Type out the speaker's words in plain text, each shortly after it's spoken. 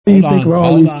do you think of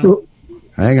all these stories?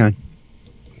 Hang on.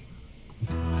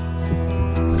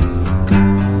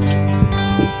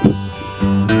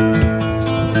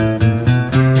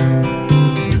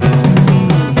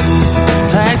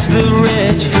 Tax the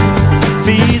rich,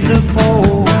 feed the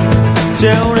poor,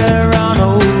 till there are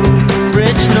no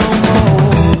rich no more.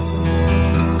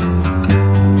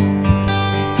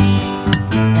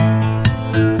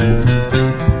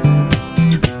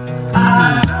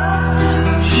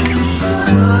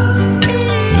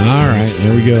 All right,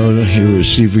 there we go. Here, we'll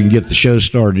see if we can get the show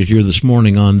started here this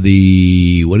morning on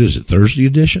the, what is it, Thursday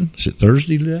edition? Is it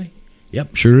Thursday today?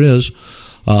 Yep, sure is.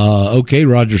 Okay,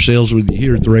 Roger Sales with you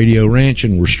here at the Radio Ranch,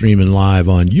 and we're streaming live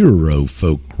on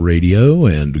Eurofolk Radio,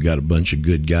 and we got a bunch of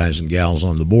good guys and gals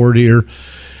on the board here.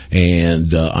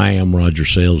 And I am Roger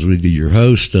Sales with you, your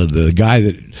host, the guy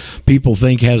that people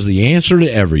think has the answer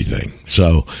to everything.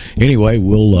 So anyway,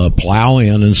 we'll plow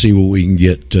in and see what we can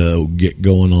get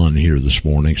going on here this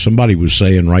morning. Somebody was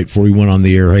saying right before we went on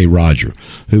the air, hey, Roger,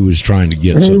 who was trying to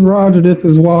get Hey, Roger, this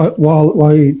is Wahid.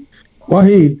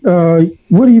 Wahid,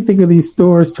 what do you think of these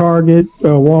stores, Target,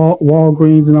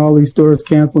 Walgreens, and all these stores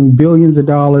canceling billions of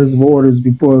dollars of orders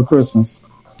before Christmas?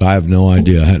 I have no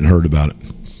idea. I hadn't heard about it.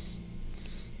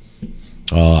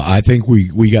 I think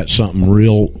we got something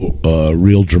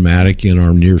real dramatic in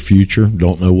our near future.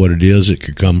 Don't know what it is. It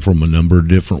could come from a number of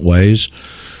different ways.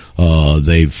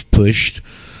 They've pushed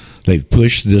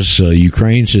this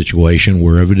Ukraine situation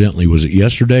where evidently, was it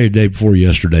yesterday or the day before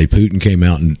yesterday, Putin came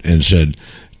out and said,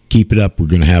 keep it up, we're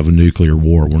going to have a nuclear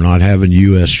war. We're not having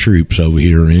U.S. troops over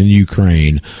here in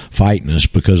Ukraine fighting us,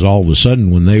 because all of a sudden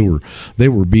when they were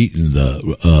beating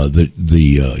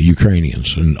the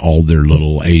Ukrainians and all their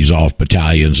little Azov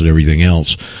battalions and everything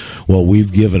else, well,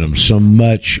 we've given them so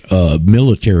much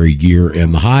military gear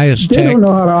and the highest They tech. don't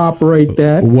know how to operate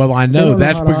that. Well, I know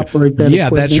that's equipment.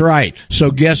 that's right. So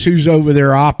guess who's over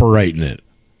there operating it?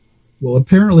 Well,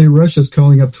 apparently Russia's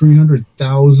calling up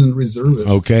 300,000 reservists.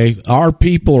 Okay. Our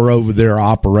people are over there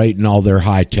operating all their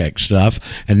high-tech stuff,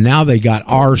 and now they got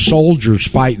our soldiers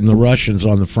fighting the Russians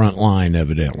on the front line,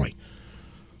 evidently.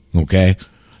 Okay?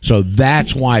 So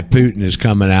that's why Putin is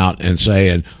coming out and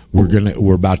saying,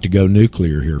 we're about to go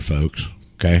nuclear here, folks.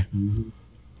 Okay? Mm-hmm.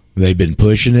 They've been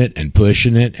pushing it and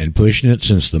pushing it and pushing it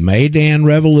since the Maidan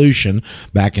Revolution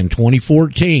back in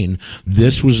 2014.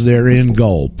 This was their end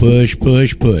goal. Push,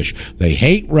 push, push. They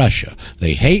hate Russia.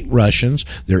 They hate Russians.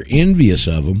 They're envious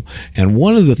of them. And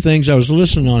one of the things I was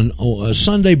listening on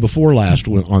Sunday before last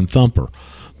on Thumper.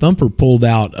 Thumper pulled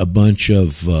out a bunch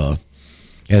of,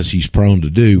 as he's prone to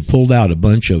do, pulled out a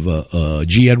bunch of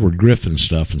G. Edward Griffin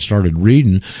stuff and started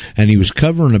reading, and he was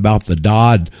covering about the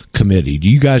Dodd Committee. Do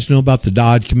you guys know about the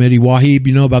Dodd Committee? Wahib,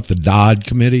 you know about the Dodd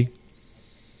Committee?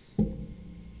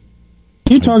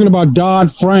 You talking about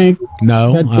Dodd-Frank?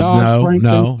 No.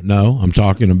 I'm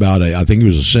talking about I think it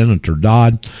was a Senator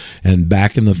Dodd, and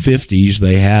back in the 50s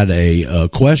they had a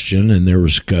question, and there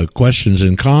was questions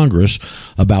in Congress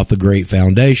about the great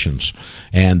foundations,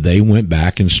 and they went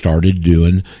back and started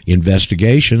doing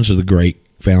investigations of the great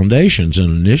foundations,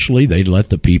 and initially they'd let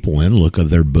the people in, look at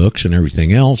their books and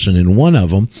everything else, and in one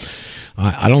of them,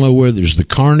 I don't know whether there's the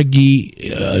Carnegie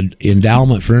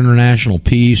Endowment for International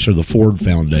Peace or the Ford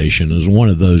Foundation is one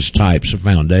of those types of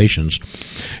foundations.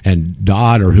 And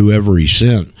Dodd or whoever he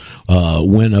sent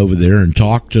went over there and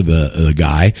talked to the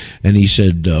guy, and he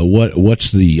said,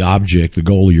 what's the object, the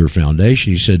goal of your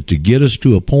foundation? He said, to get us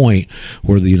to a point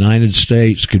where the United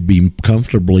States could be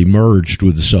comfortably merged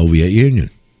with the Soviet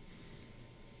Union.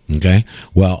 Okay?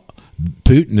 Well,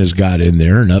 Putin has got in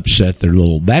there and upset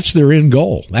that's their end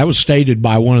goal. That was stated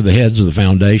by one of the heads of the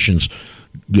foundations,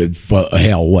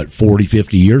 40,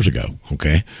 50 years ago.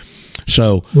 Okay.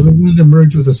 So. Well, they wanted to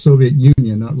merge with the Soviet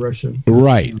Union, not Russia.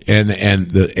 Right.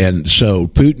 And so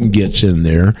Putin gets in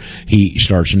there. He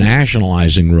starts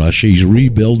nationalizing Russia. He's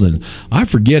rebuilding. I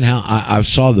forget how I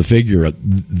saw the figure.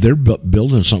 They're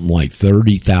building something like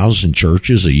 30,000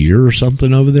 churches a year or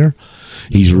something over there.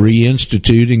 He's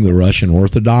reinstituting the Russian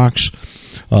Orthodox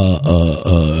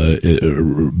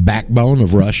backbone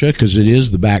of Russia, because it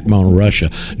is the backbone of Russia.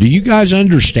 Do you guys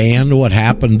understand what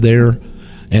happened there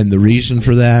and the reason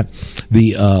for that?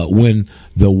 When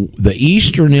the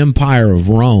Eastern Empire of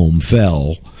Rome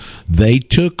fell, they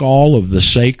took all of the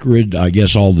sacred, I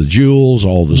guess, all the jewels,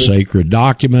 all the sacred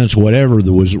documents, whatever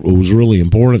that was really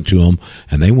important to them,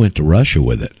 and they went to Russia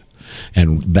with it.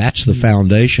 And that's the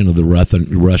foundation of the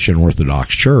Russian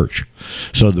Orthodox Church.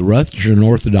 So the Russian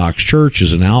Orthodox Church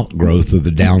is an outgrowth of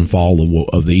the downfall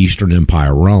of the Eastern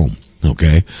Empire Rome.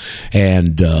 Okay,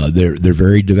 and they're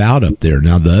very devout up there.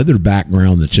 Now, the other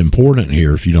background that's important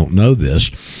here, if you don't know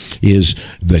this, is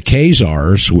the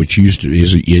Khazars, which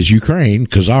is Ukraine,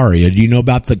 Khazaria. Do you know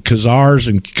about the Khazars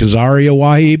and Khazaria,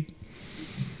 Wahib?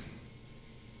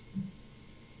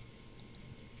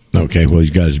 Okay, well,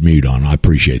 he's got his mute on. I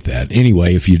appreciate that.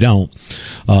 Anyway, if you don't,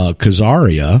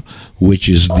 Khazaria, which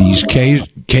is these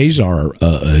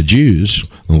Khazar Jews,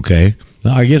 okay.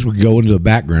 Now, I guess we could go into the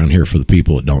background here for the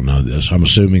people that don't know this. I'm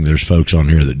assuming there's folks on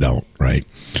here that don't, right?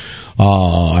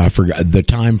 I forgot. The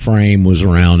time frame was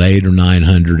around 800 or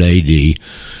 900 AD.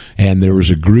 And there was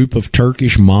a group of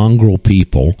Turkish mongrel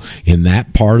people in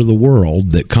that part of the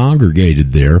world that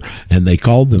congregated there, and they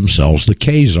called themselves the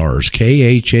Khazars,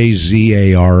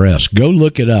 Khazars. Go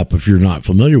look it up if you're not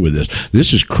familiar with this.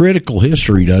 This is critical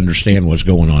history to understand what's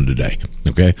going on today,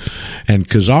 okay? And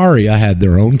Khazaria had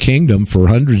their own kingdom for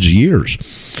hundreds of years,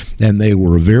 and they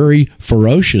were very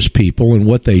ferocious people, and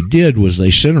what they did was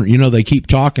they centered, they keep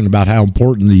talking about how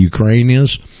important the Ukraine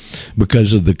is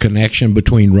because of the connection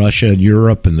between Russia and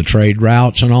Europe and the trade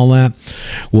routes and all that.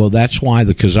 Well, that's why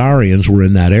the Khazarians were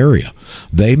in that area.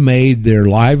 They made their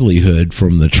livelihood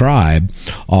from the tribe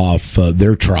off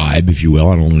their tribe, if you will.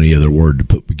 I don't know any other word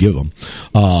to give them,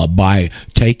 by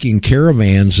taking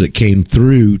caravans that came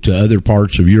through to other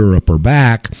parts of Europe or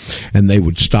back, and they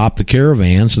would stop the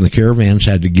caravans, and the caravans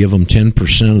had to give them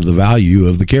 10% of the value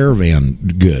of the caravan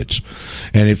goods.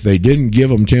 And if they didn't give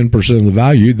them 10% of the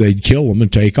value, they'd kill them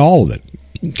and take all of it.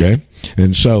 Okay?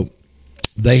 And so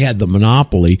they had the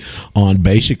monopoly on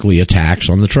basically attacks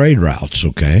on the trade routes,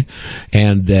 okay?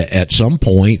 And at some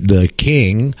point, the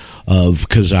king of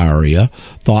Khazaria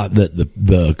thought that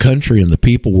the country and the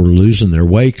people were losing their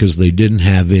way because they didn't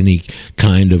have any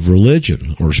kind of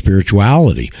religion or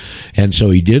spirituality. And so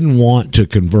he didn't want to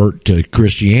convert to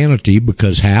Christianity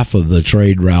because half of the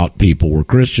trade route people were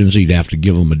Christians. He'd have to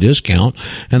give them a discount,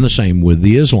 and the same with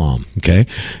the Islam, okay?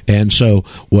 And so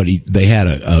they had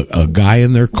a guy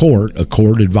in their court, a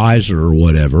court advisor or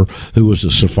whatever, who was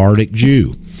a Sephardic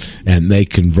Jew, and they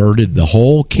converted the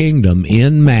whole kingdom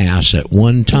en masse at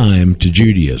one time to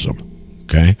Judaism.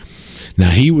 Okay, now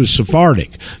he was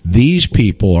Sephardic. These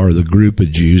people are the group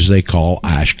of Jews they call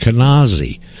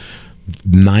Ashkenazi.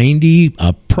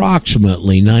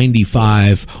 Approximately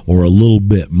 95 or a little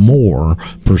bit more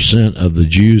 % of the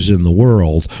Jews in the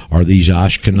world are these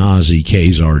Ashkenazi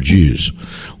Khazar Jews.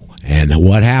 And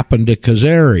what happened to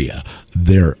Khazaria?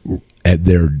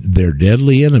 Their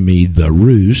deadly enemy, the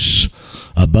Rus,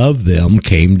 above them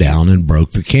came down and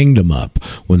broke the kingdom up.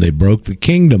 When they broke the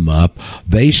kingdom up,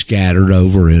 they scattered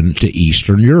over into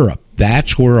Eastern Europe.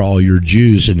 That's where all your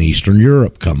Jews in Eastern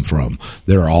Europe come from.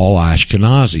 They're all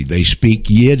Ashkenazi. They speak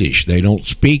Yiddish. They don't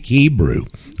speak Hebrew.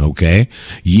 Okay?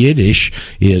 Yiddish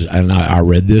is, and I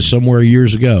read this somewhere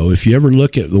years ago, if you ever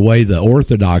look at the way the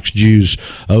Orthodox Jews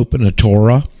open a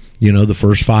Torah, the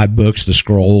first 5 books, the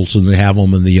scrolls, and they have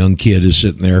them, and the young kid is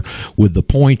sitting there with the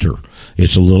pointer.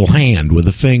 It's a little hand with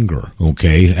a finger,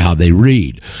 okay, how they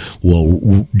read.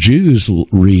 Well, Jews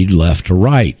read left to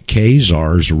right.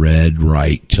 Khazars read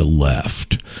right to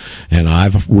left. And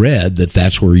I've read that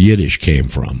that's where Yiddish came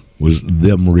from, was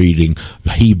them reading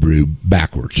Hebrew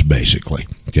backwards, basically,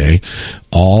 okay?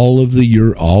 All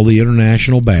the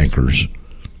international bankers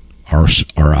are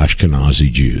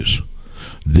Ashkenazi Jews.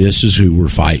 This is who we're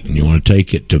fighting. You want to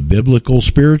take it to biblical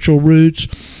spiritual roots?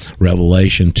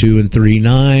 Revelation 2 and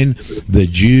 3:9. The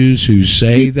Jews who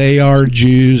say they are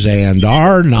Jews and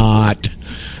are not,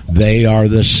 they are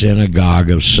the synagogue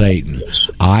of Satan.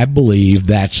 I believe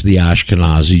that's the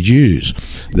Ashkenazi Jews.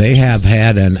 They have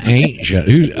had an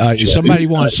ancient... somebody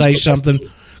want to say something?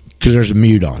 Because there's a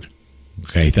mute on.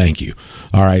 Okay, thank you.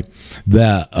 All right.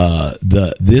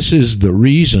 This is the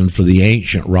reason for the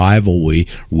ancient rivalry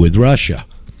with Russia.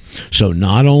 So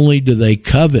not only do they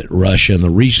covet Russia and the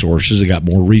resources, they got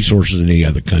more resources than any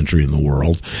other country in the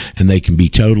world, and they can be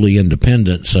totally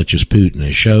independent, such as Putin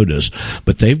has showed us,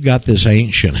 but they've got this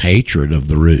ancient hatred of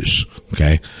the Rus,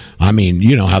 okay? I mean,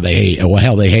 you know how they hate, well,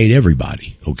 hell, they hate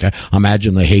everybody, okay? I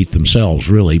imagine they hate themselves,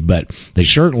 really, but they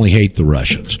certainly hate the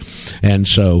Russians. And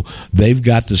so they've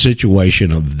got the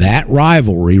situation of that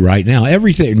rivalry right now.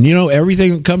 Everything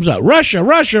that comes out, Russia,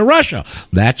 Russia, Russia,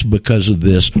 that's because of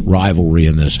this rivalry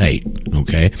and this hate,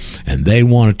 okay? And they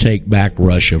want to take back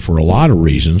Russia for a lot of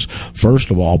reasons.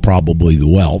 First of all, probably the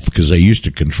wealth, because they used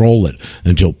to control it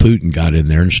until Putin got in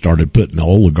there and started putting the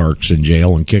oligarchs in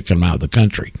jail and kicking them out of the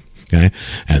country. Okay,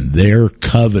 and they're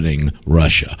coveting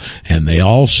Russia, and they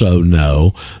also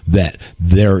know that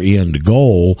their end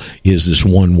goal is this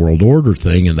one world order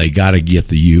thing, and they got to get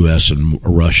the U.S. and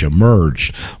Russia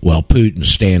merged. Well,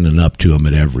 Putin's standing up to them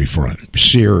at every front: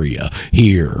 Syria,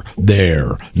 here,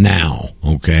 there, now.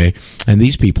 Okay, and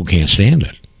these people can't stand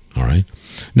it. All right.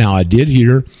 Now, I did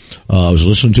hear, I was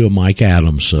listening to Mike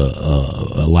Adams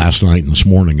last night and this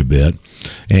morning a bit,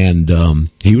 and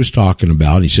he was talking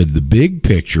about, he said the big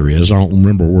picture is, I don't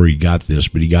remember where he got this,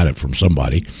 but he got it from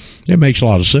somebody. It makes a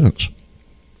lot of sense.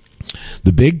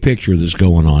 The big picture that's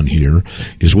going on here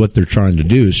is what they're trying to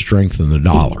do is strengthen the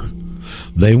dollar.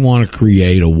 They want to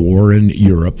create a war in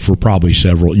Europe for probably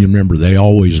several. You remember, they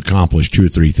always accomplish 2 or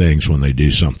 3 things when they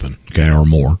do something, okay, or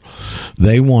more.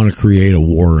 They want to create a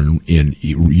war in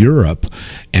Europe,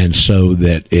 and so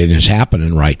that it is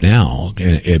happening right now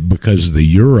because the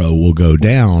euro will go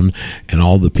down, and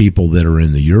all the people that are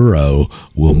in the euro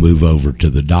will move over to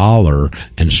the dollar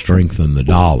and strengthen the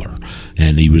dollar.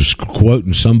 And he was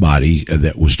quoting somebody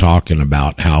that was talking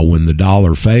about how when the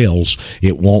dollar fails,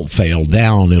 it won't fail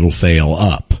down, it'll fail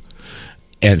up.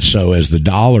 And so as the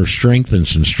dollar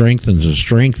strengthens and strengthens and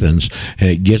strengthens, and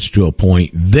it gets to a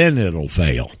point, then it'll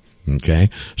fail. Okay,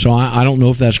 so I don't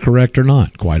know if that's correct or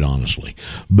not, quite honestly.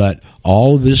 But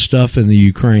all of this stuff in the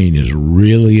Ukraine is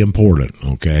really important.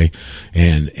 Okay,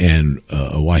 and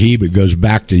Wahib, it goes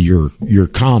back to your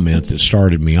comment that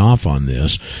started me off on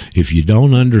this. If you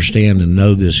don't understand and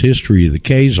know this history of the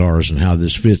Khazars and how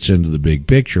this fits into the big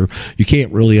picture, you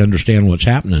can't really understand what's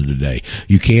happening today.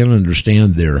 You can't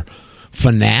understand their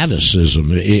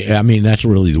fanaticism. I mean, that's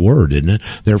really the word, isn't it?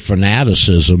 Their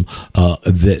fanaticism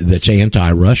that's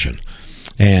anti-Russian.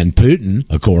 And Putin,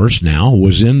 of course, now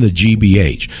was in the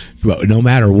GBH. No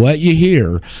matter what you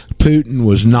hear, Putin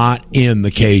was not in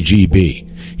the KGB.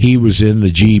 He was in the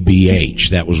GBH.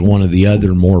 That was one of the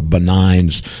other more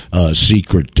benign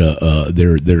secret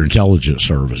their intelligence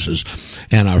services.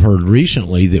 And I've heard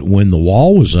recently that when the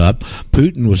wall was up,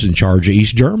 Putin was in charge of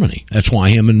East Germany. That's why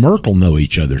him and Merkel know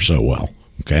each other so well.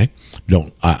 Okay,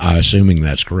 I assuming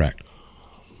that's correct.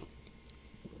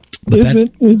 But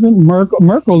isn't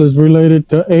Merkel is related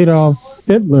to Adolf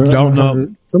Hitler?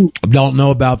 Don't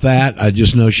know about that. I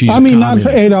just know she's. I mean, not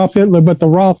Adolf Hitler, but the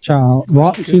Rothschild.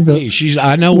 She's.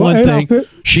 I know one thing.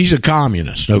 She's a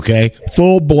communist. Okay,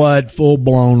 full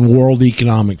blown World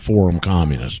Economic Forum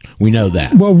communist. We know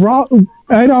that. Well,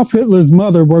 Adolf Hitler's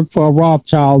mother worked for a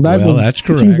Rothschild. That's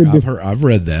correct. I've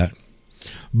read that.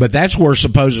 But that's where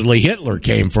supposedly Hitler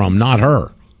came from, not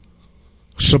her.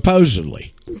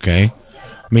 Supposedly, okay.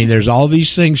 I mean, there's all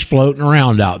these things floating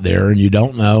around out there, and you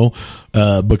don't know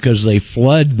because they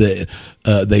flood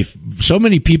so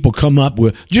many people come up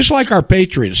with, just like our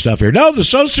Patriot stuff here. No, the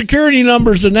Social Security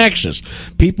number is the nexus.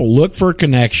 People look for a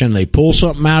connection, they pull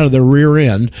something out of their rear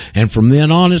end, and from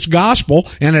then on it's gospel,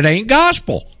 and it ain't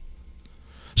gospel.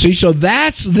 See, so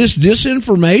that's this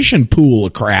disinformation pool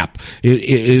of crap. It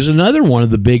is another one of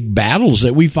the big battles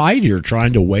that we fight here,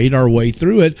 trying to wade our way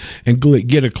through it and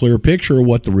get a clear picture of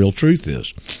what the real truth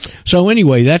is. So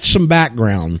anyway, that's some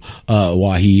background,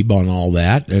 Wahib, on all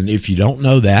that. And if you don't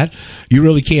know that, you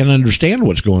really can't understand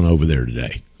what's going over there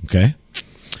today. Okay?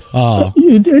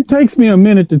 It takes me a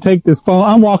minute to take this phone.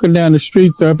 I'm walking down the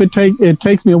street, so it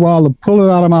takes me a while to pull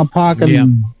it out of my pocket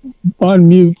and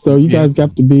unmute. So you guys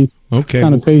got to be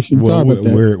kind of patient. Sorry about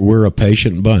that. We're a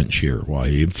patient bunch here,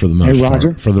 Wahib, for the most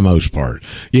part. For the most part,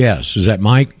 yes. Is that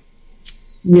Mike?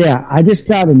 Yeah, I just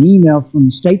got an email from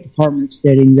the State Department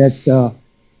stating that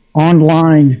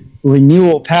online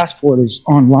renewal passport is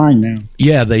online now.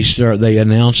 Yeah, they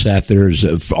announced that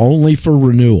there's only for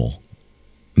renewal.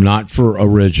 Not for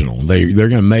original. They're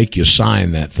going to make you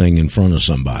sign that thing in front of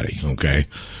somebody. Okay.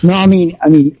 No, I mean,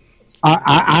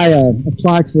 I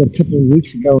applied for it a couple of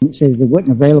weeks ago, and it says it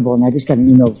wasn't available. And I just got an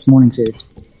email this morning saying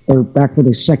they're back for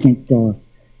their second,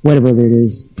 whatever it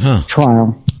is,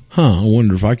 trial. I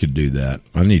wonder if I could do that.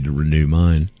 I need to renew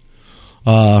mine.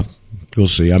 We'll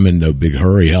see. I'm in no big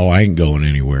hurry. Hell, I ain't going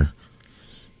anywhere.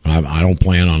 I don't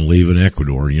plan on leaving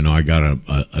Ecuador. You know, I got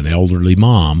an elderly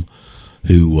mom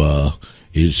who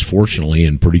is fortunately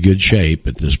in pretty good shape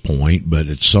at this point, but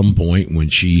at some point when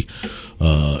she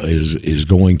is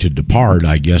going to depart,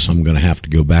 I guess I'm going to have to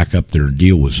go back up there and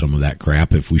deal with some of that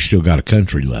crap if we still got a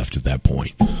country left at that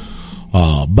point.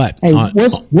 But hey,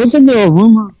 wasn't there a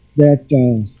rumor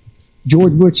that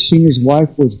George Bush Sr.'s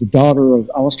wife was the daughter of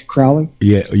Aleister Crowley?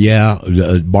 Yeah.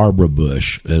 Barbara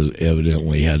Bush has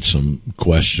evidently had some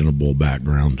questionable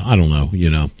background. I don't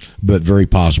know, but very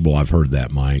possible. I've heard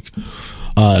that, Mike.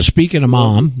 Speaking of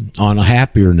Mom, on a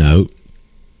happier note,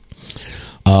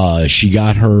 she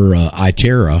got her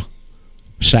ITERA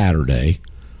Saturday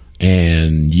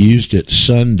and used it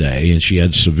Sunday, and she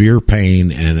had severe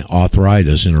pain and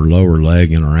arthritis in her lower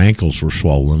leg, and her ankles were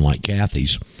swollen like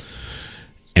Kathy's.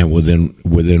 And within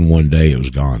 1 day, it was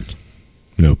gone.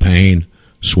 No pain,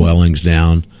 swelling's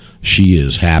down. She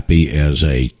is happy as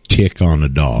a tick on a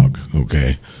dog.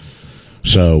 Okay,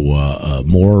 so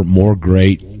more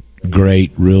great,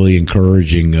 really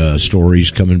encouraging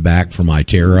stories coming back from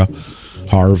iTerra.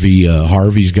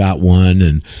 Harvey's got one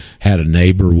and had a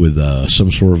neighbor with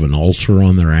some sort of an ulcer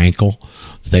on their ankle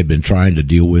they've been trying to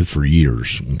deal with for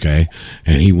years, okay?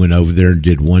 And he went over there and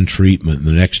did one treatment, and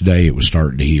the next day it was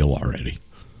starting to heal already.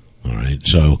 All right,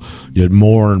 so did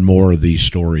more and more of these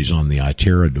stories on the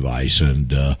iTerra device,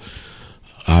 and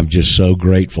I'm just so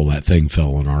grateful that thing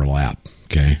fell in our lap,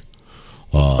 okay?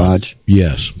 Raj?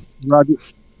 Yes. Roger.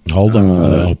 Hold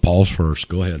on, Paul's first.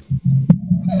 Go ahead.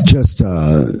 Just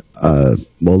a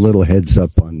little heads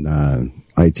up on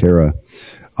iTerra.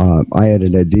 I had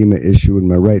an edema issue in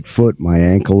my right foot. My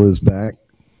ankle is back,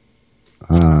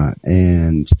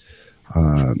 and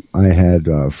I had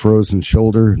frozen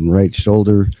shoulder and right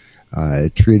shoulder.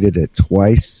 I treated it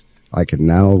twice. I can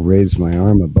now raise my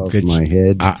arm above my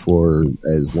head for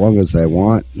as long as I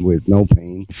want with no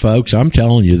pain. Folks, I'm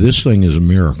telling you, this thing is a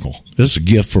miracle. This is a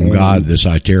gift from God, this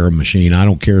iTerra machine. I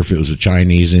don't care if it was a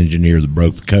Chinese engineer that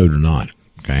broke the code or not.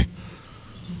 Okay.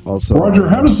 Also, Roger,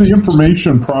 how does the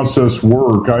information process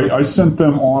work? I sent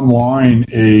them online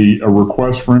a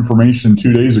request for information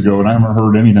 2 days ago, and I haven't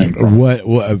heard anything from them.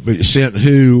 What sent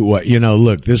who? What,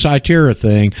 look, this iTerra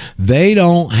thing, they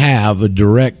don't have a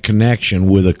direct connection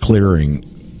with a clearing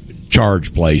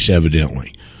charge place,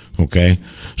 evidently. Okay?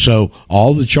 So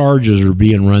all the charges are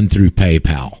being run through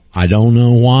PayPal. I don't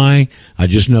know why. I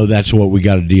just know that's what we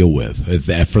got to deal with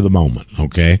for the moment,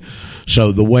 okay?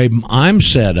 So the way I'm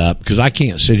set up, because I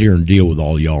can't sit here and deal with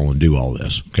all y'all and do all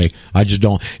this, okay? I just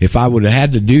don't. If I would have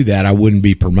had to do that, I wouldn't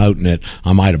be promoting it.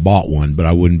 I might have bought one, but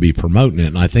I wouldn't be promoting it.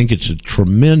 And I think it's a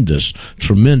tremendous,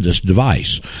 tremendous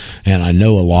device. And I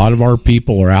know a lot of our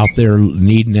people are out there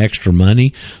needing extra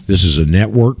money. This is a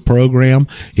network program.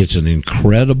 It's an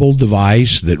incredible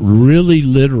device that really,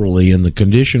 literally, in the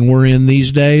condition we're in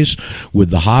these days,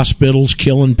 with the hospitals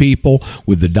killing people,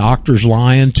 with the doctors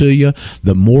lying to you,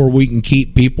 the more we can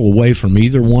keep people away from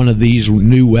either one of these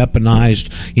new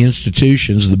weaponized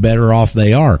institutions, the better off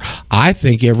they are. I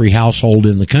think every household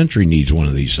in the country needs one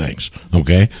of these things,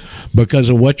 okay? Because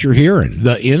of what you're hearing,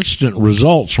 the instant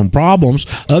results from problems.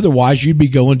 Otherwise, you'd be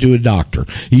going to a doctor.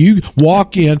 You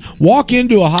walk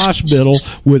into a hospital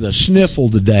with a sniffle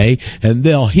today, and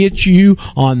they'll hit you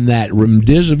on that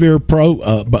remdesivir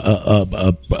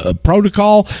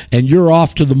protocol, and you're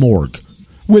off to the morgue.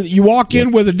 You walk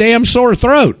in with a damn sore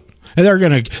throat, and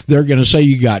they're gonna say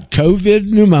you got COVID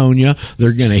pneumonia.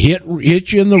 They're gonna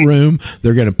hit you in the room.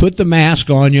 They're gonna put the mask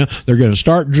on you. They're gonna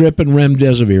start dripping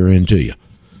remdesivir into you.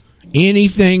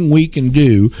 Anything we can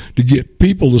do to get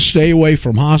people to stay away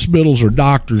from hospitals or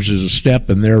doctors is a step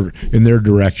in their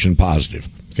direction positive.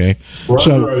 Okay. Roger,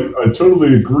 so I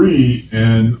totally agree.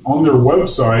 And on their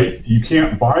website, you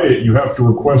can't buy it. You have to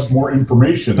request more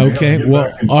information. Okay.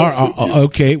 Well,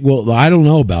 okay. Well, I don't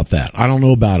know about that. I don't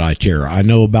know about iTerra. I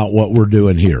know about what we're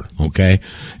doing here. Okay.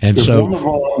 And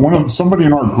so somebody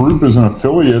in our group is an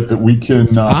affiliate that we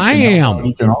can. I am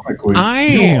economically. I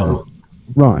am.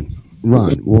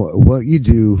 Ron, what you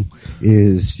do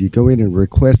is you go in and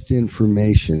request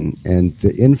information, and the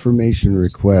information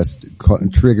request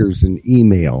triggers an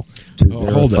email to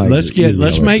hold on.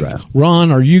 Let's make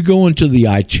Ron. Are you going to the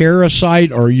iTerra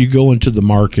site, or are you going to the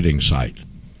marketing site?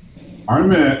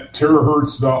 I'm at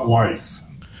terahertz.life.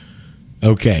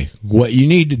 Okay. What you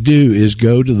need to do is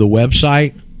go to the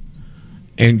website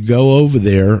and go over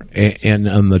there, and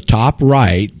on the top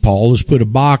right, Paul has put a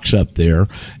box up there.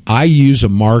 I use a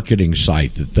marketing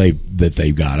site that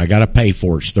they've got. I got to pay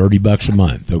for it. It's $30 a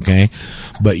month, okay?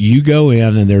 But you go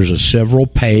in, and there's a several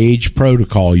page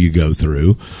protocol you go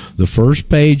through. The first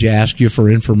page asks you for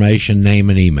information,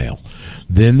 name, and email.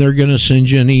 Then they're going to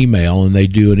send you an email, and they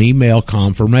do an email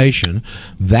confirmation.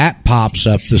 That pops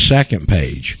up the second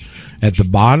page. At the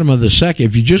bottom of the second,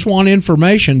 if you just want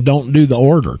information, don't do the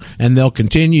order, and they'll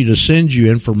continue to send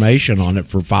you information on it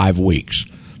for 5 weeks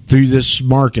through this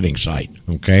marketing site,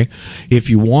 okay? If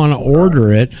you want to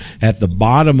order it, at the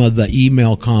bottom of the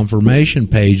email confirmation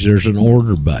page, there's an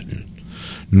order button.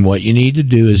 And what you need to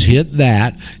do is hit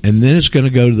that, and then it's going to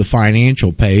go to the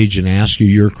financial page and ask you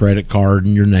your credit card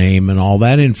and your name and all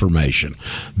that information.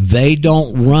 They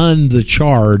don't run the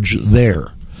charge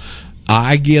there.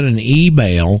 I get an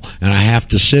email and I have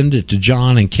to send it to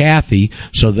John and Kathy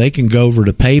so they can go over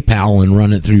to PayPal and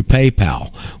run it through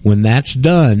PayPal. When that's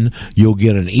done, you'll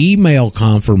get an email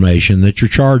confirmation that your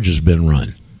charge has been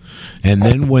run. And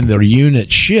then when the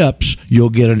unit ships,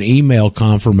 you'll get an email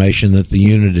confirmation that the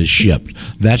unit is shipped.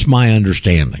 That's my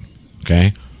understanding.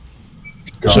 Okay?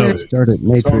 So start at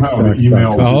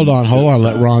matrix.com. Hold on.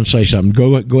 Let Ron say something.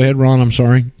 Go ahead, Ron. I'm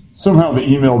sorry. Somehow the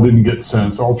email didn't get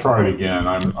sent, so I'll try it again.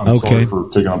 I'm sorry for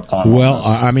taking up time. Well,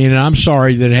 I mean, I'm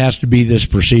sorry that it has to be this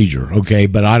procedure, okay?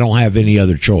 But I don't have any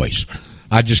other choice.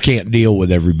 I just can't deal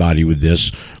with everybody with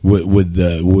this, with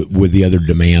the other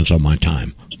demands on my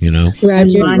time. You know,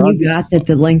 and Ron, you got that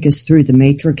the link is through the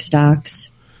Matrix Docs?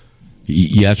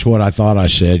 Yeah, that's what I thought I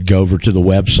said. Go over to the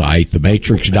website. The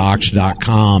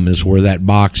matrixdocs.com is where that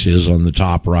box is on the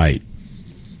top right.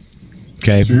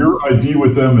 Okay. So your ID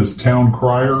with them is Town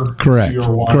Crier? Correct.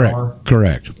 C-R-Y-R?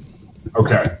 Correct.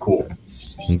 Okay, cool.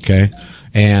 Okay.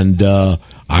 And,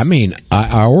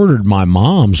 I ordered my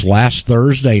mom's last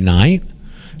Thursday night.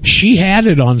 She had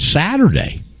it on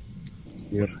Saturday.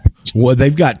 Yep. Well,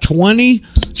 they've got 20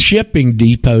 shipping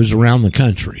depots around the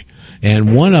country,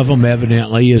 and one of them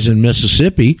evidently is in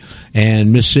Mississippi,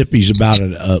 and Mississippi's about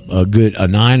a good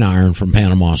 9-iron from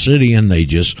Panama City, and they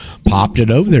just popped it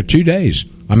over there 2 days.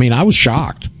 I mean, I was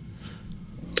shocked.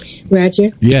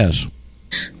 Roger? Yes.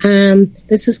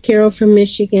 This is Carol from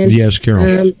Michigan. Yes,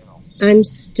 Carol. I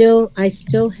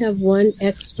still have one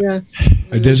extra.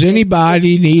 Does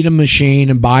anybody need a machine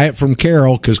and buy it from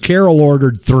Carol? Because Carol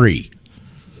ordered 3.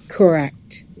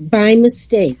 Correct. By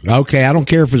mistake. Okay, I don't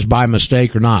care if it's by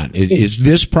mistake or not. It's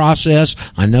this process.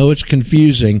 I know it's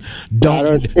confusing.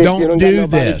 Don't do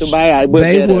this.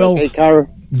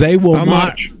 They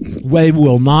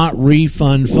will not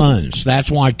refund funds. That's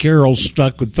why Carol's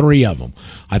stuck with 3 of them.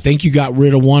 I think you got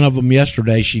rid of one of them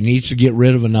yesterday. She needs to get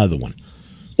rid of another one.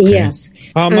 Okay. Yes.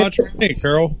 How much for me,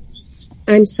 Carol?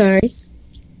 I'm sorry.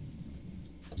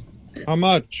 How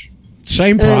much?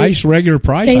 Same price, regular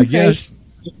price, I guess. Price.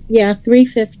 Yeah,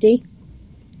 $350.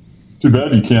 Too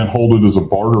bad you can't hold it as a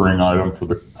bartering item for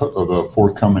the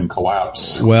forthcoming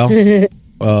collapse. Well, you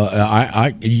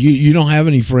don't have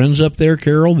any friends up there,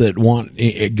 Carol, that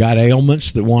got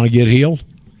ailments that want to get healed?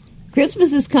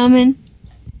 Christmas is coming.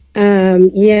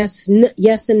 Yes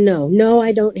and no. No,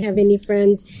 I don't have any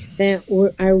friends that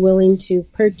are willing to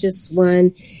purchase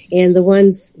one, and the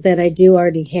ones that I do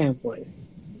already have one.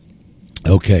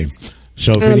 Okay.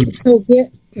 So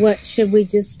what should we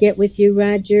just get with you,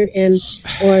 Roger,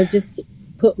 or just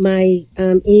put my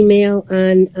email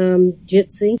on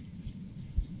Jitsi?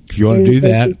 If you want to do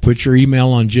that, put your email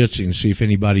on Jitsi and see if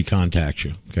anybody contacts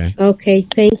you. Okay. Okay.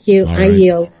 Thank you. I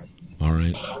yield. All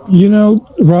right. You know,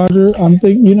 Roger, I'm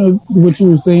thinking. You know what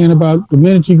you were saying about the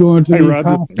minute you go into these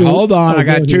hospitals. Hold on, I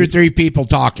got 2 or 3 people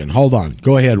talking. Hold on.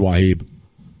 Go ahead, Wahib.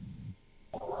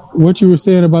 What you were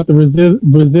saying about the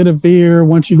Remdesivir,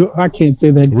 once you go, I can't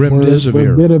say that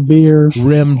Remdesivir.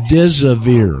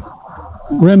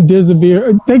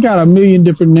 Remdesivir. They got a million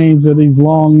different names of these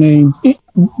long names.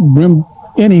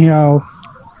 Anyhow,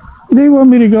 they want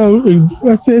me to go.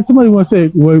 I said, somebody once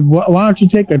said, well, why don't you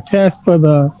take a test for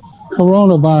the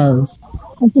coronavirus?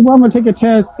 I said, well, I'm going to take a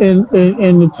test, and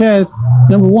the test,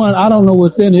 number one, I don't know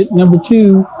what's in it. Number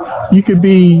 2, you could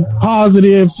be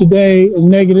positive today and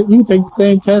negative. You can take the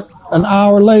same test an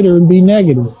hour later and be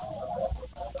negative.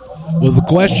 Well, the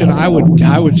question I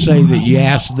would say that you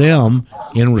ask them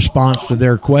in response to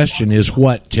their question is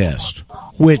what test?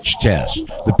 Which test?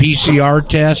 The PCR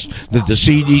test that the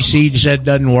CDC said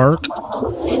doesn't work?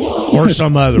 Or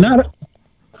some other one?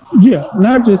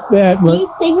 Not just that, but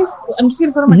I'm just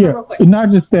going to put on my phone real quick. Not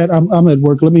just that. I'm at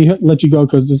work. Let me let you go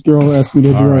because this girl asked me to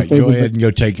do all right, a favor. Go ahead and go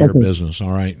take care of business.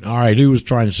 All right. Who was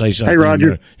trying to say something? Hey,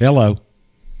 Roger. Hello.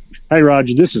 Hey,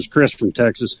 Roger. This is Chris from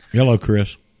Texas. Hello,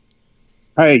 Chris.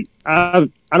 Hey, I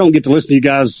don't get to listen to you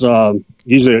guys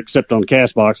usually except on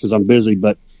CastBox because I'm busy,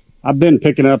 but I've been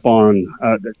picking up on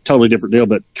a totally different deal,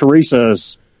 but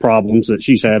Teresa's problems that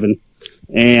she's having.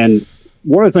 And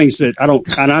one of the things that I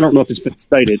don't know if it's been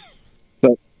stated,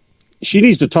 but she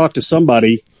needs to talk to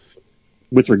somebody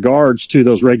with regards to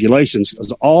those regulations,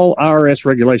 because all IRS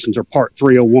regulations are Part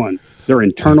 301. They're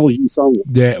internal use only.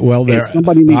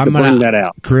 Somebody needs to bring that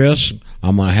out. Chris,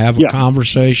 I'm going to have a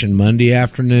conversation Monday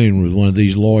afternoon with one of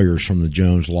these lawyers from the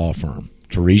Jones Law Firm.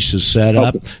 Teresa's set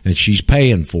up, and she's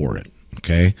paying for it,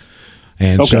 okay?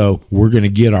 And so we're going to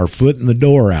get our foot in the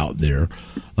door out there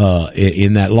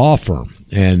in that law firm.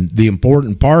 And the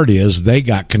important part is they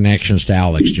got connections to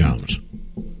Alex Jones.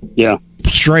 Yeah.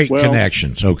 Straight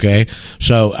connections, okay?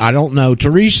 So I don't know.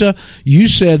 Teresa, you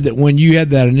said that when you had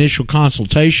that initial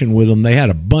consultation with them, they had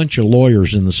a bunch of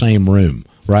lawyers in the same room,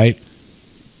 right?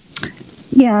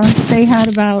 Yeah, they had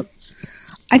about,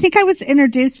 I think I was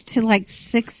introduced to like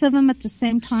 6 of them at the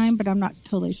same time, but I'm not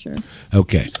totally sure.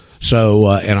 Okay. So,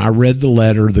 and I read the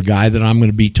letter. The guy that I'm going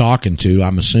to be talking to,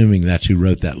 I'm assuming that's who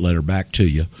wrote that letter back to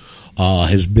you,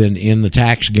 has been in the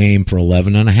tax game for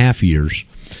 11 and a half years.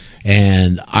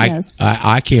 And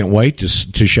I can't wait to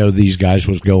show these guys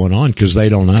what's going on because they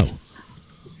don't know.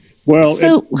 Well,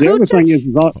 so the other thing is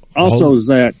also is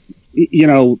that, you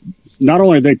know, not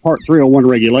only are they Part 301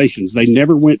 regulations, they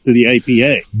never went to the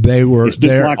APA. They were. It's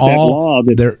just like all,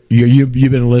 that law. You've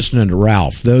been listening to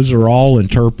Ralph. Those are all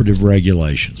interpretive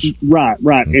regulations. Right.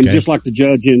 Okay. And just like the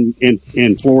judge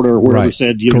in Florida or wherever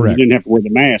said, you didn't have to wear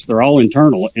the mask. They're all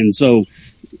internal. And so,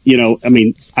 you know, I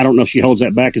mean, I don't know if she holds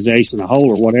that back as ace in the hole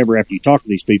or whatever after you talk to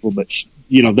these people, but,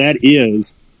 you know, that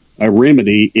is a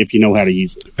remedy if you know how to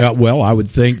use it. Well, I would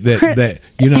think that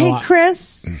you know. Hey,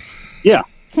 Chris. Yeah.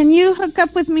 Can you hook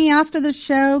up with me after the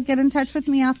show, get in touch with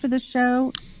me after the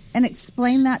show, and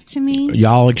explain that to me?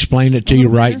 Y'all explain it to you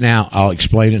right now. I'll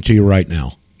explain it to you right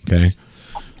now, okay?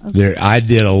 I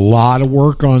did a lot of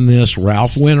work on this.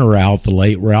 Ralph Winterout, the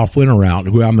late Ralph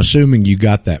Winterout, who I'm assuming you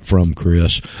got that from,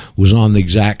 Chris, was on the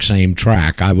exact same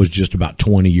track. I was just about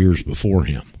 20 years before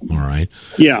him, all right?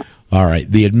 Yeah. All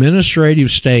right. The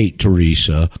administrative state,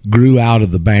 Teresa, grew out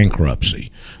of the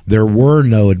bankruptcy. There were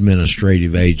no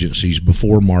administrative agencies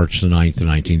before March the 9th of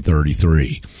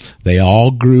 1933. They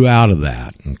all grew out of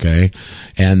that, okay?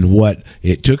 And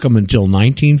it took them until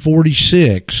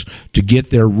 1946 to get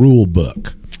their rule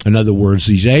book. In other words,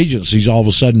 these agencies all of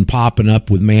a sudden popping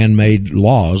up with man-made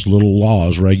laws, little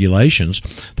laws, regulations.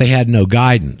 They had no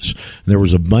guidance. There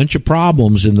was a bunch of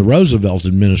problems in the Roosevelt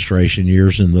administration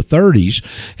years in the 30s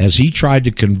as he tried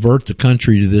to convert the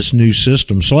country to this new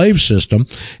system, slave system,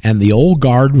 and the old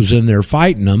guard was in there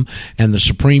fighting them, and the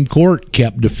Supreme Court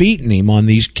kept defeating him on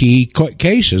these key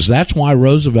cases. That's why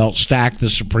Roosevelt stacked the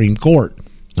Supreme Court.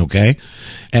 Okay?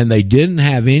 And they didn't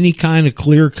have any kind of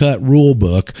clear-cut rule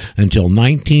book until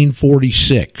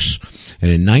 1946.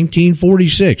 And in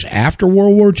 1946, after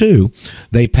World War II,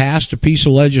 they passed a piece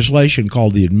of legislation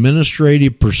called the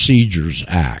Administrative Procedures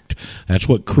Act. That's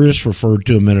what Chris referred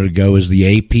to a minute ago as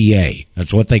the APA.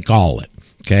 That's what they call it.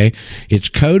 Okay? It's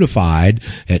codified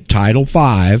at Title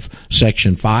V,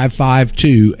 Section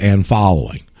 552 and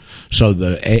following. So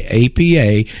the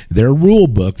APA, their rule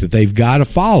book that they've got to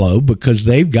follow because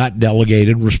they've got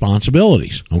delegated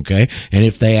responsibilities, okay? And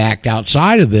if they act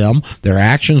outside of them, their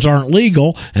actions aren't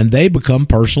legal and they become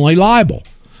personally liable.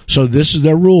 So this is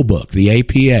their rule book, the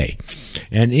APA.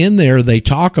 And in there they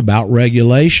talk about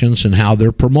regulations and how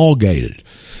they're promulgated.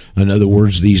 In other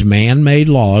words, these man-made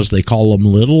laws, they call them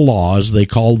little laws. They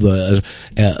call the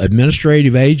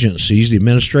administrative agencies, the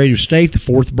administrative state, the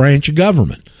fourth branch of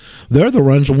government. They're the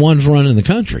ones running the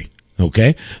country,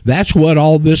 okay? That's what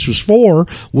all this was for,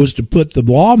 was to put the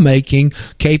lawmaking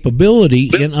capability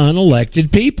in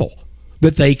unelected people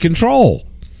that they control.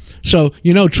 So,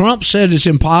 you know, Trump said it's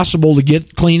impossible to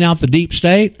clean out the deep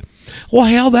state. Well,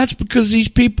 hell, that's because these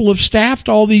people have staffed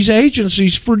all these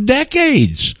agencies for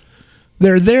decades.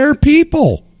 They're their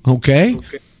people, okay?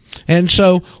 And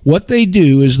so what they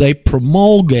do is they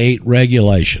promulgate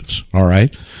regulations, all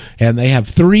right? And they have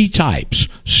 3 types.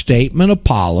 Statement of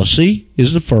policy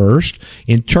is the first,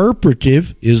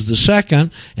 interpretive is the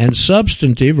second, and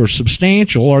substantive or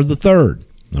substantial are the third,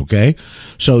 okay?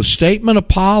 So statement of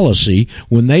policy,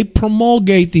 when they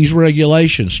promulgate these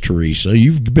regulations, Teresa,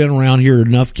 you've been around here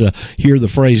enough to hear the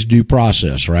phrase due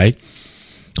process, right?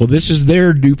 Well, this is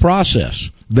their due process.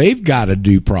 They've got a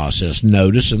due process,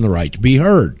 notice, and the right to be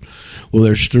heard. Well,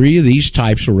 there's 3 of these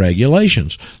types of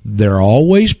regulations. They're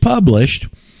always published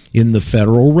in the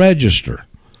Federal Register.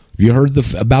 Have you heard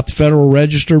about the Federal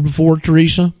Register before,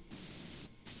 Teresa?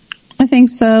 I think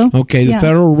so. Okay, the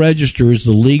Federal Register is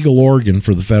the legal organ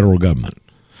for the federal government.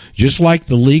 Just like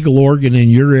the legal organ in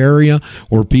your area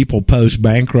where people post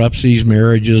bankruptcies,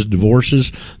 marriages,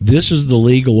 divorces, this is the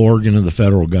legal organ of the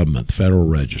federal government, the Federal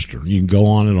Register. You can go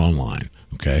on it online.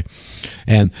 Okay.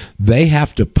 And they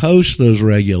have to post those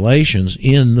regulations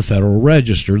in the Federal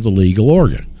Register, the legal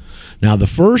organ. Now, the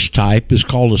first type is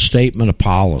called a statement of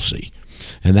policy,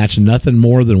 and that's nothing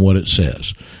more than what it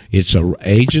says. It's an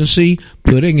agency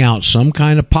putting out some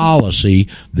kind of policy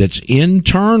that's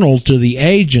internal to the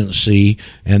agency,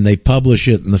 and they publish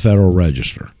it in the Federal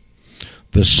Register.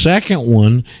 The second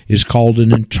one is called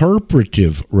an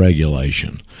interpretive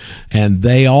regulation, and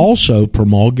they also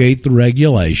promulgate the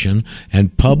regulation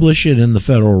and publish it in the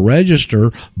Federal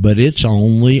Register, but it's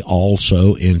only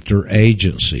also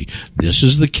interagency. This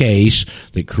is the case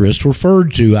that Chris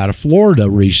referred to out of Florida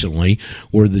recently,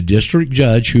 where the district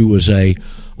judge, who was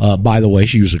by the way,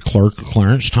 she was a clerk of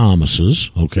Clarence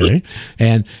Thomas's, okay?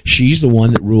 And she's the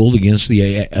one that ruled against the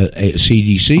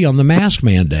CDC on the mask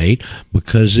mandate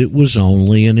because it was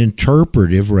only an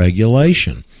interpretive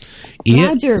regulation.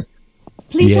 Roger,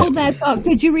 please hold that thought.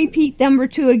 Could you repeat number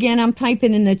 2 again? I'm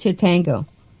typing in the Chitango.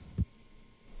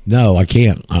 No, I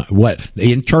can't. What?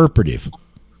 Interpretive.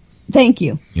 Thank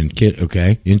you.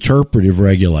 Okay. Interpretive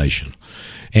regulation.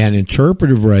 And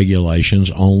interpretive regulations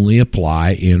only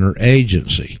apply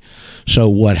interagency. So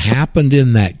what happened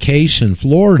in that case in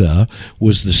Florida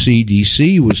was the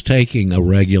CDC was taking a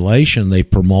regulation they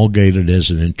promulgated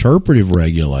as an interpretive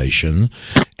regulation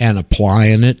and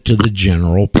applying it to the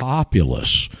general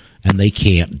populace. And they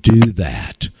can't do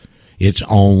that. It's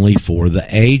only for the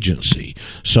agency.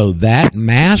 So that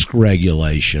mask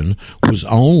regulation was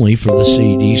only for the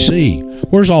CDC.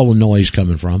 Where's all the noise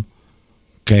coming from?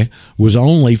 Okay, was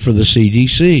only for the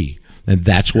CDC, and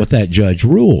that's what that judge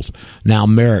ruled. Now,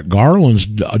 Merrick Garland's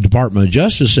Department of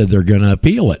Justice said they're going to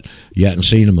appeal it. You haven't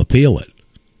seen them appeal it.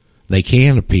 They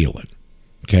can't appeal it,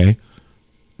 okay,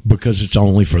 because it's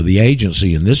only for the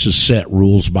agency, and this is set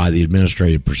rules by the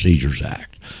Administrative Procedures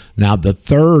Act. Now, the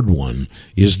third one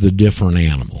is the different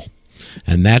animal,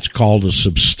 and that's called a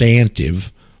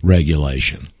substantive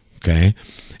regulation, okay?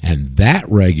 And that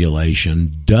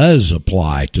regulation does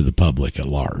apply to the public at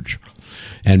large.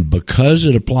 And because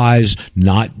it applies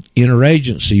not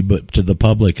interagency but to the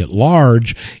public at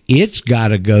large, it's got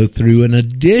to go through an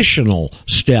additional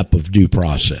step of due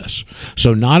process.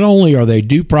 So not only are they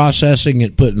due processing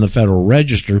it, put in the Federal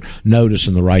Register, notice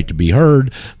and the right to be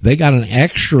heard, they got an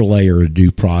extra layer of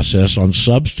due process on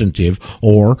substantive,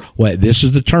 or this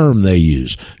is the term they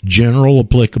use, general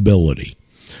applicability.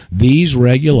 These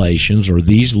regulations, or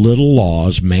these little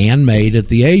laws man-made at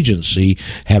the agency,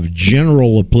 have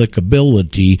general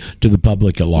applicability to the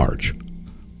public at large.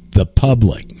 The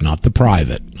public, not the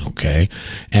private, okay?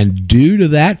 And due to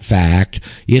that fact,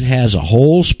 it has a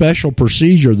whole special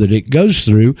procedure that it goes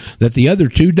through that the other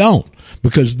two don't,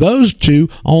 because those two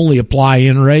only apply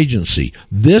interagency.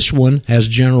 This one has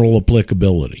general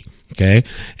applicability, okay?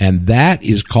 And that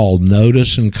is called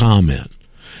notice and comment.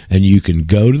 And you can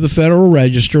go to the Federal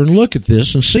Register and look at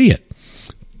this and see it.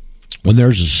 When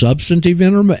there's a substantive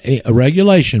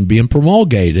regulation being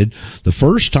promulgated, the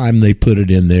first time they put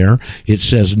it in there, it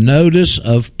says notice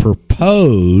of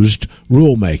proposed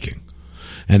rulemaking.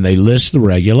 And they list the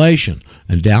regulation.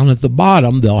 And down at the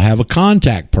bottom, they'll have a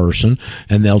contact person,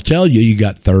 and they'll tell you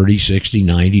got 30, 60,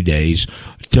 90 days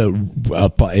to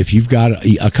if you've got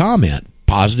a comment.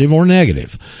 Positive or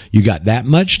negative. You got that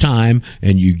much time,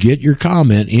 and you get your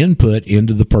comment input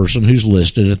into the person who's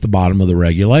listed at the bottom of the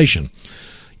regulation.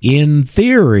 In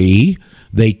theory,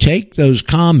 they take those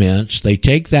comments, they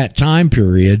take that time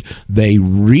period, they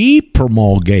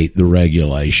re-promulgate the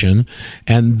regulation,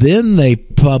 and then they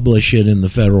publish it in the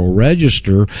Federal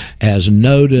Register as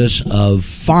notice of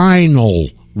final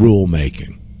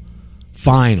rulemaking.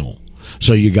 Final.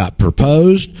 So you got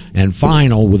proposed and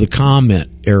final with a comment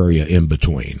area in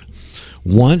between.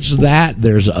 Once that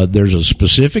there's a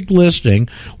specific listing,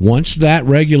 once that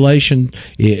regulation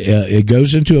it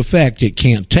goes into effect, it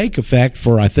can't take effect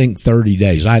for I think 30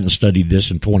 days. I hadn't studied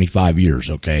this in 25 years,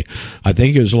 okay? I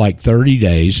think it was like 30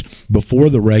 days before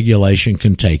the regulation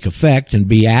can take effect and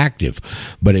be active.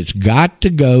 But it's got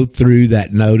to go through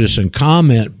that notice and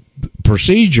comment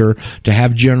procedure to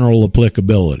have general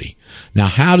applicability. Now,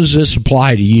 how does this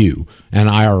apply to you and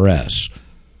IRS?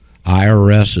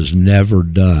 IRS has never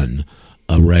done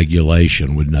a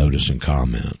regulation with notice and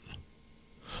comment.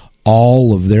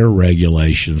 All of their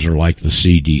regulations are like the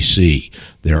CDC.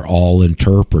 They're all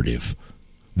interpretive.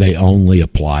 They only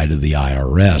apply to the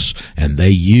IRS, and they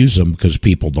use them because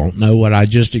people don't know what I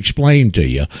just explained to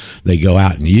you. They go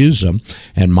out and use them,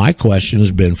 and my question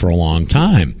has been for a long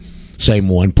time, same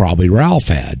one probably Ralph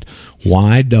had.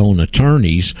 Why don't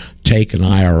attorneys take an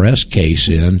IRS case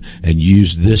in and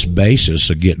use this basis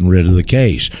of getting rid of the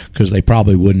case? Because they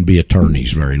probably wouldn't be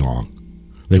attorneys very long.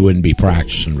 They wouldn't be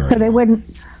practicing very long. So they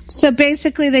wouldn't. So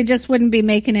basically, they just wouldn't be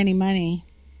making any money.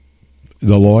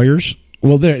 The lawyers?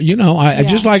 Well,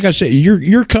 just like I said,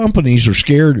 your companies are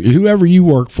scared. Whoever you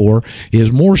work for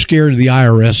is more scared of the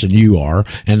IRS than you are,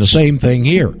 and the same thing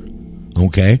here.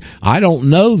 Okay, I don't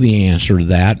know the answer to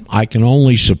that. I can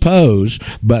only suppose,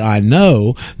 but I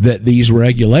know that these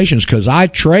regulations, because I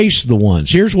traced the ones.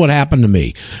 Here's what happened to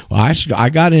me. I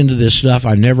got into this stuff.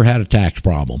 I never had a tax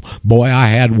problem. Boy, I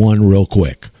had one real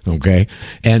quick. Okay,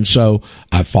 and so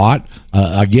I fought.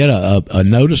 I get a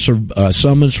notice of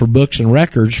summons for books and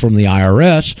records from the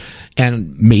IRS,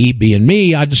 and me being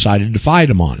me, I decided to fight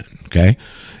them on it. Okay.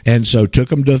 And so took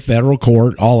them to federal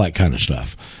court, all that kind of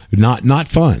stuff. Not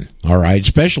fun, all right?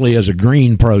 Especially as a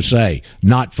green pro se,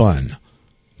 not fun,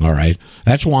 all right?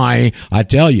 That's why I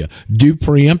tell you, do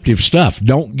preemptive stuff.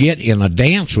 Don't get in a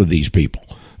dance with these people,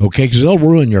 okay? Because they'll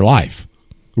ruin your life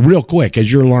real quick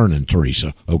as you're learning,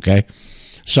 Teresa, okay?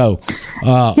 So,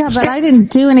 yeah, but I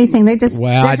didn't do anything. It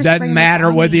doesn't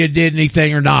matter whether you did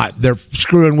anything or not. They're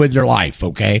screwing with your life,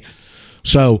 okay?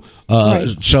 So, right.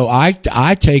 So I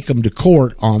take them to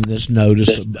court on this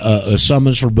notice, a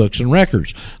summons for books and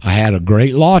records. I had a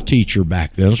great law teacher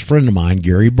back then, a friend of mine,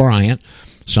 Gary Bryant.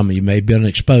 Some of you may have been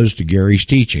exposed to Gary's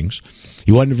teachings.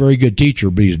 He wasn't a very good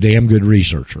teacher, but he's a damn good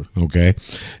researcher, okay?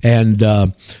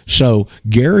 And so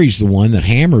Gary's the one that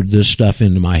hammered this stuff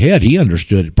into my head. He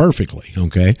understood it perfectly,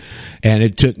 okay? And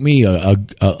it took me a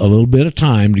little bit of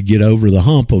time to get over the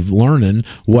hump of learning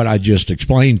what I just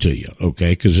explained to you, okay,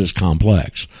 because it's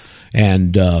complex.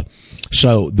 And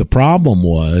so the problem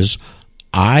was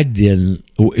I didn't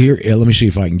 – here, let me see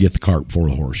if I can get the cart before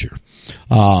the horse here.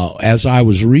 As I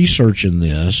was researching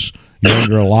this, you're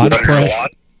under a lot of pressure.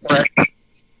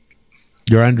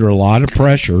 You're under a lot of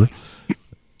pressure.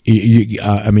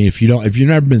 I mean, if you've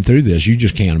never been through this, you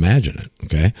just can't imagine it.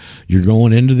 Okay, you're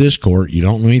going into this court. You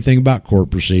don't know anything about court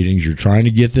proceedings. You're trying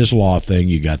to get this law thing.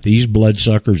 You got these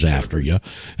bloodsuckers after you.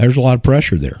 There's a lot of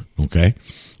pressure there. Okay,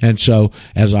 and so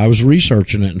as I was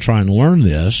researching it and trying to learn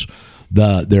this.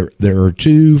 There are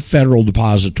two federal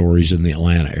depositories in the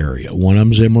Atlanta area. One of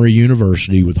them's Emory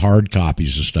University with hard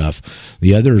copies of stuff.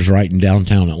 The other is right in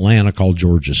downtown Atlanta called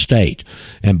Georgia State.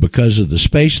 And because of the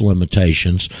space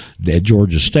limitations at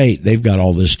Georgia State, they've got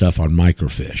all this stuff on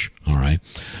microfiche. All right.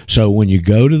 So when you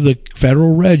go to the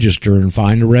Federal Register and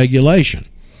find a regulation,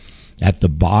 at the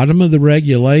bottom of the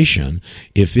regulation,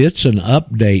 if it's an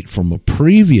update from a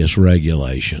previous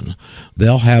regulation,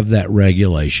 they'll have that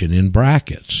regulation in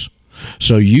brackets.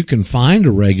 So you can find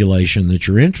a regulation that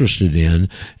you're interested in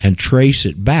and trace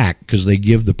it back because they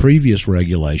give the previous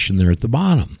regulation there at the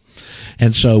bottom.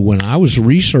 And so when I was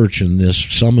researching this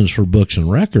summons for books and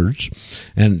records,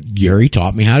 and Gary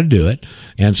taught me how to do it,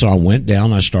 and so I went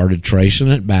down, I started tracing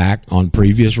it back on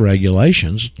previous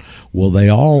regulations.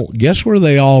 Well, guess where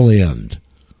they all end?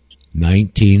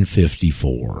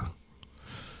 1954.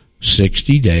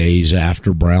 60 days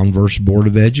after Brown versus Board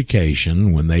of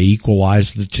Education, when they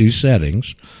equalized the two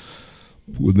settings,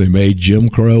 when they made Jim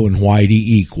Crow and Whitey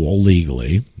equal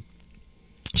legally,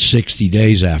 60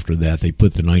 days after that, they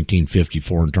put the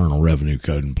 1954 Internal Revenue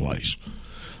Code in place.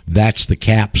 That's the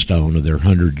capstone of their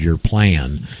 100-year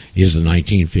plan, is the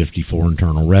 1954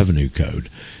 Internal Revenue Code.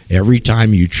 Every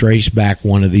time you trace back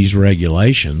one of these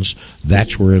regulations,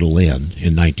 that's where it'll end,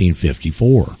 in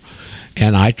 1954.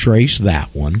 And I traced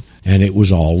that one, and it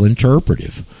was all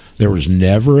interpretive. There was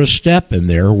never a step in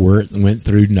there where it went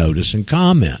through notice and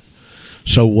comment.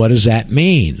 So what does that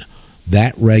mean?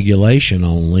 That regulation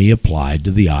only applied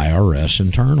to the IRS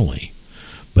internally.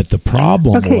 But the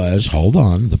problem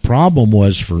the problem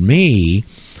was for me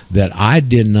that I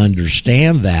didn't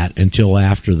understand that until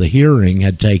after the hearing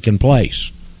had taken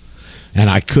place. And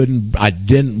I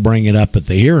didn't bring it up at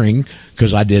the hearing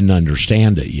because I didn't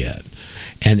understand it yet.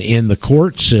 And in the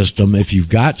court system, if you've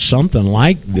got something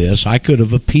like this, I could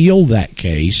have appealed that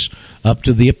case up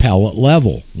to the appellate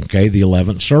level. Okay, the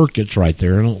 11th Circuit's right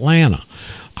there in Atlanta.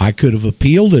 I could have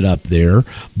appealed it up there,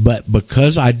 but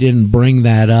because I didn't bring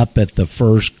that up at the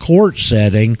first court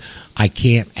setting, I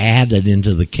can't add it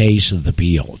into the case of the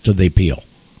appeal.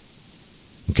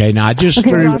 Okay, now I just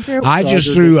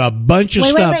threw a bunch of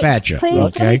stuff at you.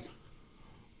 Please, okay.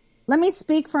 Let me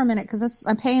speak for a minute because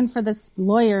I'm paying for this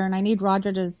lawyer and I need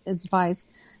Roger's advice.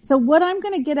 So what I'm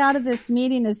going to get out of this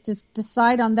meeting is to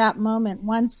decide on that moment.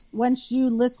 Once you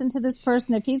listen to this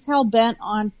person, if he's hell bent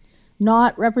on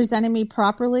not representing me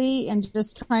properly and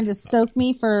just trying to soak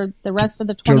me for the rest of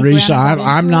the 20 Teresa,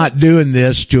 I'm not doing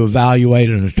this to evaluate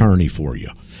an attorney for you.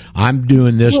 I'm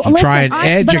doing this try and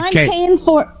educate. But I'm paying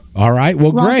for. All right.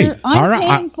 Well, Roger, great. I'm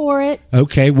paying for it.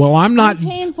 Okay. Well, I'm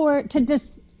paying for it to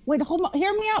wait, hold on.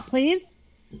 Hear me out, please.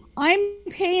 I'm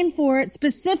paying for it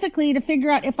specifically to figure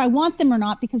out if I want them or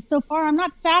not, because so far I'm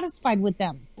not satisfied with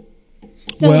them.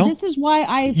 So this is why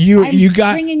I'm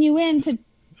bringing you in to.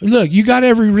 Look, you got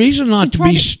every reason not to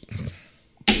be.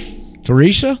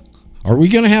 Teresa, Are we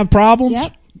going to have problems?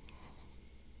 Yep.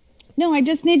 No, I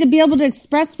just need to be able to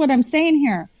express what I'm saying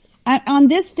here. On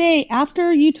this day,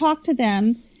 after you talk to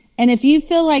them, and if you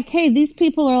feel like, hey, these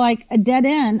people are like a dead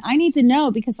end, I need to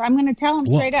know, because I'm going to tell them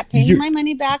straight up, pay me my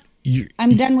money back.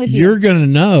 I'm done with you. You're going to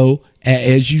know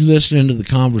as you listen into the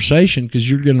conversation, because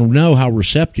you're going to know how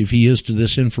receptive he is to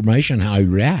this information, how he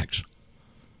reacts.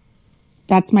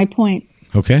 That's my point.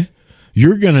 Okay?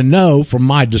 You're going to know from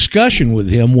my discussion with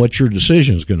him what your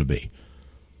decision is going to be.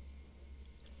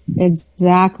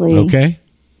 Exactly. Okay?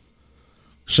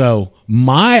 So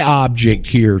my object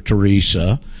here,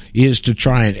 Teresa, is to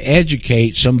try and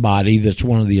educate somebody that's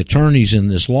one of the attorneys in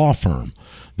this law firm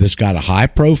that's got a high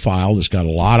profile, that's got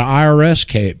a lot of IRS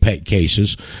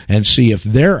cases, and see if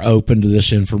they're open to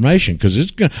this information. Because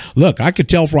it's going to look, I could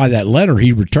tell by that letter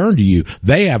he returned to you,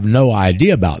 they have no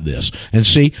idea about this. And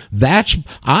see,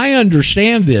 I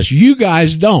understand this. You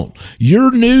guys don't.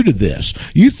 You're new to this.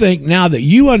 You think now that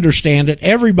you understand it,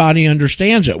 everybody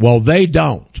understands it. Well, they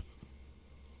don't.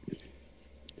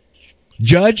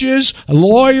 Judges,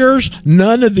 lawyers,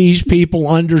 none of these people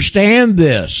understand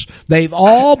this. They've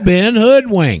all been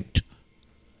hoodwinked.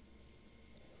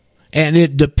 And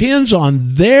it depends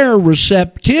on their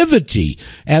receptivity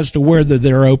as to whether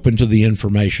they're open to the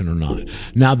information or not.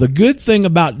 Now, the good thing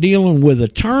about dealing with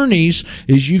attorneys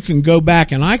is you can go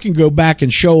back, and I can go back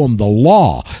and show them the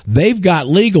law. They've got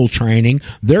legal training.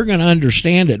 They're going to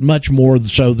understand it much more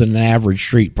so than an average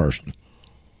street person.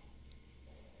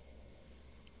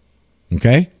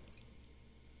 Okay?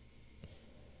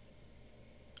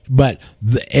 But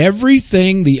I've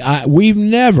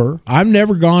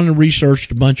never gone and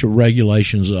researched a bunch of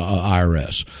regulations of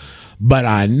IRS. But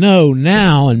I know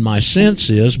now, and my sense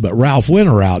is, but Ralph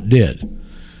Winterout did.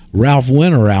 Ralph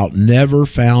Winterout never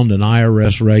found an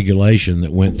IRS regulation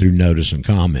that went through notice and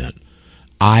comment.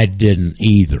 I didn't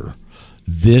either.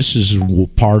 This is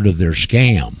part of their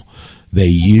scam. They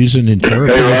use an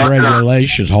interpretive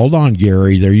regulations. Hold on,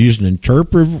 Gary. They're using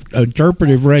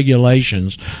interpretive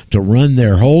regulations to run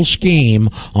their whole scheme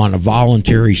on a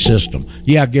voluntary system.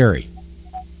 Yeah, Gary.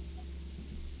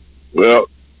 Well,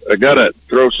 I got to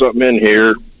throw something in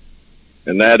here,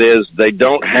 and that is they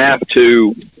don't have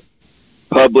to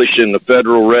publish in the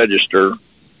Federal Register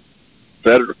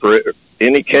for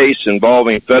any case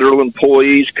involving federal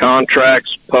employees,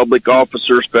 contracts, public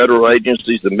officers, federal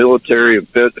agencies, the military, and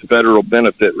federal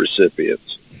benefit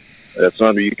recipients. That's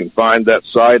you can find that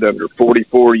site under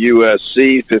 44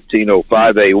 U.S.C.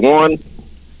 1505A1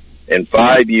 and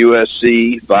 5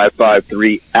 U.S.C.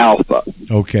 553 Alpha.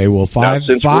 Okay, well, 5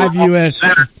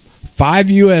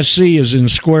 U.S.C.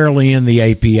 is squarely in the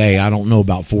APA. I don't know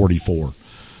about 44.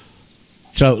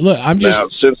 So, look, Now,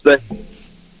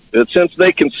 since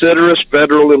they consider us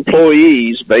federal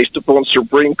employees based upon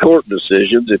Supreme Court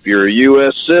decisions, if you're a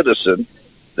U.S. citizen,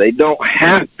 they don't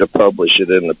have to publish it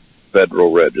in the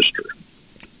Federal Register.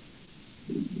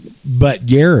 But,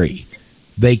 Gary,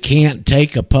 they can't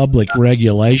take a public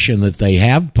regulation that they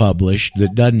have published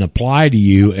that doesn't apply to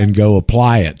you and go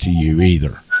apply it to you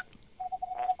either.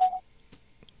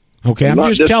 Okay, I'm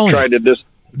just telling you.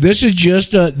 This is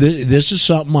just this is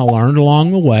something I learned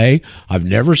along the way. I've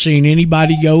never seen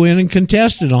anybody go in and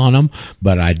contest it on them,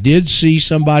 but I did see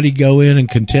somebody go in and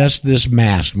contest this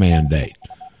mask mandate.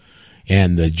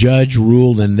 And the judge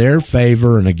ruled in their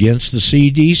favor and against the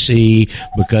CDC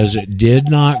because it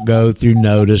did not go through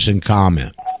notice and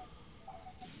comment.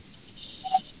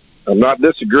 I'm not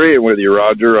disagreeing with you,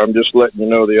 Roger. I'm just letting you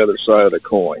know the other side of the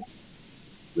coin.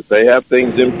 If they have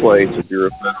things in place, if you're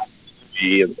a federal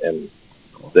employee and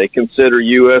they consider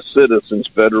U.S. citizens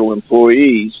federal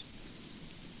employees.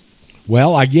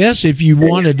 Well, I guess if you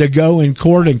wanted to go in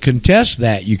court and contest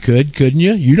that, you could, couldn't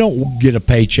you? You don't get a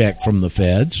paycheck from the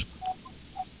feds.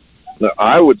 No,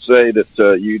 I would say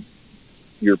that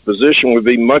your position would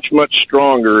be much, much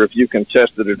stronger if you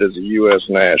contested it as a U.S.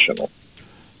 national.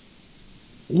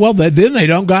 Well, then they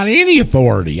don't got any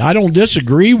authority. I don't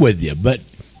disagree with you, but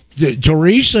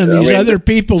Teresa and these other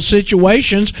people's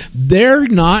situations, they're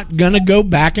not going to go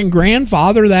back and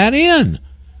grandfather that in.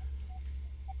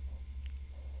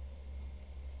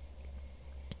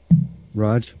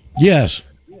 Raj? Yes.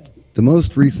 The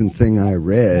most recent thing I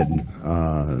read,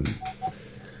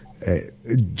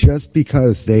 just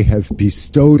because they have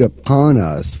bestowed upon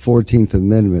us 14th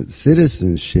Amendment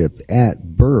citizenship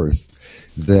at birth,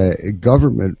 the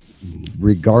government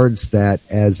regards that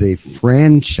as a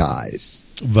franchise.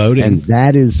 Voting. And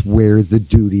that is where the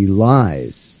duty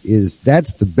lies.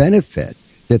 That's the benefit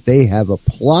that they have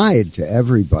applied to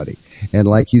everybody. And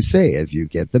like you say, if you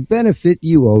get the benefit,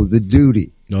 you owe the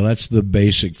duty. No, that's the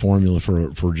basic formula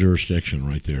for jurisdiction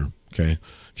right there. Okay.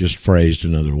 just phrased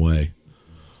another way.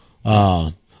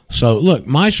 So look,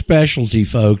 my specialty,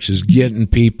 folks, is getting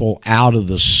people out of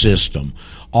the system.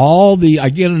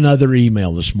 I get another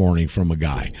email this morning from a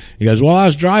guy. He goes, well, I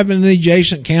was driving in the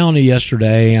adjacent county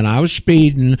yesterday and I was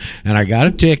speeding and I got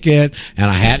a ticket and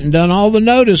I hadn't done all the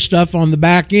notice stuff on the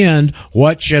back end.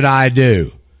 What should I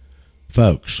do?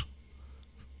 Folks,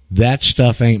 that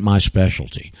stuff ain't my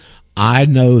specialty. I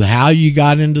know how you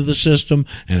got into the system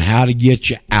and how to get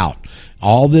you out.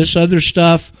 All this other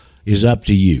stuff is up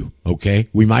to you, okay?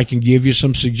 We might can give you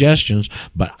some suggestions,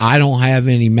 but I don't have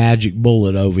any magic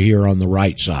bullet over here on the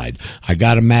right side. I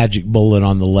got a magic bullet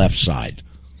on the left side.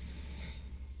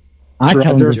 I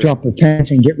tell them to drop their pants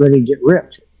and get ready to get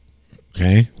ripped.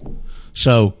 Okay?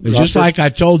 So, it's just like I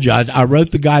told you, I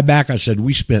wrote the guy back, I said,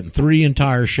 we spent 3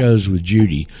 entire shows with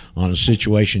Judy on a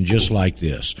situation just like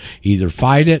this. Either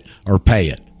fight it or pay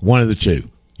it. One of the two.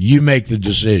 You make the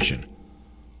decision.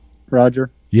 Roger?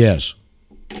 Yes.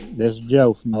 This is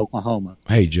Joe from Oklahoma.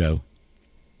 Hey, Joe.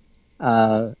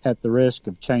 At the risk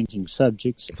of changing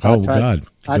subjects, God!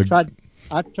 I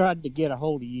tried to get a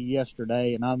hold of you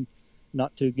yesterday, and I'm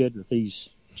not too good with these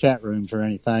chat rooms or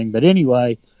anything. But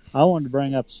anyway, I wanted to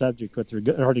bring up a subject with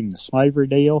regarding the slavery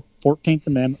deal, 14th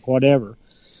Amendment, whatever.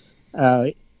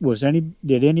 Did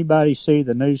anybody see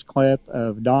the news clip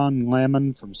of Don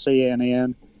Lemon from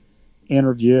CNN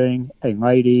interviewing a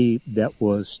lady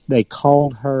they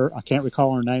called her, I can't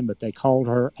recall her name, but they called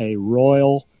her a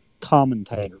royal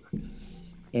commentator.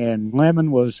 And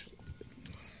Lemon was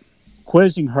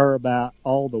quizzing her about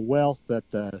all the wealth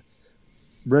that the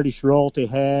British royalty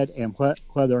had and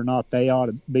whether or not they ought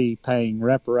to be paying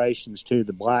reparations to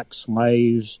the black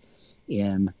slaves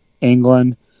in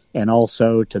England and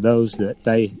also to those that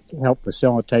they helped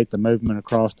facilitate the movement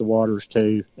across the waters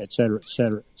to, et cetera, et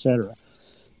cetera, et cetera.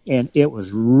 And it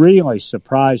was really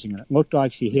surprising. It looked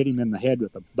like she hit him in the head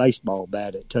with a baseball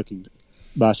bat. It took him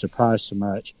by surprise so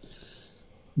much.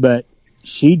 But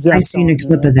she jumped. I seen a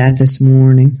clip of that this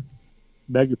morning.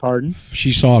 Beg your pardon?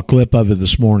 She saw a clip of it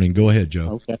this morning. Go ahead,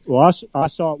 Joe. Okay. Well, I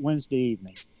saw it Wednesday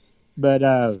evening. But,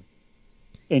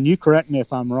 and you correct me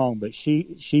if I'm wrong, but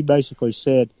she basically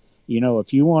said,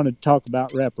 if you want to talk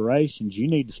about reparations, you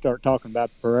need to start talking about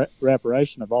the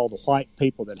reparation of all the white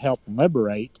people that helped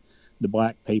liberate the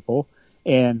black people.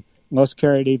 And let's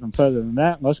carry it even further than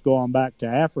that. Let's go on back to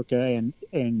Africa,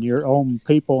 and your own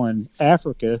people in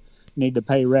Africa need to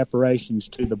pay reparations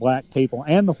to the black people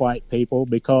and the white people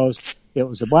because it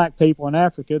was the black people in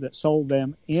Africa that sold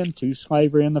them into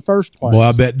slavery in the first place. Well,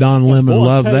 I bet Don Lemon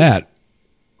loved that.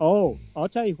 Oh, I'll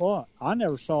tell you what, I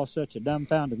never saw such a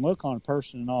dumbfounded look on a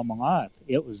person in all my life.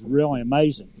 It was really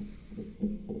amazing.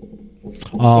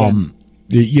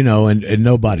 And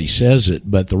nobody says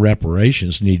it, but the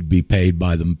reparations need to be paid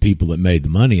by the people that made the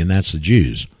money, and that's the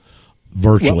Jews.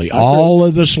 Virtually all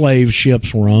of the slave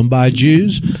ships were owned by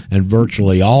Jews, and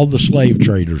virtually all the slave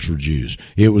traders were Jews.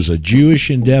 It was a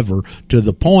Jewish endeavor to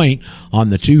the point on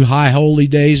the 2 high holy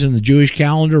days in the Jewish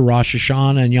calendar, Rosh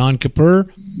Hashanah and Yom Kippur,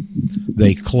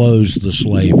 they closed the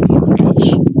slave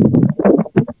markets.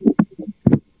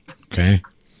 Okay?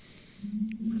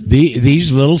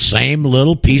 These same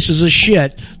little pieces of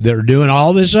shit that are doing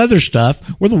all this other stuff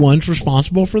were the ones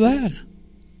responsible for that.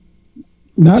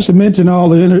 Not to mention all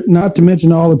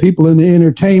the people in the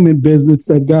entertainment business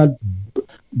that got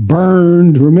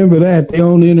burned. Remember that they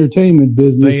own the entertainment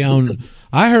business.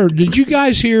 I heard. Did you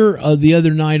guys hear the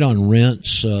other night on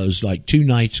Rents? It was like 2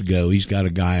 nights ago. He's got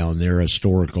a guy on there, a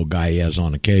historical guy he has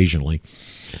on occasionally.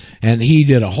 And he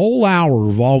did a whole hour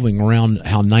revolving around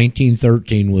how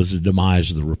 1913 was the demise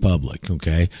of the Republic,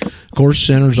 okay? Of course,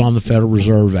 centers on the Federal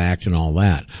Reserve Act and all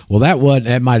that. Well,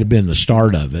 that might have been the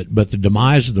start of it, but the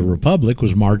demise of the Republic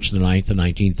was March the 9th of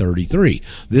 1933.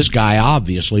 This guy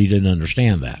obviously didn't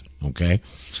understand that, okay?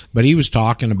 But he was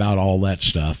talking about all that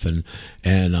stuff, and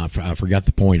I forgot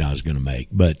the point I was going to make.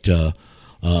 But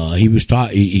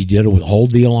he did a whole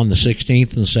deal on the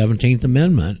 16th and the 17th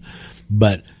Amendment,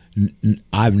 but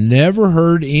I've never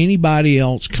heard anybody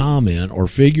else comment or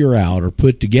figure out or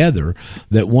put together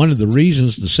that one of the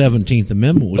reasons the 17th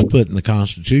Amendment was put in the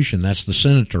Constitution, that's the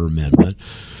Senator Amendment,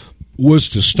 was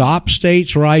to stop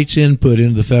states' rights input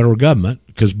into the federal government,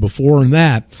 because before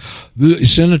that, the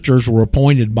senators were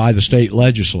appointed by the state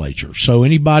legislature. So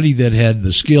anybody that had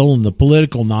the skill and the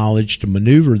political knowledge to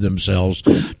maneuver themselves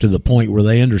to the point where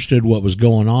they understood what was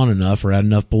going on enough or had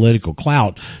enough political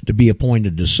clout to be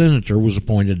appointed to senator was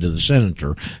appointed to the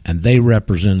senator, and they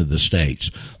represented the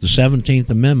states. The 17th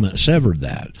Amendment severed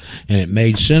that, and it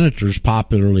made senators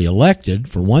popularly elected,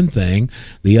 for one thing.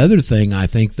 The other thing I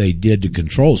think they did to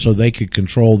control, so they could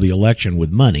control the election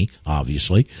with money,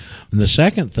 obviously. And the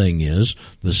second thing is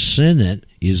the Senate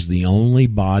is the only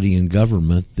body in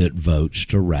government that votes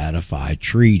to ratify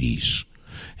treaties,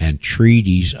 and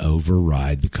treaties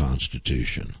override the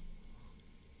Constitution.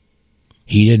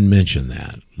 He didn't mention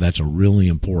that. That's a really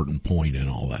important point in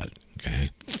all that. Okay,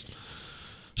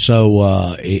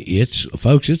 so it's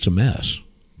folks, it's a mess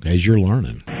as you're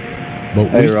learning. But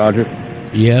hey, Roger.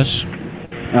 Yes.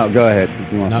 No, go ahead.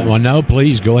 If you want no,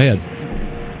 please go ahead.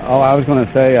 Oh, I was going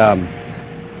to say,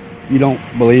 you don't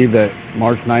believe that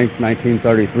March 9th,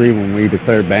 1933, when we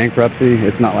declared bankruptcy,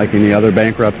 it's not like any other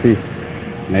bankruptcy,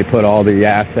 and they put all the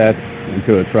assets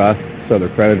into a trust so the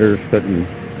creditors couldn't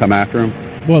come after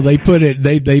them? Well, they put it.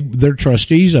 They're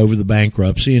trustees over the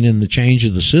bankruptcy, and in the change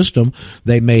of the system,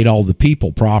 they made all the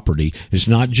people property. It's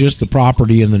not just the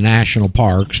property in the national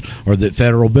parks or that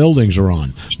federal buildings are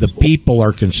on. The people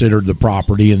are considered the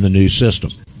property in the new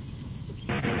system.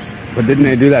 But didn't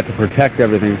they do that to protect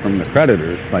everything from the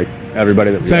creditors, like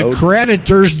everybody that we owed? The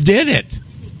creditors did it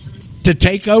to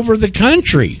take over the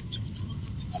country.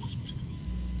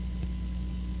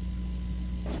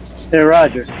 Hey,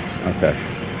 Roger. Okay.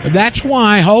 That's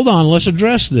why, hold on, let's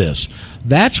address this.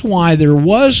 That's why there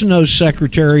was no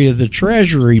Secretary of the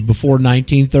Treasury before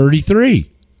 1933.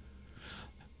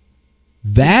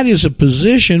 That is a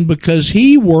position because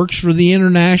he works for the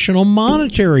International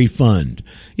Monetary Fund.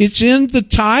 It's in the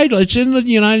title. It's in the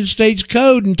United States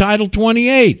Code in Title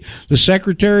 28. The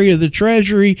Secretary of the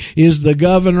Treasury is the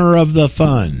governor of the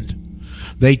fund.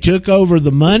 They took over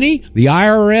the money. The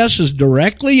IRS is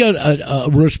directly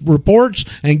reports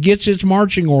and gets its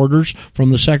marching orders from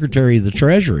the Secretary of the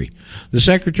Treasury. The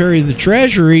Secretary of the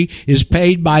Treasury is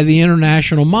paid by the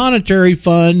International Monetary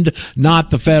Fund,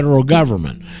 not the federal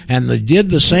government. And they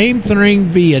did the same thing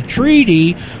via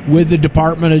treaty with the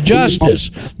Department of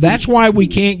Justice. That's why we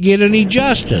can't get any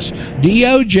justice.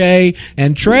 DOJ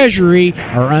and Treasury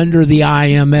are under the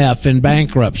IMF in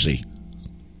bankruptcy.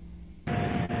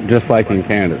 Just like in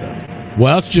Canada.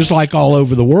 Well, it's just like all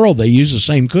over the world. They use the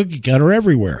same cookie cutter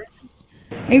everywhere.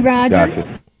 Hey, Roger.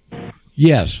 Gotcha.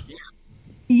 Yes.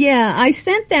 Yeah, I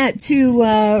sent that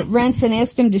to Rents and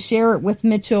asked him to share it with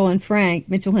Mitchell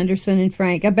Henderson and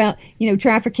Frank, about,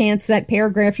 trafficants, that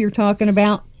paragraph you're talking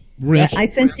about. Yes. I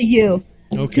sent to you.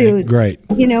 Okay, great.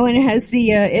 And it has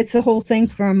it's the whole thing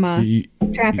from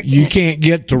trafficking. You can't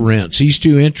get to Rents. He's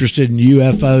too interested in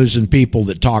UFOs and people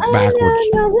that talk backwards.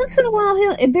 No. Once in a while,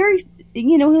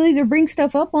 he'll either bring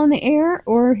stuff up on the air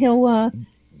or he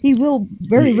will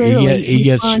very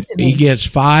rarely respond to me. He gets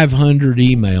 500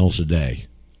 emails a day.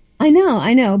 I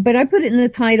know, but I put it in the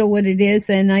title what it is,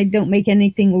 and I don't make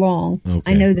anything long.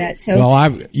 Okay. I know that. So,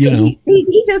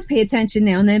 he does pay attention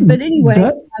now and then. But anyway,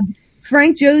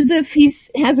 Frank Joseph,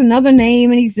 has another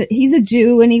name, and he's a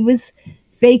Jew, and he was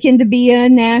faking to be a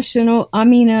national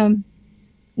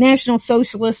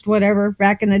socialist, whatever,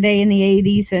 back in the day in the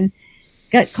 80s, and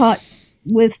got caught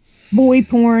with boy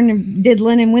porn and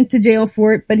diddling and went to jail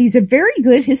for it. But he's a very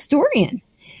good historian.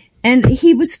 And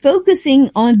he was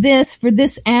focusing on this for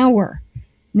this hour.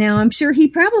 Now, I'm sure he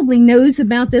probably knows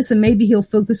about this, and maybe he'll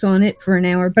focus on it for an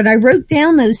hour. But I wrote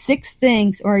down those 6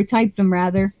 things, or I typed them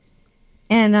rather.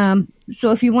 And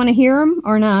so if you want to hear them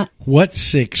or not. What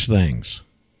 6 things?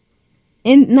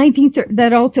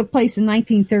 That all took place in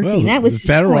 1913. Well, that was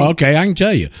federal. Okay, I can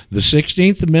tell you. The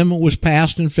 16th Amendment was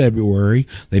passed in February.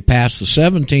 They passed the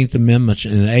 17th Amendment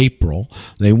in April.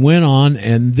 They went on,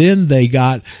 and then they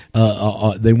got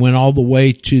they went all the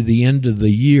way to the end of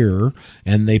the year,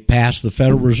 and they passed the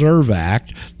Federal Reserve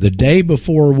Act. The day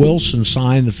before Wilson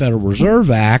signed the Federal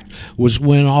Reserve Act was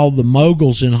when all the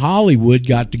moguls in Hollywood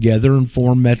got together and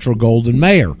formed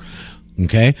Metro-Goldwyn-Mayer.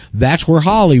 Okay, that's where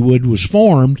Hollywood was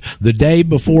formed the day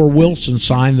before Wilson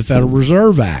signed the Federal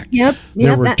Reserve Act. Yep.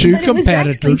 There were 2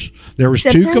 competitors. There was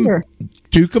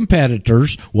two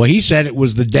competitors. Well, he said it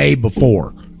was the day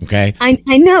before. Okay, I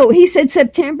know. He said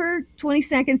September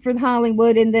 22nd for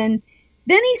Hollywood, and then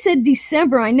he said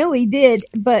December. I know he did,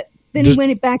 but then he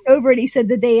went back over it. He said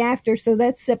the day after, so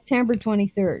that's September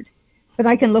 23rd. But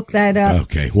I can look that up.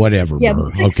 Okay, whatever, Burr.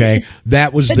 Okay,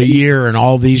 that was the year, and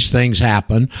all these things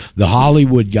happened. The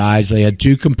Hollywood guys, they had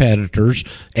 2 competitors.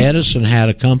 Edison had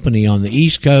a company on the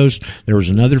East Coast. There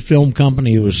was another film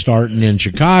company that was starting in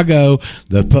Chicago.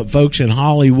 The folks in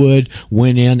Hollywood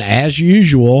went in, as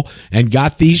usual, and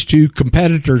got these 2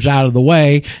 competitors out of the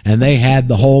way, and they had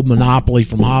the whole monopoly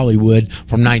from Hollywood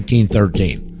from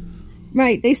 1913.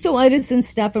 Right, they stole Edison's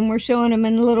stuff, and we're showing them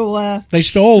in little. They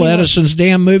stole Edison's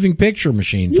damn moving picture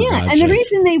machine. For God's sake. The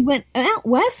reason they went out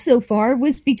west so far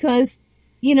was because,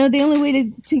 the only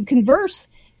way to converse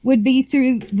would be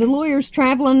through the lawyers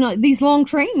traveling these long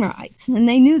train rides, and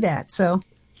they knew that. So,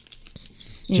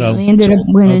 So they ended up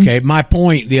winning. Okay, my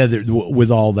point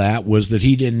with all that was that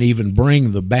he didn't even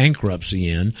bring the bankruptcy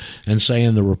in and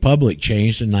saying the republic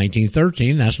changed in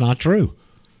 1913. That's not true.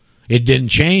 It didn't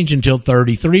change until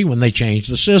 33 when they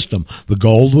changed the system. The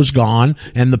gold was gone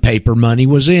and the paper money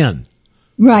was in.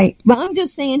 Right. Well, I'm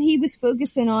just saying he was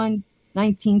focusing on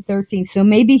 1913, so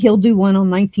maybe he'll do one on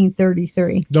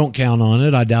 1933. Don't count on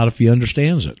it. I doubt if he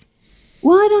understands it.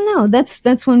 Well, I don't know.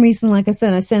 That's one reason, like I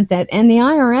said, I sent that. And the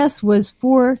IRS was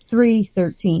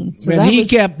 4313. So and he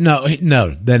kept,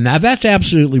 then that's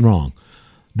absolutely wrong.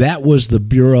 That was the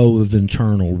Bureau of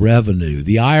Internal Revenue.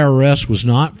 The IRS was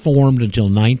not formed until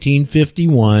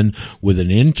 1951 with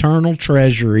an internal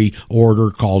treasury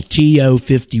order called TO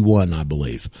 51, I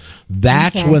believe.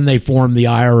 That's when they formed the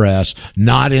IRS,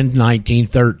 not in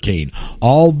 1913.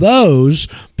 All those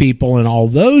people in all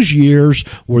those years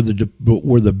were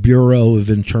the Bureau of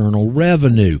Internal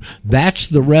Revenue. That's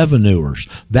the revenuers.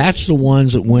 That's the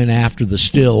ones that went after the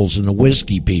stills and the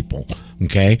whiskey people.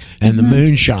 Okay, and the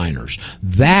moonshiners.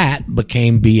 That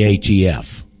became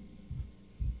BATF.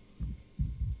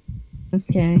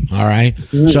 Okay. All right.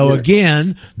 So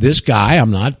again, this guy, I'm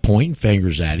not pointing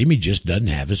fingers at him. He just doesn't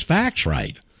have his facts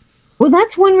right. Well,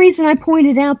 that's one reason I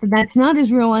pointed out that that's not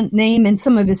his real name and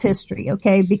some of his history,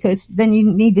 okay? Because then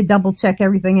you need to double check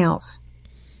everything else.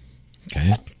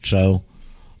 Okay. So,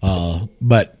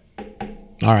 but...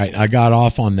 All right, I got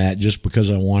off on that just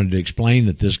because I wanted to explain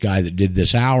that this guy that did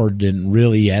this hour didn't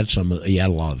really he had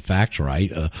a lot of the facts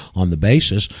right on the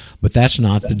basis, but that's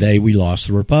not the day we lost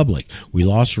the Republic. We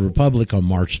lost the Republic on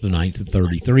March the 9th of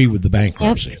 33 with the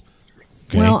bankruptcy. Yep.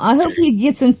 Okay? Well, I hope he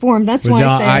gets informed. That's why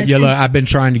I've been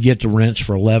trying to get to rents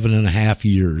for 11 and a half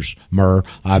years, Murr.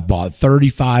 I bought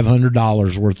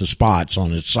 $3,500 worth of spots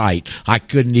on his site. I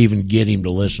couldn't even get him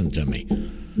to listen to me.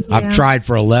 Yeah. I've tried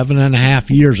for 11 and a half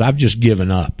years. I've just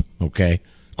given up, okay?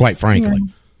 Quite frankly.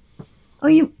 Yeah.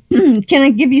 Oh, can I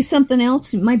give you something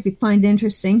else you might find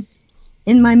interesting?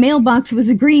 In my mailbox was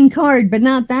a green card, but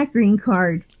not that green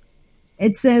card.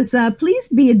 It says, please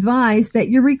be advised that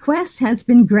your request has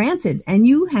been granted and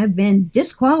you have been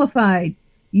disqualified.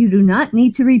 You do not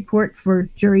need to report for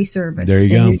jury service. There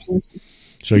you go.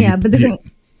 So yeah, but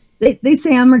they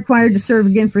say I'm required to serve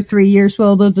again for 3 years.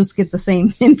 Well, they'll just get the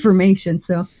same information.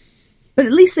 So, but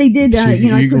at least they did.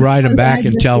 You can write them back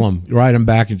and tell them. Write them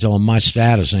back and tell them my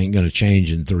status ain't going to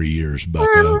change in 3 years. But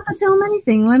I don't have to tell them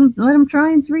anything. Let them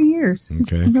try in 3 years.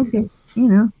 Okay. Okay.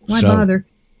 Why bother?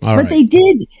 But right. They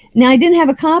did. Now I didn't have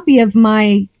a copy of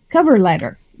my cover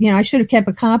letter. I should have kept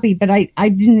a copy, but I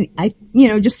didn't. I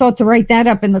just thought to write that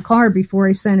up in the car before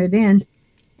I sent it in.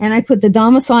 And I put the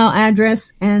domicile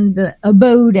address and the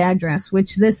abode address,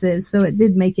 which this is. So it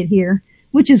did make it here,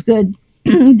 which is good.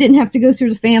 Didn't have to go through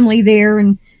the family there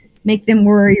and make them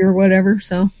worry or whatever.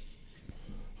 So.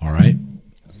 All right.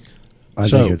 I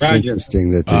think it's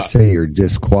interesting that they say you're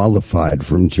disqualified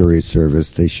from jury service.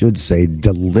 They should say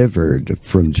delivered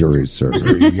from jury service.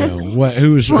 There you go.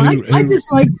 I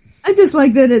just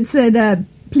like that it said,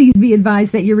 please be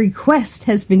advised that your request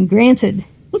has been granted.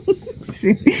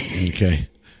 Okay.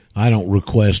 I don't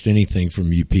request anything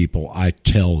from you people. I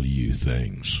tell you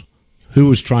things. Who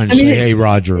was trying to say, hey,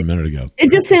 Roger, a minute ago? It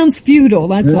just sounds feudal,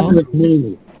 that's all.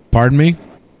 Pardon me?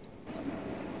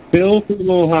 Phil from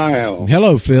Ohio.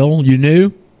 Hello, Phil. You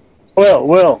knew?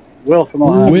 Will from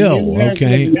Ohio. Will,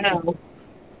 okay.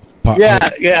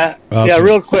 Yeah,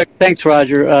 real quick. Thanks,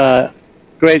 Roger.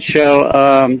 Great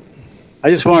show. I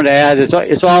just wanted to add,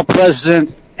 it's all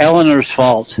President Eleanor's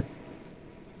fault.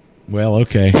 Well,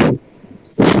 okay.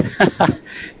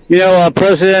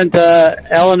 President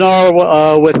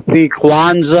Eleanor with the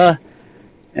Kwanzaa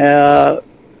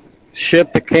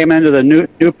ship that came into the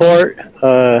Newport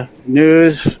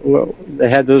news. They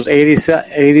had those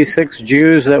 86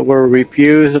 Jews that were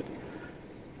refused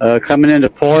coming into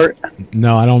port.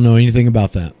 No, I don't know anything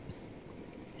about that.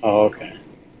 Oh, okay.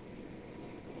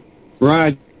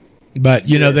 Right. But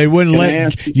they wouldn't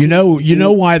let you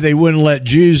know why they wouldn't let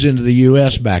Jews into the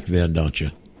U.S. back then, don't you?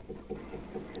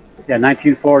 Yeah,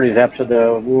 1940s after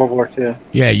the World War II.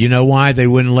 Yeah, you know why they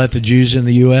wouldn't let the Jews in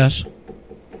the U.S.?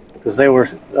 Because they were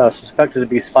suspected to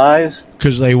be spies.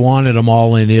 Because they wanted them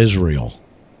all in Israel.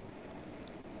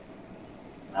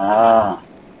 Ah.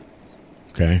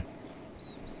 Okay.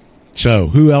 So,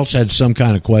 who else had some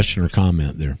kind of question or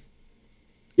comment there?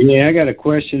 Yeah, I got a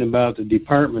question about the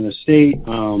Department of State.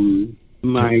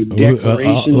 My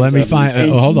declaration. Let me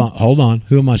find. Hold on.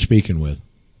 Who am I speaking with?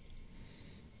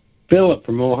 Philip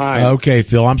from Ohio. Okay,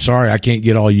 Phil. I'm sorry, I can't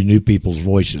get all you new people's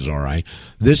voices. All right,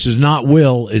 this is not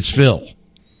Will. It's Phil.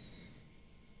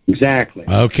 Exactly.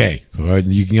 Okay.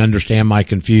 You can understand my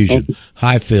confusion.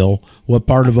 Hi, Phil. What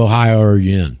part of Ohio are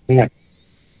you in? Yeah.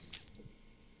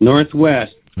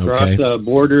 Northwest. Okay. Across the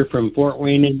border from Fort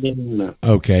Wayne, Indiana.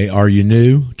 Okay. Are you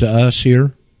new to us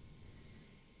here?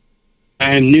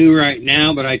 I'm new right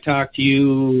now, but I talked to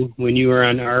you when you were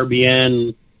on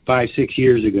RBN 5-6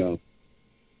 years ago.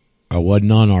 I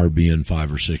wasn't on RBN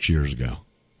 5 or 6 years ago.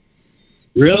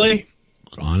 Really?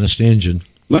 Honest engine.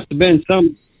 Must have been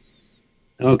some.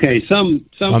 Okay, some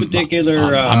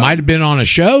particular. I might have been on a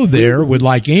show there with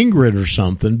like Ingrid or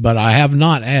something, but I have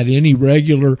not had any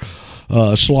regular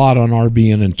slot on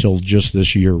RBN until just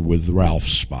this year with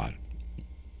Ralph's spot.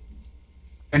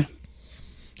 Okay.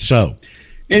 So.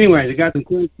 Anyways, I got some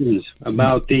questions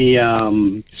about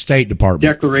the State Department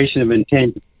Declaration of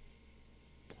Intent.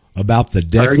 About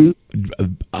the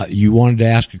you wanted to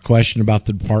ask a question about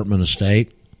the Department of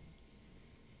State?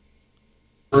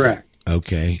 Correct.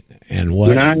 Okay. And what?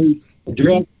 When I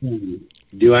address them,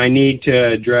 do I need to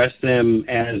address them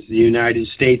as the United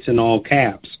States in all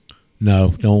caps? No,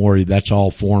 don't worry. That's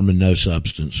all form and no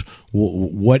substance.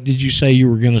 What did you say you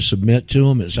were going to submit to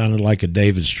them? It sounded like a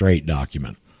David Strait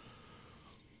document.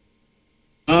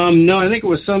 No, I think it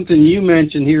was something you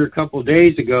mentioned here a couple of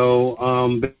days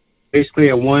ago. Basically,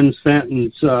 a one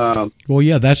sentence. Well,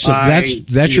 yeah, that's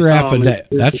your affidavit.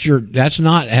 It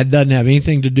doesn't have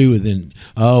anything to do with.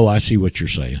 Oh, I see what you're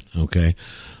saying. Okay,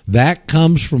 that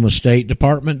comes from a State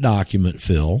Department document,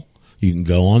 Phil. You can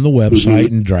go on the website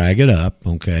and drag it up.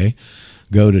 Okay,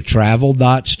 go to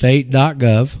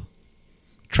travel.state.gov.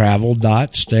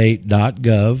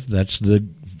 Travel.state.gov. That's the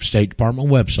State Department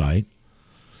website.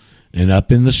 And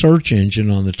up in the search engine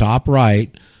on the top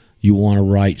right, you want to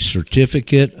write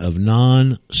Certificate of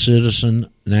Non-Citizen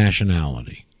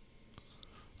Nationality.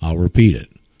 I'll repeat it.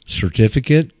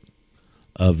 Certificate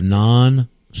of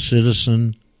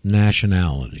Non-Citizen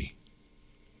Nationality.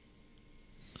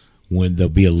 When there'll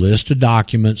be a list of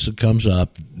documents that comes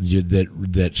up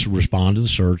that respond to the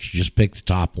search, just pick the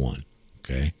top one.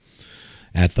 Okay?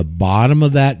 At the bottom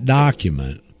of that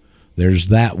document, there's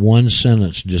that one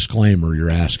sentence disclaimer you're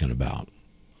asking about.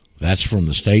 That's from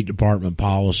the State Department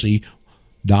policy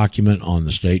document on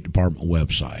the State Department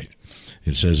website.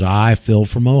 It says, I, Phil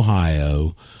from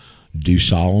Ohio, do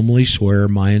solemnly swear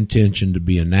my intention to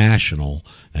be a national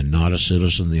and not a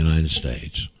citizen of the United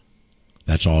States.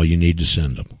 That's all you need to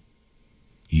send them.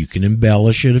 You can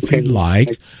embellish it if you'd like.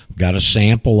 I've got a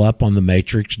sample up on the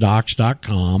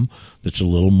matrixdocs.com that's a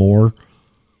little more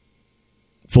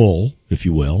full, if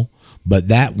you will. But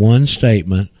that one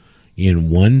statement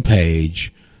in one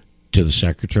page to the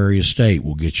Secretary of State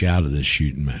will get you out of this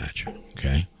shooting match.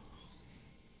 Okay?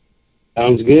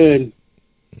 Sounds good.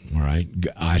 All right.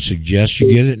 I suggest you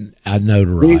get it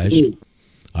notarized.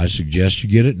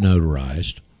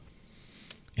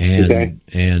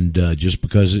 And just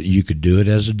because you could do it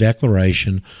as a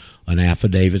declaration, an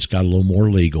affidavit's got a little more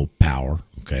legal power.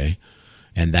 Okay?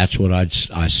 And that's what I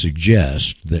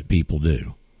suggest that people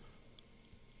do.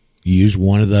 Use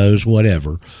one of those,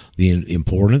 whatever. The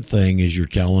important thing is you're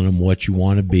telling them what you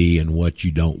want to be and what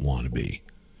you don't want to be.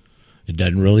 It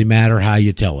doesn't really matter how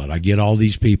you tell it. I get all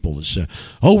these people that say,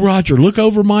 oh, Roger, look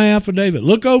over my affidavit.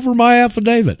 Look over my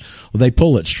affidavit. Well, they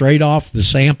pull it straight off the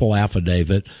sample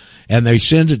affidavit, and they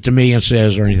send it to me and say,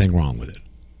 is there anything wrong with it?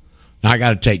 Now, I got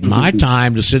to take my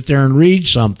time to sit there and read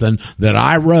something that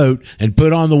I wrote and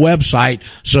put on the website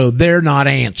so they're not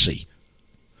antsy.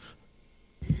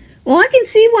 Well, I can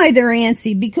see why they're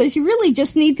antsy, because you really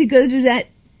just need to go to that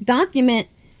document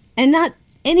and not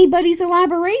anybody's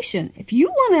elaboration. If you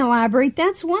want to elaborate,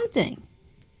 that's one thing.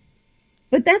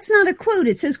 But that's not a quote.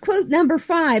 It says quote number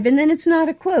 5, and then it's not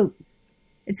a quote.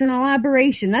 It's an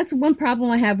elaboration. That's one problem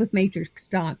I have with matrix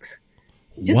docs.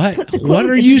 Just put the quote. What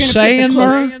are you saying,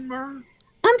 Murr?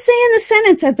 I'm saying the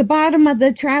sentence at the bottom of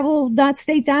the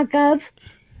travel.state.gov.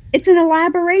 It's an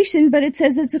elaboration, but it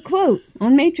says it's a quote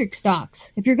on matrix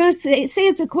docs. If you're going to say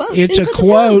it's a quote, it's a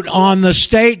quote on the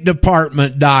State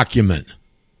Department document.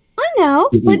 I know,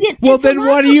 but well, then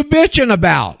what are you bitching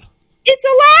about? It's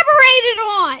elaborated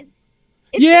on.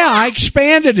 I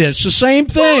expanded it. It's the same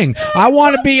thing. I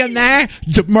want to be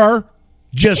Murr,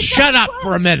 just shut up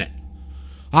for a minute.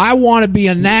 I want to be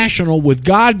a national with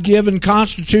God-given,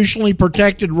 constitutionally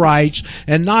protected rights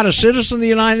and not a citizen of the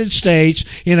United States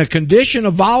in a condition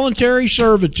of voluntary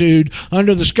servitude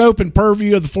under the scope and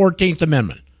purview of the 14th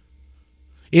Amendment.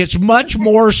 It's much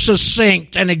more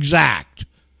succinct and exact.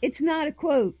 It's not a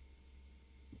quote.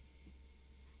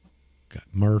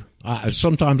 Murr,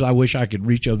 sometimes I wish I could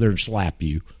reach over there and slap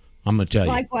you. I'm going to tell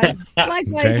you. Likewise,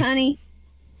 okay? Honey.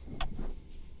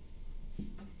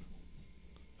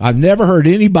 I've never heard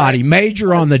anybody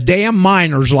major on the damn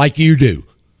minors like you do.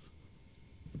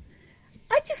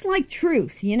 I just like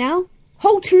truth, you know?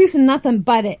 Whole truth and nothing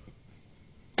but it.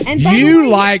 And you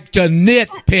like to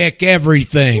nitpick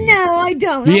everything. No, I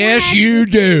don't. Yes, you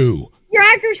do. Your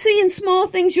accuracy in small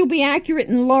things, you'll be accurate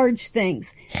in large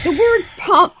things. The word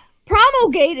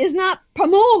promulgate is not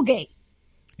promulgate.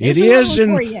 It is.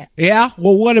 Yeah,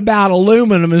 well, what about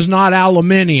aluminum is not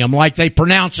aluminium like they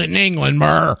pronounce it in England,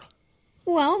 Murr?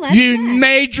 Well, that's you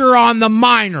major on the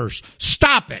minors.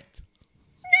 Stop it.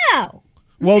 No.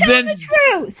 Well, Tell then the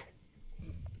truth.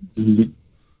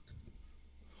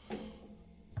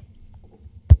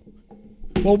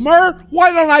 Well, Murr,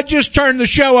 why don't I just turn the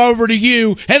show over to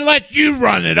you and let you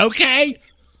run it, okay?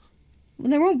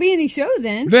 Well, there won't be any show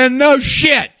then. Then no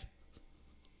shit.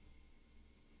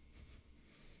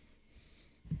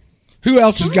 Who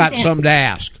else has got something to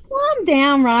ask? Calm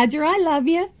down, Roger. I love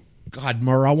you. God,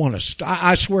 Murr, I want to.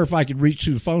 I swear, if I could reach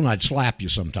through the phone, I'd slap you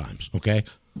sometimes. Okay,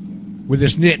 with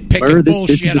this nitpicking bullshit.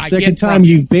 This is the second time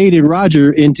you've baited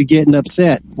Roger into getting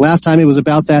upset. Last time it was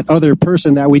about that other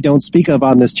person that we don't speak of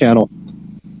on this channel.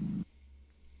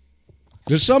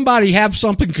 Does somebody have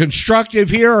something constructive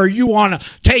here, or you want to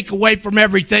take away from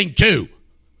everything too?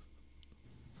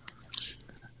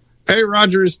 Hey,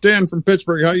 Roger, it's Dan from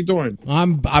Pittsburgh. How you doing?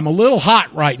 I'm a little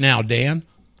hot right now, Dan.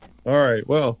 All right.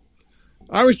 Well,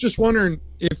 I was just wondering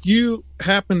if you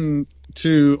happen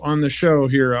to, on the show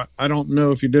here, I don't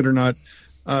know if you did or not,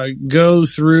 go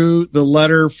through the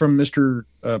letter from Mr.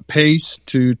 Pace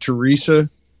to Teresa.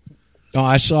 Oh,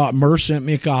 I saw it. Murr sent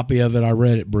me a copy of it. I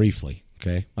read it briefly.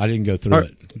 Okay. I didn't go through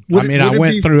it. I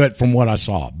went through it from what I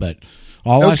saw, but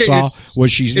all I saw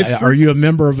was are you a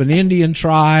member of an Indian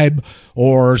tribe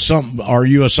or are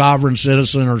you a sovereign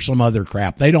citizen or some other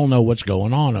crap? They don't know what's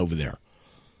going on over there.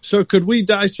 So could we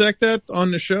dissect that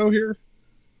on the show here?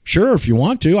 Sure, if you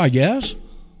want to, I guess.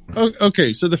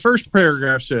 Okay, so the first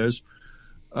paragraph says,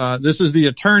 this is the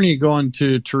attorney going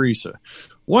to Teresa.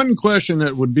 One question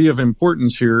that would be of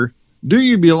importance here, do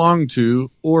you belong to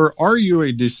or are you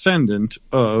a descendant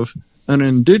of an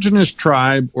indigenous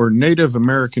tribe or Native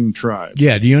American tribe?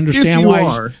 Yeah, do you understand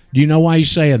why? Do you know why he's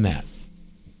saying that?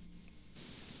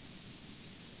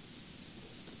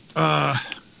 How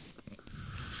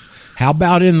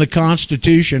about in the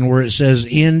Constitution where it says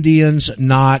Indians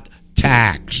not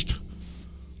taxed?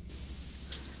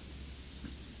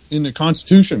 In the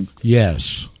Constitution?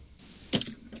 Yes.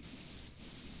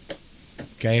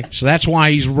 Okay, so that's why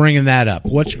he's bringing that up.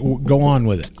 Go on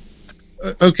with it.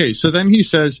 Okay, so then he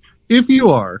says, if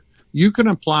you are, you can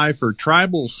apply for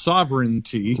tribal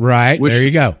sovereignty. Right, there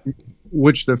you go.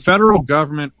 Which the federal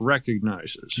government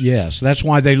recognizes. Yes, that's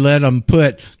why they let them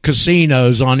put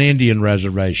casinos on Indian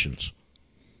reservations.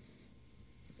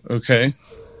 Okay.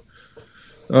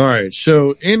 All right,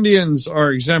 so Indians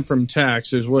are exempt from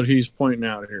tax is what he's pointing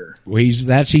out here. Well,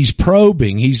 he's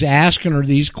probing. He's asking her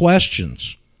these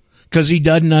questions because he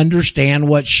doesn't understand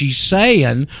what she's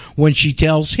saying when she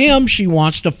tells him she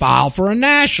wants to file for a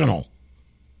national.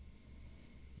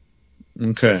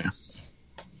 Okay.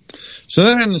 So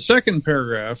then in the second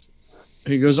paragraph,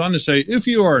 he goes on to say, if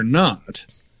you are not,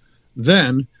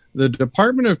 then the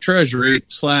Department of Treasury /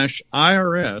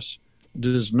 IRS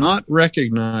does not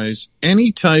recognize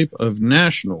any type of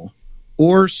national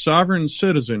or sovereign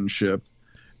citizenship,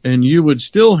 and you would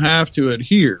still have to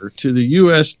adhere to the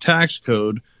U.S. tax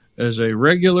code as a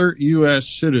regular U.S.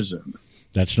 citizen.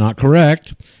 That's not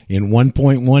correct. In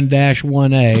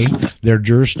 1.1-1A, their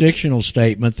jurisdictional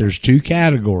statement, there's two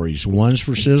categories. One's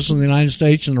for citizens of the United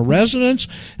States and the residents,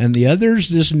 and the other's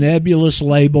this nebulous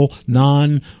label,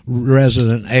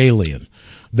 non-resident alien.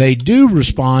 They do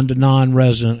respond to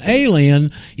non-resident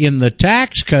alien. In the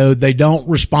tax code, they don't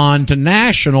respond to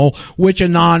national, which a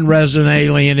non-resident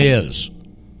alien is.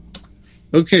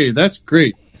 Okay, that's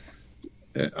great.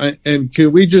 And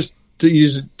could we just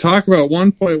talk about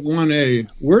 1.1A?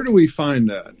 Where do we find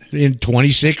that? In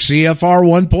 26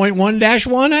 CFR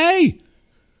 1.1-1A.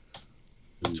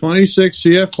 26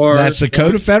 CFR. That's the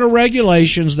Code of Federal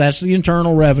Regulations. That's the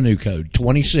Internal Revenue Code,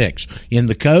 26. In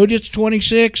the code, it's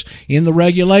 26. In the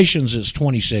regulations, it's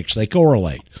 26. They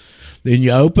correlate. Then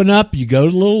you open up, you go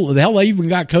to they even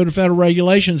got Code of Federal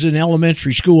Regulations in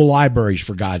elementary school libraries,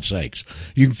 for God's sakes.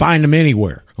 You can find them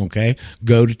anywhere, okay?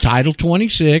 Go to Title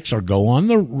 26 or go on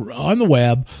the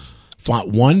web,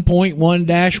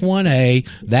 1.1-1A.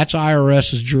 That's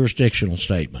IRS's jurisdictional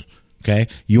statement, okay?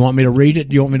 You want me to read it?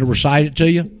 Do you want me to recite it to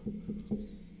you?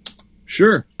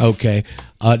 Sure. Okay.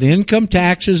 An income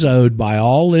tax is owed by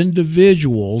all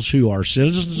individuals who are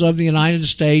citizens of the United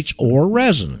States or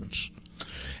residents,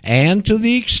 and to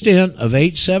the extent of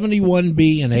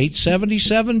 871B and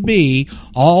 877B,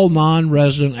 all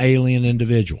non-resident alien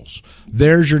individuals.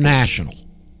 There's your national.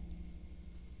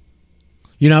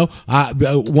 You know,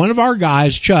 one of our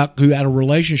guys, Chuck, who had a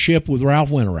relationship with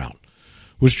Ralph Winterout,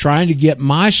 was trying to get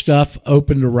my stuff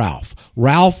open to Ralph.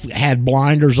 Ralph had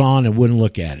blinders on and wouldn't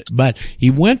look at it. But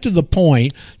he went to the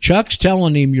point, Chuck's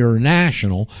telling him you're a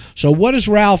national. So what does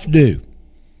Ralph do?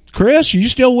 Chris, are you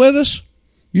still with us?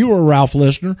 You were a Ralph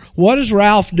listener. What does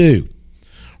Ralph do?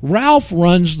 Ralph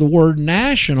runs the word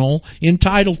national in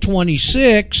Title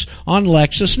 26 on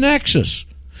LexisNexis.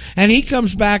 And he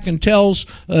comes back and tells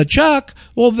Chuck,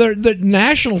 well, the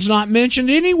national's not mentioned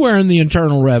anywhere in the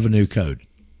Internal Revenue Code.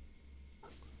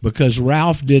 Because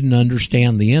Ralph didn't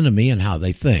understand the enemy and how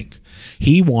they think.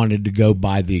 He wanted to go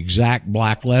by the exact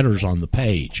black letters on the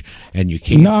page. And you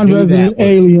can't non-resident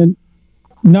alien.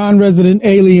 Non-resident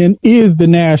alien is the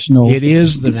national. It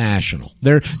is the national.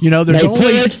 There's they only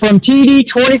put it from TD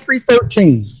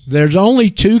 2313. There's only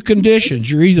two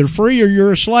conditions. You're either free or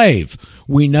you're a slave.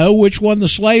 We know which one the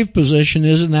slave position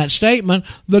is in that statement.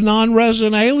 The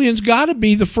non-resident alien's got to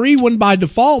be the free one by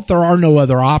default. There are no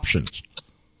other options.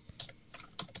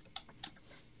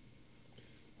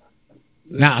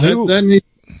 Now, that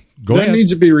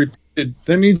needs to be repeated.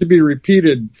 That needs to be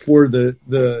repeated for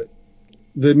the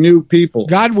new people.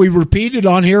 God, we repeat it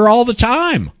on here all the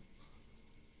time.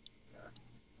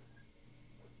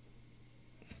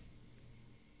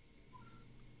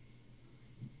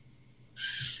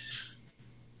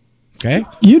 Okay.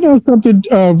 You know something,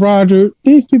 Roger?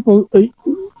 These people,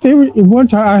 they were one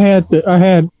time.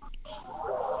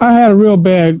 I had a real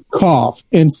bad cough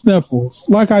and sniffles,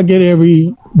 like I get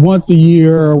every once a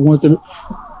year or once a.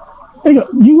 They go,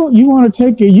 you want to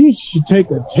take it? You should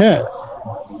take a test.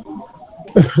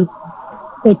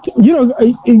 You know,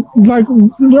 like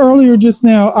earlier just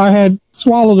now, I had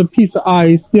swallowed a piece of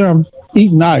ice. You know, I'm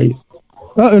eating ice,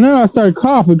 and then I started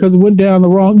coughing because it went down the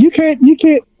wrong. You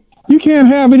can't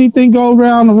have anything go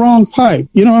around the wrong pipe.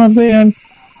 You know what I'm saying?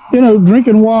 You know,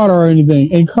 drinking water or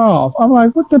anything and cough. I'm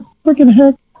like, what the freaking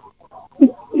heck?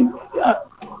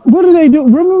 What do they do?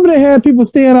 Remember they had people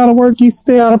staying out of work? You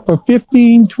stay out for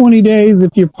 15, 20 days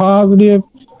if you're positive.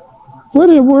 What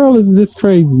in the world is this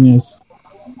craziness?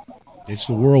 It's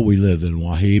the world we live in,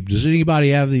 Wahib. Does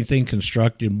anybody have anything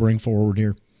constructive to bring forward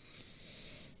here?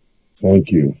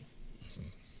 Thank you.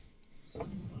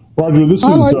 Roger, this is...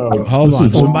 hold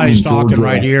on. Somebody's talking Georgia.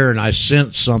 right here, and I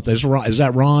sense something. Is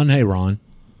that Ron? Hey, Ron.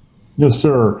 Yes,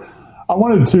 sir. I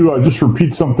wanted to just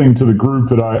repeat something to the group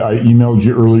that I emailed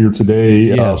you earlier today,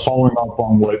 yes. Following up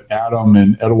on what Adam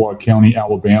in Etowah County,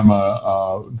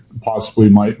 Alabama, possibly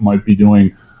might be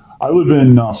doing. I live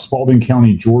in Spalding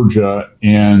County, Georgia,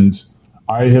 and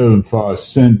I have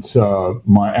sent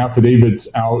my affidavits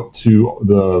out to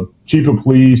the chief of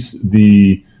police,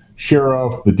 the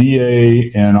sheriff, the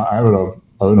DA, and I have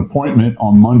an appointment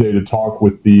on Monday to talk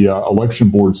with the election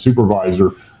board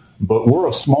supervisor. But we're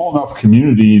a small enough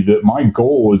community that my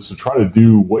goal is to try to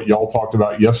do what y'all talked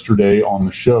about yesterday on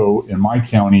the show in my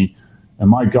county. And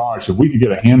my gosh, if we could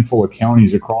get a handful of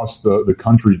counties across the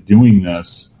country doing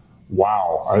this,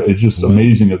 wow, it's just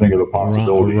amazing to think of the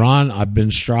possibilities. Ron, I've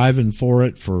been striving for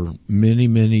it for many,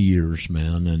 many years,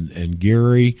 man. And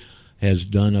Gary has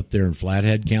done up there in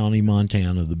Flathead County,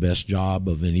 Montana, the best job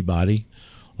of anybody.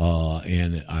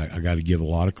 And I got to give a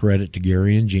lot of credit to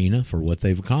Gary and Gina for what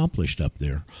they've accomplished up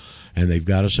there. And they've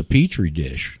got us a petri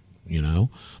dish, you know.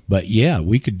 But, yeah,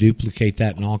 we could duplicate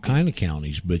that in all kind of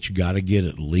counties, but you got to get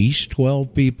at least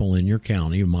 12 people in your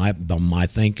county. My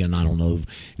thinking, I don't know if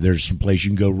there's some place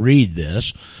you can go read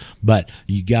this, but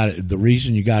the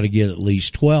reason you got to get at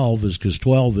least 12 is because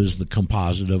 12 is the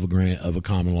composite of a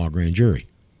common law grand jury.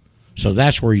 So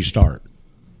that's where you start.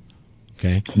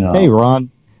 Okay? No. Hey, Ron.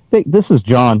 Hey, this is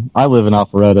John. I live in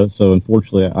Alpharetta, so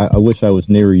unfortunately I wish I was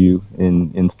near you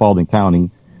in Spalding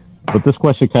County. But this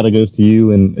question kind of goes to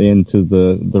you and to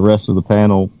the rest of the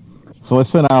panel. So I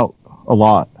sent out a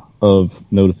lot of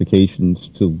notifications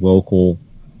to local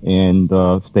and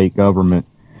state government.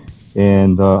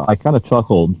 And I kind of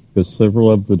chuckled because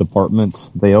several of the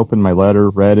departments, they opened my letter,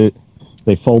 read it,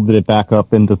 they folded it back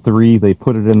up into 3, they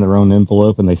put it in their own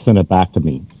envelope, and they sent it back to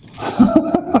me.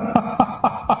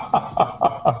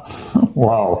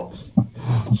 Wow.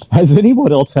 Has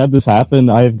anyone else had this happen?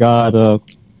 I've got, I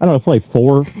don't know, like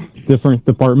 4 different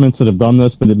departments that have done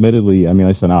this, but admittedly, I mean,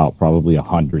 I sent out probably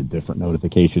 100 different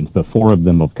notifications, but 4 of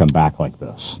them have come back like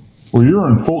this. Well, you're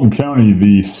in Fulton County,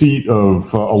 the seat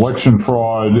of election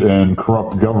fraud and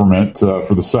corrupt government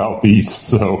for the Southeast,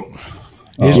 so...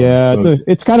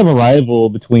 it's kind of a rival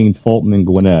between Fulton and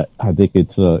Gwinnett. I think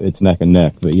it's neck and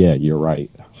neck, but yeah, you're right.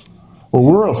 Well,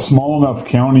 we're a small enough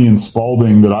county in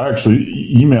Spalding that I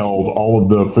actually emailed all of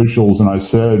the officials and I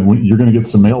said, you're going to get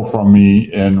some mail from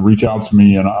me and reach out to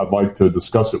me and I'd like to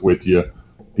discuss it with you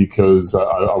because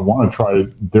I want to try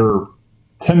to, there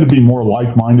tend to be more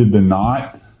like-minded than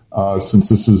not since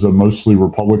this is a mostly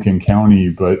Republican county.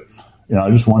 But,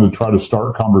 I just wanted to try to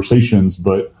start conversations.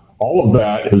 But all of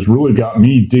that has really got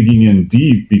me digging in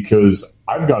deep because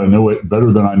I've got to know it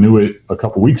better than I knew it a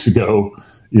couple weeks ago.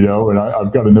 And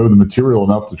I've got to know the material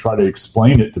enough to try to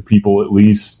explain it to people at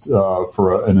least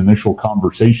for an initial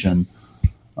conversation.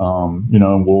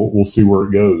 And we'll see where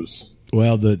it goes.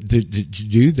 Well, to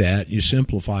do that, you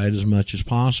simplify it as much as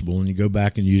possible, and you go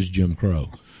back and use Jim Crow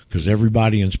because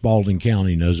everybody in Spalding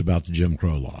County knows about the Jim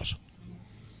Crow laws,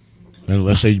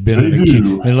 unless they've been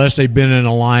in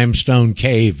a limestone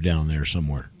cave down there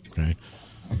somewhere. Okay.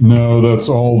 No, that's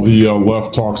all the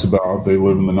left talks about. They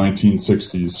live in the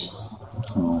 1960s.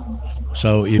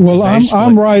 So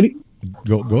I'm writing.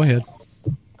 Go ahead.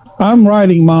 I'm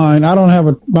writing mine. I don't have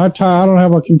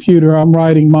a computer. I'm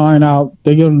writing mine out.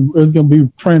 It's going to be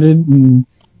printed, and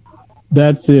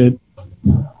that's it.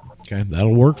 Okay,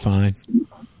 that'll work fine.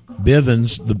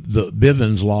 Bivens, the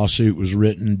Bivens lawsuit was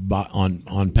written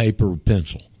on paper with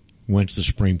pencil. Went to the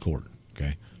Supreme Court.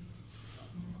 Okay.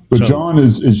 But John,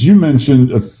 as you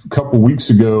mentioned a couple weeks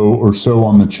ago or so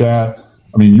on the chat,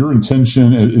 I mean, your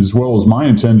intention as well as my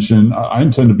intention, I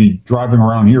intend to be driving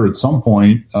around here at some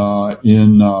point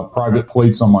in private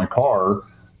plates on my car.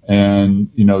 And,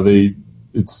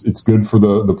 it's good for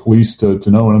the police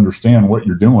to know and understand what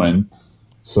you're doing.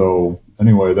 So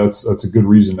anyway, that's a good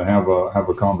reason to have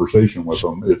a conversation with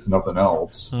them, if nothing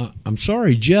else. I'm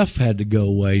sorry, Jeff had to go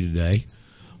away today.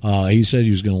 He said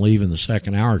he was going to leave in the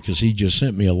second hour because he just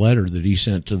sent me a letter that he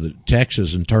sent to the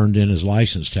Texas and turned in his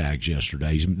license tags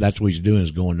yesterday. That's what he's doing, is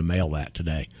going to mail that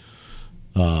today.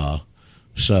 So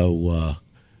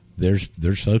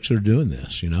there's folks that are doing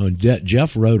this, and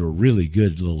Jeff wrote a really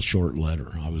good little short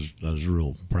letter. I was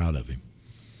real proud of him.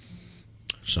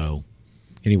 So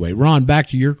anyway, Ron, back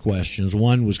to your questions.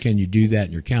 One was, can you do that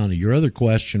in your county? Your other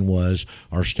question was,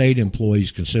 are state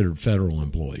employees considered federal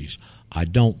employees? I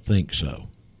don't think so.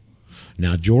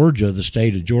 Now, Georgia, the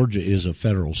state of Georgia is a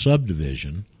federal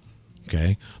subdivision,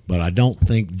 okay, but I don't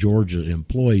think Georgia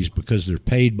employees, because they're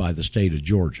paid by the state of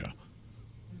Georgia,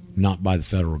 not by the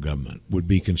federal government, would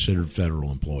be considered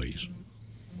federal employees.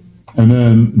 And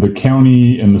then the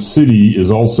county and the city is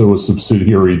also a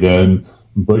subsidiary then,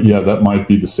 but yeah, that might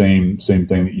be the same thing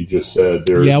that you just said.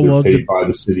 They're paid by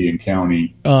the city and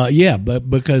county. But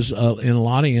because in a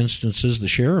lot of instances, the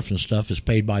sheriff and stuff is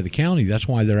paid by the county. That's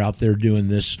why they're out there doing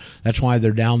this. That's why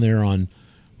they're down there on,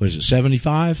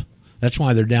 75? That's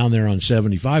why they're down there on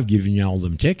 75 giving you all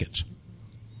them tickets.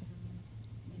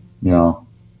 Yeah.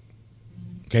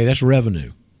 Okay, that's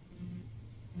revenue.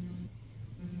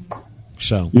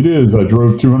 So it is. I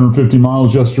drove 250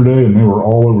 miles yesterday, and they were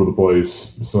all over the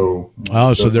place. So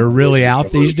so they're really out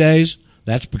these days.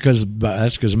 That's because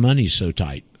money's so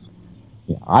tight.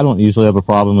 Yeah, I don't usually have a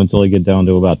problem until I get down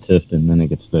to about Tifton, then it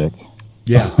gets thick.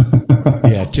 Yeah,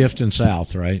 Tifton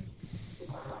South, right?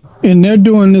 And they're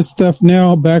doing this stuff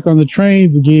now back on the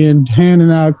trains again,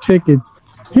 handing out tickets.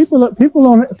 People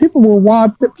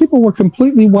were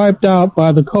completely wiped out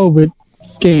by the COVID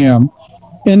scam.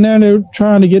 And then they're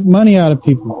trying to get money out of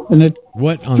people. And it's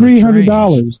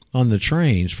 $300 on the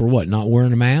trains for what? Not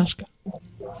wearing a mask?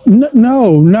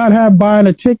 No, not buying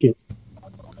a ticket.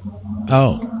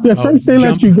 First they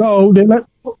let you go. They let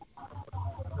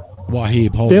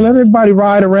everybody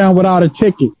ride around without a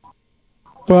ticket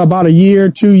for about a year,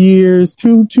 2 years,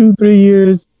 3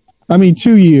 years.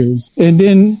 2 years, and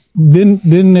then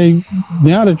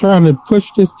now they're trying to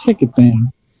push this ticket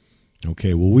thing.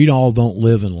 Okay, well, we all don't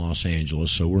live in Los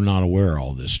Angeles, so we're not aware of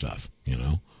all this stuff,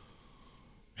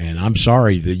 And I'm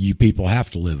sorry that you people have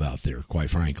to live out there,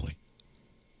 quite frankly.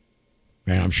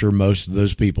 And I'm sure most of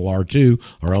those people are too,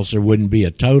 or else there wouldn't be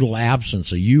a total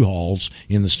absence of U-Hauls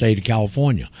in the state of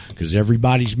California, because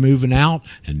everybody's moving out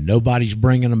and nobody's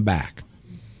bringing them back.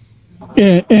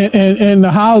 And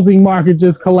the housing market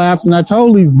just collapsed. And I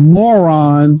told these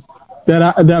morons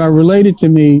that are related to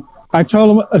me, I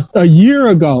told them a year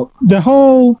ago, the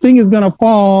whole thing is going to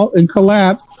fall and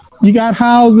collapse. You got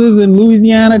houses in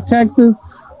Louisiana, Texas,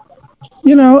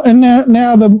 and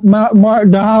now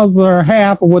the houses are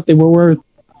half of what they were worth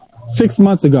 6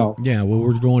 months ago. Yeah, well,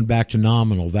 we're going back to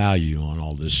nominal value on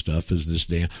all this stuff. Is this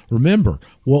damn? Remember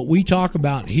what we talk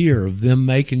about here of them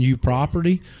making you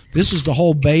property. This is the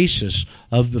whole basis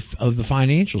of the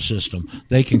financial system.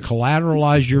 They can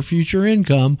collateralize your future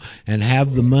income and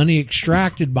have the money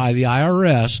extracted by the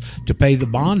IRS to pay the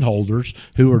bondholders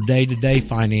who are day to day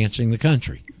financing the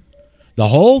country. The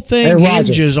whole thing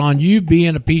hinges on you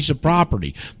being a piece of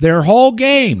property. Their whole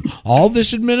game, all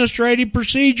this administrative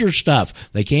procedure stuff,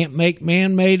 they can't make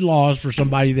man-made laws for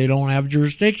somebody they don't have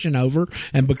jurisdiction over,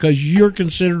 and because you're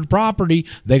considered property,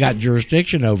 they got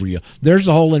jurisdiction over you. There's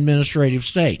the whole administrative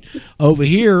state. Over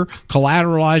here,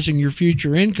 collateralizing your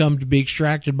future income to be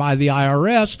extracted by the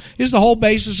IRS is the whole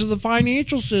basis of the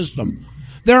financial system.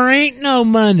 There ain't no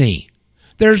money.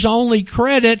 There's only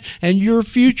credit and your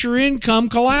future income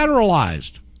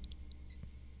collateralized.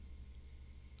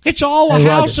 It's all a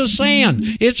house of sand.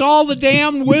 It's all the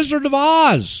damn Wizard of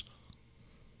Oz.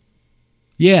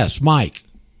 Yes, Mike.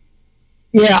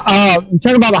 Yeah, I'm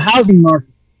talking about the housing market.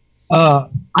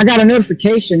 I got a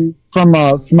notification from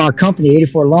our company,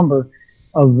 84 Lumber,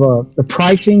 of the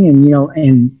pricing and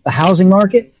the housing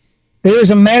market. There's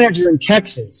a manager in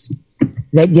Texas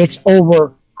that gets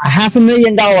over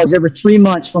 $500,000 every 3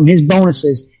 months from his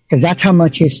bonuses, because that's how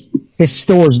much his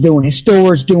store's doing. His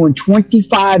store's doing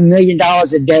 $25 million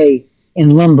a day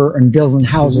in lumber and building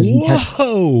houses in Texas.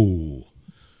 Whoa!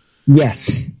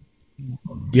 Yes.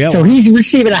 Yeah. So he's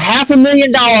receiving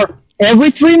 $500,000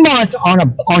 every 3 months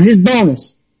on his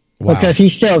bonus because he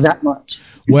sells that much.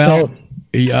 Well.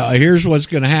 Here's what's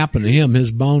going to happen to him.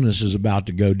 His bonus is about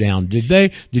to go down.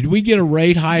 Did we get a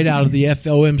rate hike out of the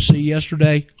FOMC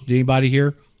yesterday? Did anybody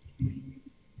hear?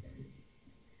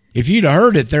 If you'd have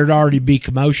heard it, there'd already be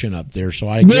commotion up there. So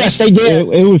I guess they did.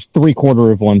 It was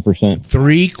 0.75%.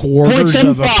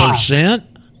 0.75%?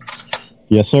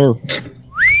 Yes, sir.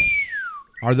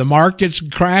 Are the markets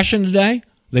crashing today?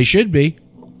 They should be.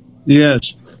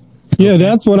 Yes. Yeah,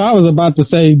 that's what I was about to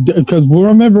say. Because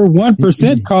remember,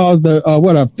 1% caused a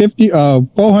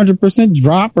 400%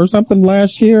 drop or something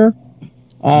last year.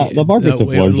 The markets have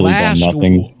largely done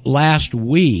nothing. Last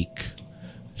week,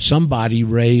 somebody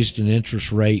raised an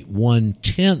interest rate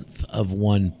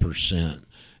 0.1%,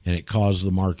 and it caused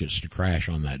the markets to crash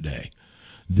on that day.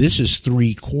 This is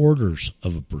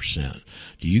 0.75%.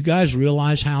 Do you guys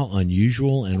realize how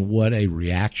unusual and what a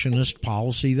reactionist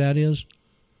policy that is?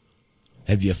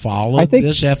 Have you followed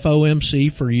this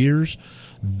FOMC for years?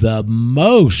 The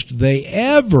most they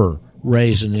ever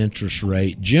raise an interest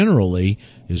rate generally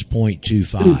is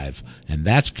 0.25, and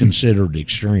that's considered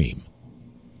extreme.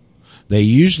 They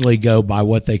usually go by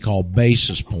what they call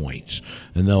basis points,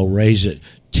 and they'll raise it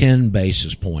 10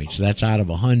 basis points. That's out of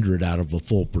 100 out of a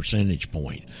full percentage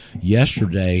point.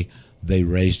 Yesterday, they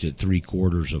raised it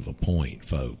 0.75 point,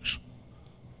 folks.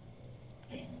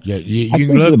 Yeah, you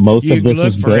can look. Most you of can this look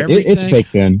is for good. everything. It's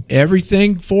baked in.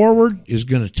 Everything forward is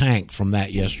going to tank from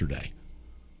that yesterday.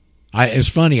 It's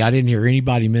funny. I didn't hear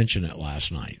anybody mention it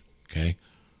last night. Okay,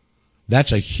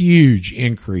 that's a huge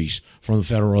increase from the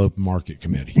Federal Open Market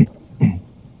Committee.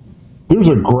 There's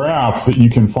a graph that you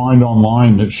can find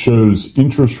online that shows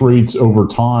interest rates over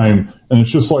time, and it's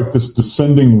just like this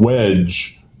descending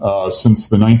wedge since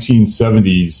the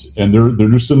 1970s, and they're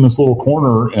just in this little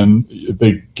corner, and if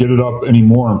they get it up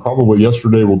anymore, and probably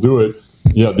yesterday will do it,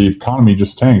 the economy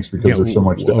just tanks because there's so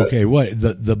much debt. Okay,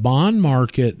 the bond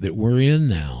market that we're in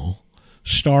now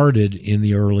started in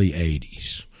the early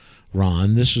 80s.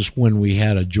 Ron, this is when we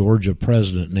had a Georgia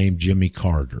president named Jimmy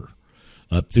Carter.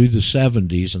 Up through the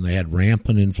 70s, and they had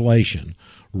rampant inflation.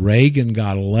 Reagan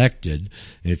got elected,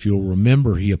 and if you'll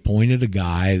remember, he appointed a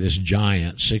guy, this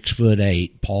giant,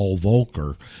 6'8", Paul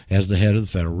Volcker, as the head of the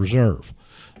Federal Reserve.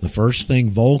 The first thing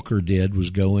Volcker did was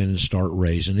go in and start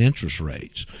raising interest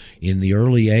rates. In the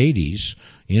early 80s,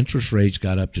 interest rates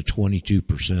got up to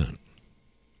 22%.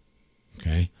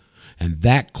 Okay? And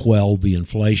that quelled the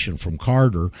inflation from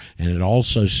Carter, and it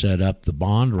also set up the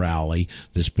bond rally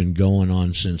that's been going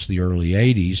on since the early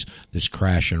 80s that's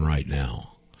crashing right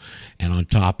now. And on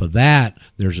top of that,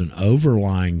 there's an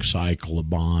overlying cycle of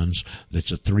bonds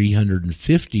that's a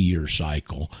 350-year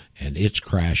cycle, and it's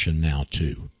crashing now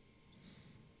too.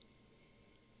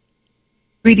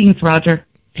 Greetings, Roger.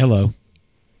 Hello.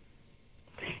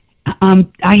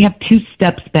 I have 2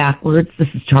 steps backwards. This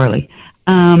is Charlie.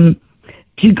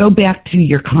 To go back to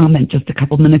your comment just a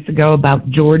couple minutes ago about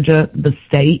Georgia, the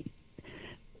state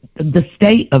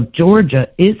state of Georgia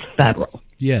is federal.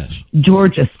 Yes.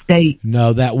 Georgia state.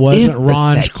 No, that wasn't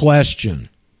Ron's question.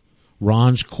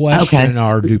 Ron's question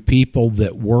are, do people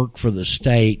that work for the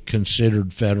state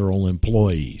considered federal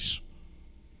employees?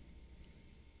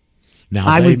 Now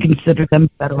I would consider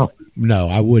them federal. No,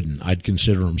 I wouldn't. I'd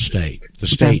consider them state. The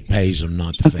state pays them,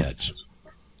 not the feds.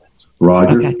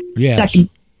 Roger? Okay. Yes.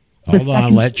 Hold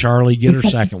on. Let Charlie get her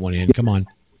second one in. Come on.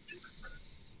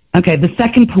 Okay, the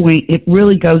second point, it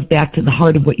really goes back to the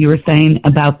heart of what you were saying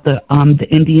about the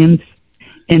Indians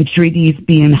and treaties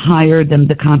being higher than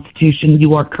the Constitution.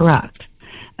 You are correct.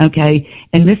 Okay,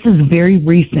 and this is very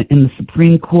recent in the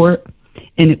Supreme Court,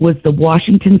 and it was the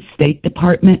Washington State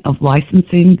Department of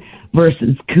Licensing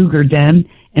versus Cougar Den,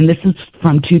 and this is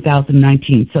from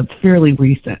 2019, so it's fairly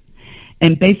recent.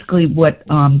 And basically what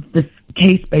this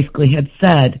case basically had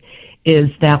said is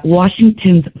that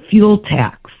Washington's fuel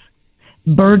tax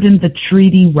burdened the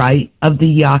treaty right of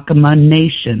the Yakama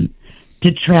Nation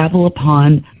to travel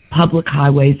upon public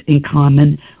highways in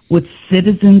common with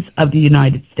citizens of the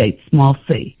United States, small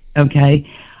c, okay?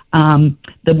 The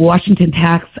Washington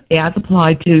tax, as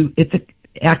applied to its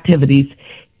activities,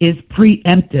 is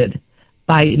preempted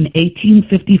by an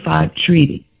 1855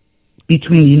 treaty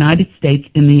between the United States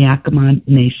and the Yakama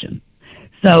Nation.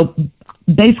 So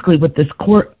basically what this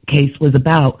court case was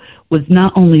about was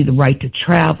not only the right to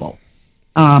travel,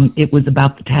 it was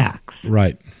about the tax.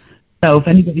 Right. So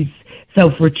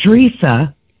for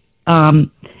Teresa,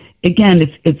 again,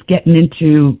 it's getting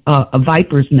into a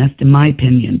viper's nest, in my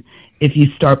opinion. If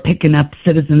you start picking up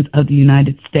citizens of the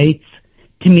United States,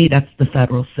 to me, that's the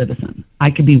federal citizen. I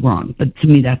could be wrong, but to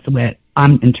me, that's the way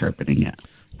I'm interpreting it.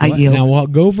 Now,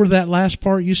 go over that last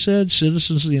part you said,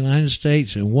 citizens of the United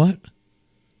States, and what?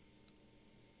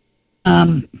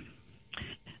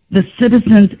 The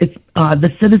citizens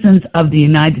of the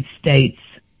United States,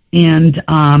 and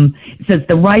it says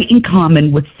the right in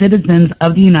common with citizens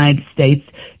of the United States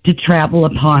to travel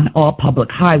upon all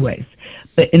public highways.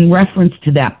 But in reference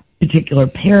to that particular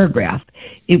paragraph,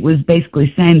 it was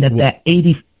basically saying that that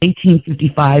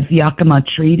 1855 Yakama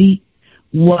Treaty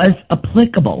was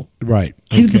applicable right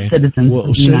to the citizens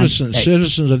of the United States.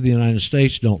 Citizens of the United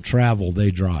States don't travel,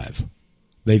 they drive.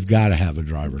 They've got to have a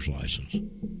driver's license.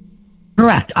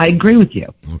 Correct. I agree with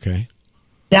you. Okay.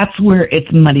 That's where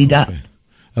it's muddied up.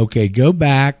 Okay, go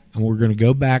back, and we're going to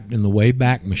go back in the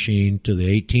Wayback Machine to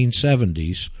the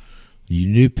 1870s. You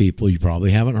new people, you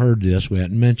probably haven't heard this. We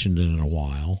hadn't mentioned it in a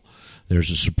while. There's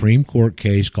a Supreme Court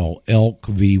case called Elk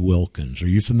v. Wilkins. Are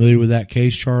you familiar with that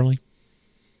case, Charlie?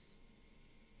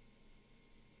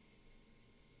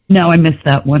 No, I missed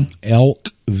that one. Elk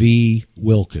v.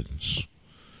 Wilkins.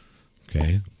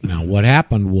 Okay. Now, what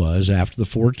happened was after the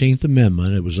 14th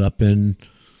Amendment, it was up in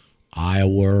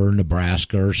Iowa or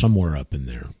Nebraska or somewhere up in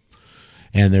there.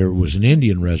 And there was an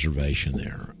Indian reservation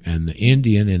there. And the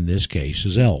Indian in this case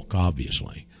is elk,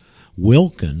 obviously.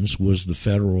 Wilkins was the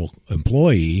federal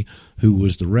employee who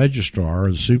was the registrar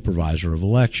or the supervisor of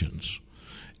elections.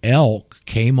 Elk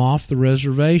came off the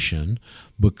reservation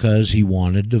because he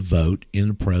wanted to vote in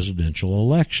a presidential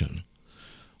election.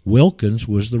 Wilkins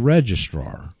was the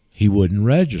registrar. He wouldn't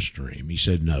register him. He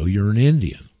said, no, you're an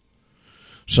Indian.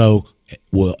 So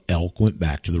Elk went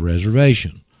back to the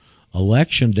reservation.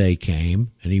 Election day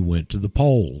came, and he went to the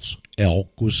polls.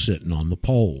 Elk was sitting on the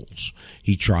polls.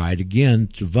 He tried again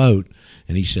to vote,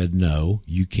 and he said, no,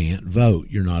 you can't vote.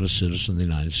 You're not a citizen of the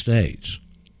United States.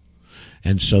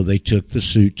 And so they took the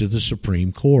suit to the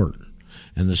Supreme Court,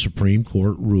 and the Supreme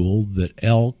Court ruled that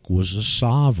Elk was a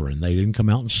sovereign. They didn't come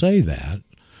out and say that,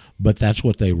 but that's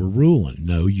what they were ruling.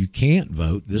 No, you can't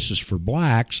vote. This is for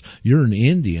blacks. You're an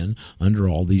Indian under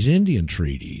all these Indian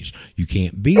treaties. You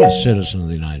can't be a citizen of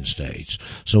the United States.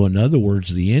 So in other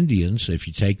words, the Indians, if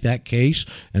you take that case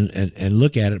and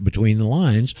look at it between the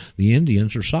lines, the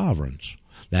Indians are sovereigns.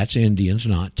 That's Indians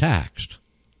not taxed.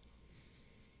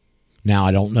 Now,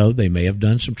 I don't know. They may have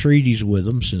done some treaties with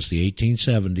them since the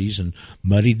 1870s and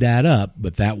muddied that up,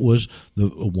 but that was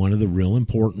one of the real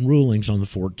important rulings on the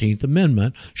 14th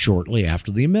Amendment shortly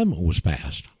after the amendment was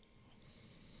passed.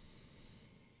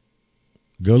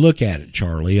 Go look at it,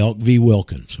 Charlie. Elk v.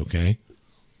 Wilkins, okay?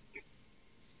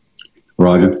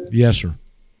 Roger? Yes, sir.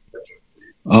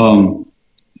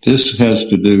 This has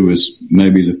to do with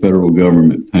maybe the federal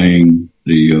government paying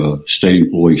the state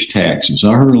employees' taxes.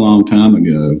 I heard a long time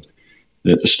ago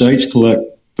that the states collect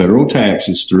federal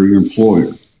taxes through your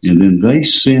employer, and then they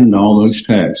send all those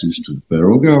taxes to the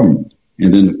federal government.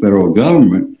 And then the federal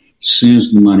government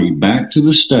sends the money back to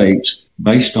the states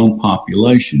based on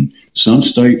population. Some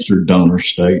states are donor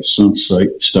states, some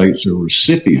states are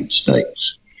recipient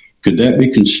states. Could that be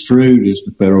construed as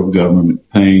the federal government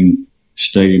paying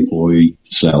state employee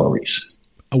salaries?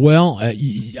 Well,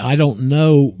 I don't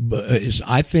know, but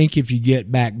I think if you get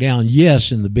back down,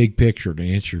 yes, in the big picture,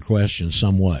 to answer your question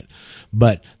somewhat,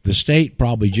 but the state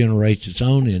probably generates its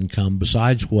own income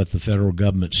besides what the federal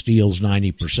government steals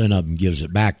 90% of and gives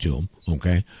it back to them.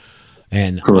 Okay.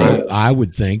 And I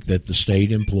would think that the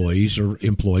state employees are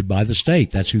employed by the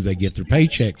state. That's who they get their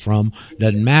paycheck from.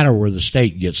 Doesn't matter where the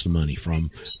state gets the money from,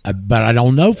 but I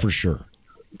don't know for sure.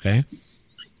 Okay.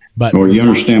 But or you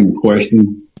understand the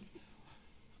question?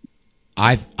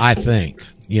 I think,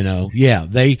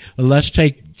 let's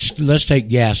take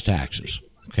gas taxes.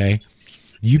 Okay.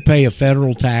 You pay a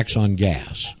federal tax on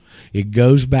gas. It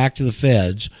goes back to the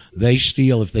feds. They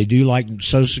steal, if they do like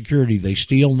Social Security, they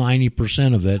steal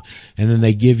 90% of it, and then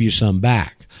they give you some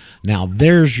back. Now,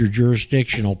 there's your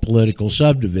jurisdictional political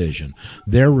subdivision.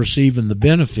 They're receiving the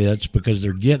benefits because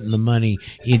they're getting the money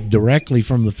directly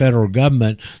from the federal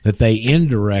government that they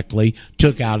indirectly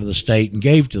took out of the state and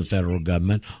gave to the federal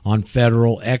government on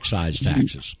federal excise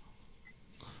taxes.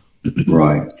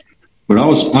 Right. But I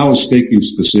was speaking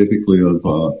specifically of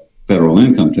federal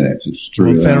income taxes.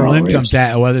 Federal income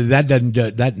tax. Well, that doesn't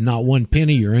do that. Not one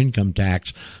penny of your income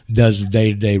tax does the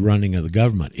day-to-day running of the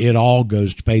government. It all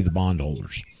goes to pay the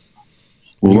bondholders.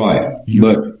 Right.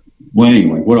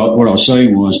 Anyway, what I was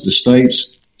saying was the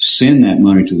states send that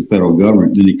money to the federal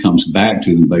government, then it comes back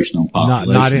to them based on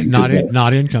population.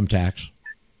 Not income tax.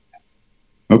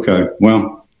 Okay.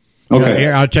 Well. Okay.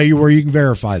 Here, I'll tell you where you can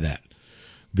verify that.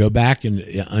 Go back and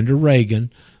under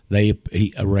Reagan.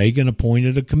 Reagan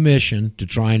appointed a commission to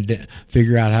try and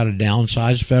figure out how to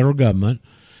downsize the federal government,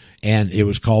 and it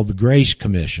was called the Grace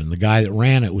Commission. The guy that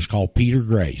ran it was called Peter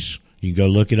Grace. You can go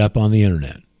look it up on the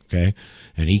internet, okay?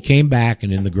 And he came back,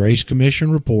 and in the Grace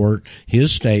Commission report,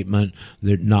 his statement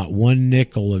that not one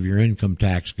nickel of your income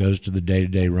tax goes to the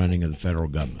day-to-day running of the federal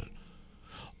government.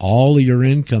 All of your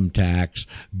income tax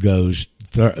goes,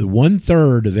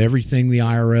 1/3 of everything the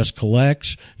IRS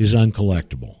collects is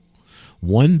uncollectible.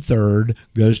 1/3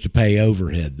 goes to pay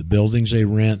overhead, the buildings they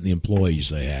rent and the employees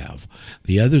they have.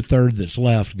 The other third that's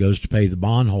left goes to pay the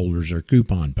bondholders or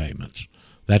coupon payments.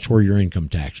 That's where your income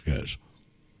tax goes.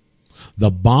 The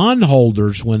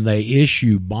bondholders, when they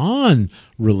issue bond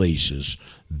releases,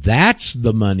 that's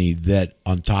the money that,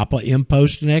 on top of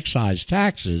impost and excise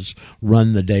taxes,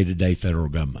 run the day-to-day federal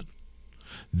government.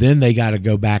 Then they got to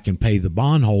go back and pay the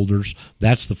bondholders.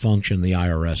 That's the function the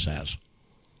IRS has.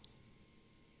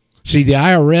 See, the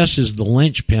IRS is the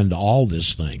linchpin to all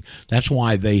this thing. That's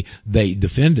why they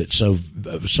defend it so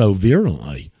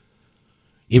virulently.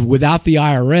 Without the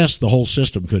IRS, the whole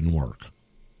system couldn't work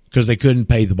because they couldn't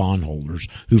pay the bondholders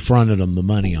who fronted them the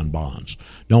money on bonds.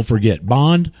 Don't forget,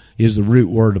 bond is the root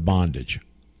word of bondage.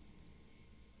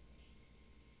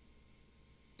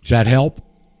 Does that help?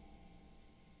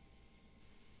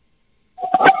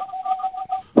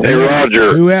 Hey,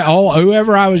 Roger.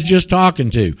 Whoever I was just talking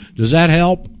to, does that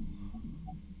help?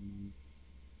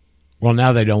 Well,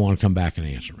 now they don't want to come back and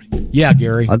answer me. Yeah,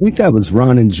 Gary. I think that was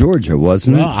Ron in Georgia,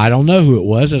 wasn't it? Well, I don't know who it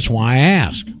was. That's why I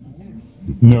asked.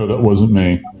 No, that wasn't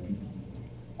me.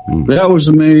 That was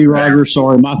me, Roger.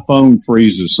 Sorry, my phone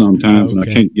freezes sometimes and I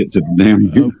can't get to the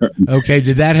damn. Okay,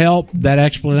 did that help? That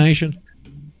explanation?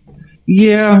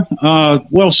 Yeah,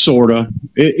 well, sort of.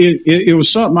 It was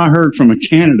something I heard from a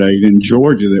candidate in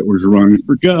Georgia that was running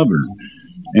for governor,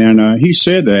 and he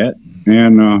said that,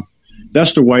 and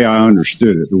that's the way I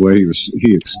understood it. The way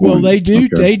he explained. Well, they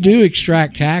do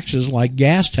extract taxes like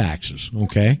gas taxes.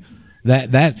 Okay,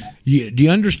 do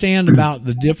you understand about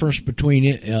the difference between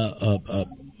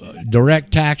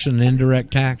direct tax and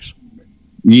indirect tax?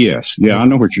 Yes, yeah, I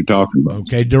know what you're talking about.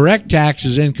 Okay, direct tax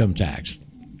is income tax.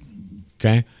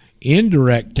 Okay.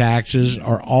 Indirect taxes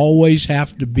always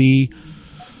have to be,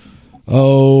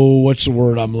 what's the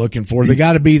word I'm looking for? They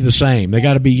got to be the same. They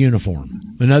got to be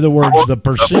uniform. In other words, the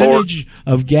percentage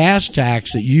of gas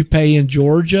tax that you pay in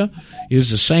Georgia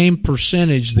is the same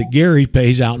percentage that Gary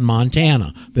pays out in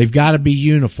Montana. They've got to be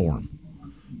uniform.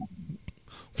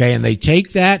 Okay, and they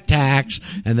take that tax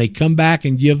and they come back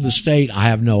and give the state, I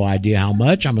have no idea how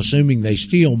much. I'm assuming they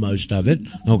steal most of it.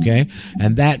 Okay,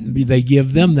 and that they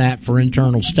give them that for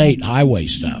internal state highway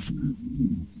stuff.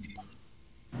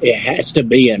 It has to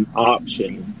be an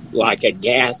option, like a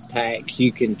gas tax.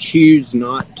 You can choose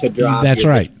not to drive. That's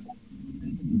right.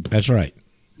 That's right.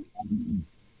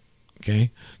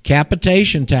 Okay.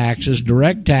 Capitation taxes,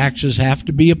 direct taxes have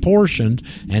to be apportioned,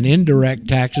 and indirect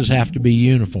taxes have to be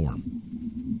uniform.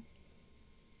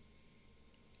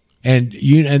 And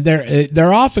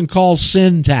they're often called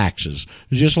sin taxes,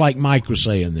 just like Mike was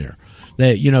saying there.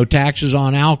 That, taxes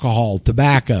on alcohol,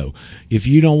 tobacco. If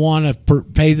you don't want to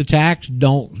pay the tax,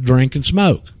 don't drink and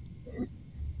smoke.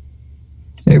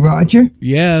 Hey, Roger.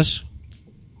 Yes.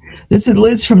 This is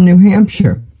Liz from New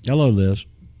Hampshire. Hello, Liz.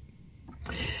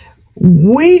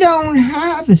 We don't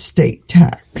have a state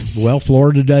tax. Well,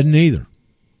 Florida doesn't either.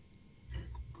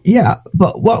 Yeah,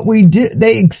 but what we do,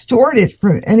 they extort it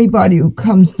from anybody who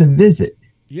comes to visit.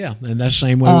 Yeah, and that's the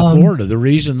same way with Florida. The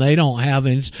reason they don't have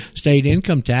state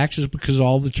income tax is because of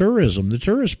all the tourism. The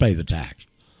tourists pay the tax.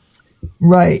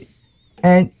 Right.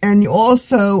 And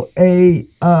also a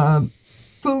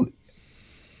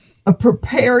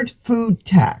prepared food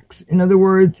tax. In other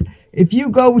words, if you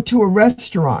go to a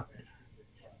restaurant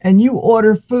and you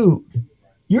order food,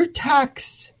 you're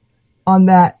taxed on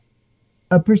that,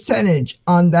 a percentage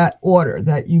on that order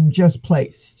that you just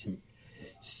placed.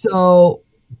 So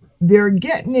they're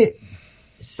getting it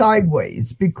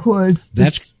sideways because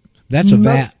that's a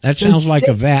VAT. That sounds like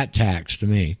a VAT tax to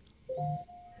me.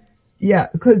 Yeah,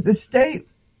 because the state,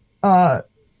 the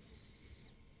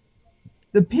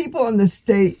people in the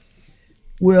state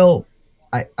will,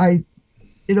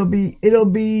 it'll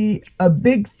be a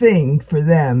big thing for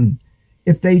them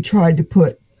if they try to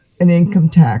put an income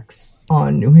tax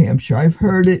on New Hampshire. I've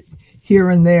heard it here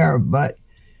and there, but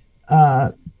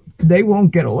they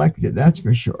won't get elected, that's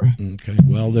for sure. Okay.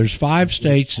 Well, there's 5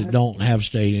 states that don't have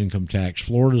state income tax.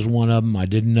 Florida's one of them. I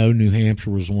didn't know New Hampshire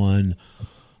was one.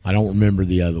 I don't remember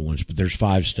the other ones, but there's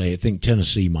 5 states. I think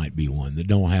Tennessee might be one that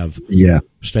don't have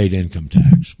state income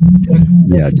tax.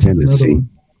 Yeah, Tennessee.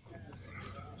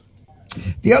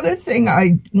 The other thing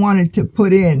I wanted to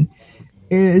put in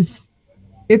is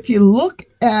if you look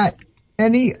at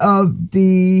any of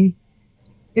the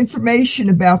information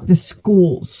about the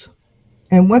schools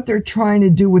and what they're trying to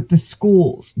do with the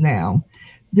schools now,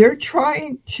 they're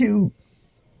trying to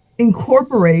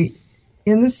incorporate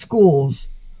in the schools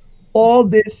all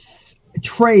this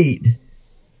trade,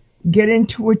 get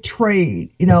into a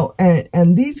trade,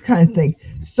 and these kind of things.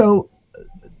 So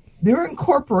they're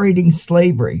incorporating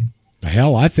slavery.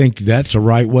 Hell, I think that's the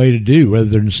right way to do. Rather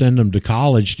than send them to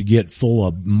college to get full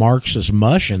of Marxist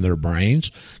mush in their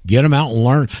brains, get them out and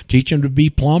learn, teach them to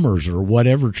be plumbers or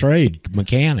whatever trade,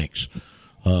 mechanics,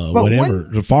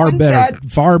 whatever.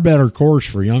 Far better course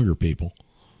for younger people.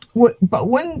 But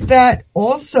wouldn't that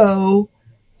also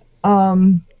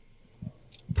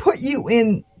put you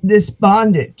in this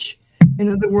bondage?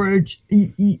 In other words,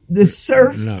 the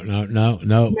serf. No.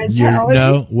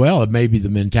 Well, it may be the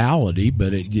mentality,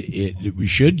 but we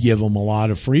should give them a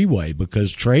lot of freeway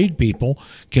because trade people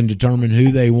can determine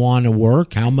who they want to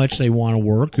work, how much they want to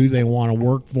work, who they want to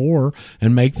work for,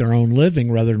 and make their own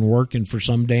living rather than working for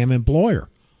some damn employer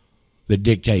that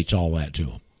dictates all that to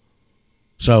them.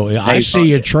 So I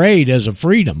see a trade as a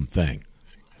freedom thing.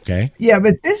 Okay. Yeah,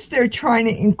 but this they're trying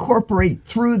to incorporate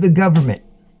through the government.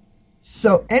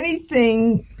 So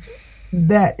anything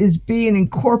that is being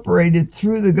incorporated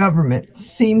through the government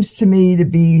seems to me to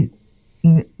be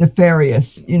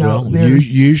nefarious.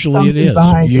 Usually it is.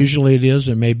 Usually it is.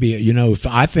 And maybe,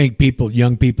 I think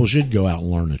young people should go out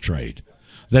and learn a trade.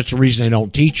 That's the reason they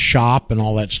don't teach shop and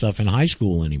all that stuff in high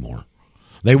school anymore.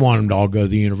 They want them to all go to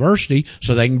the university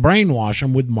so they can brainwash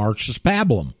them with Marxist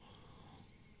pablum.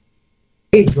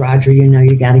 Roger,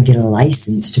 you got to get a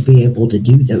license to be able to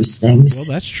do those things. Well,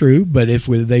 that's true, but if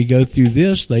they go through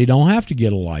this, they don't have to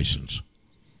get a license.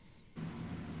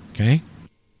 Okay?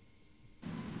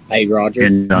 Hey, Roger.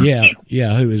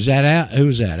 Yeah. Who is that? Who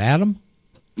is that? Adam?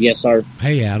 Yes, sir.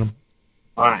 Hey, Adam.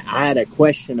 All right, I had a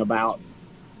question about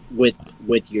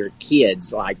with your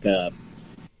kids, like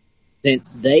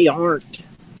since they aren't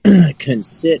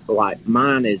like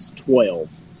mine is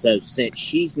 12, so since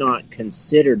she's not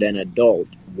considered an adult,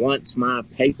 once my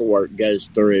paperwork goes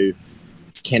through,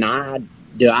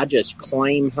 do I just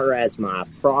claim her as my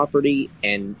property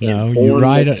and you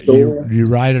write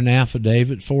an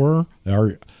affidavit for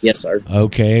her? Yes, sir.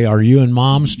 Okay, are you and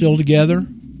Mom still together?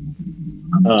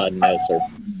 No, sir.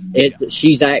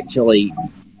 She's actually,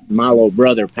 my little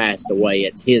brother passed away.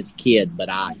 It's his kid, but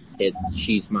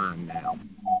she's mine now.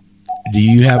 Do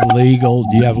you have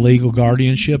legal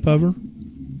guardianship of her?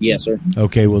 Yes, sir.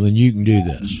 Okay, well then you can do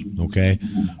this. Okay,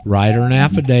 write her an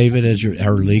affidavit as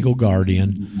her legal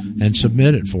guardian and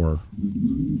submit it for her.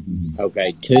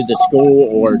 Okay, to the school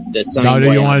or the same way?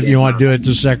 No, you want to do it to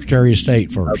the Secretary of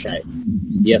State first. Okay.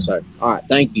 Yes, sir. All right,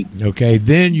 thank you. Okay,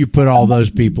 then you put all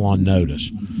those people on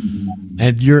notice.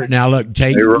 And you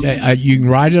can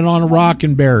write it on a rock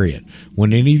and bury it.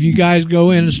 When any of you guys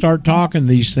go in and start talking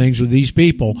these things with these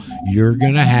people, you're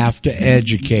going to have to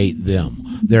educate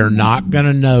them. They're not going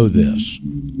to know this.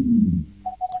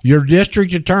 Your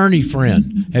district attorney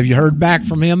friend, have you heard back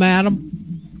from him,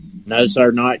 Adam? No, sir,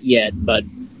 not yet. But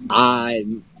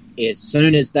as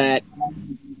soon as that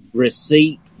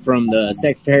receipt from the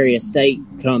Secretary of State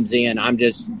comes in,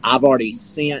 I've already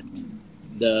sent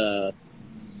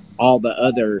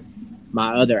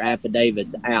my other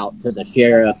affidavits out to the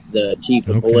sheriff, the chief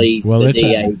of police, the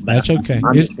DA. That's okay.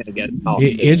 I'm just going to go talk to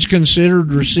them. It's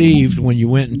considered received when you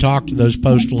went and talked to those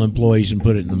postal employees and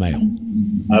put it in the mail.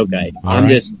 Okay. I'm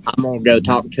going to go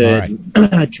talk to him,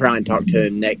 try and talk to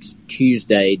him next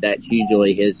Tuesday. That's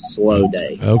usually his slow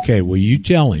day. Okay. Well, you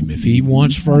tell him if he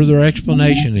wants further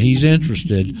explanation and he's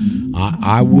interested,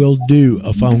 I will do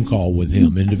a phone call with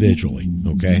him individually.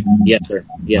 Okay. Yes, sir.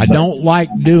 Yes, I sir. don't like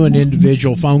doing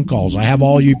individual phone calls. I have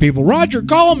all you people, Roger,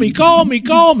 call me.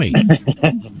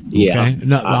 Yeah. Okay?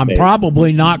 No, I'm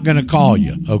probably not going to call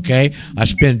you. Okay. I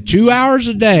spend 2 hours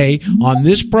a day on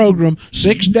this program,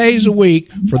 6 days a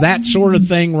week for that sort of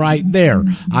thing right there.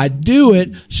 I do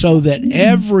it so that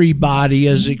everybody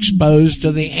is exposed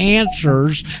to the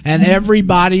answers and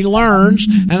everybody learns,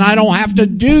 and I don't have to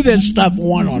do this stuff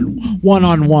one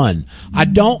on one. I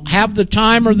don't have the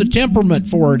time or the temperament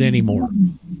for it anymore.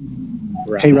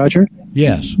 Right. Hey, Roger?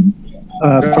 Yes.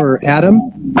 For Adam,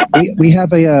 we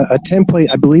have a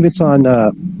template. I believe it's on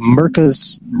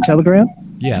Merca's Telegram.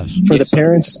 Yes. For the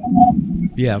parents.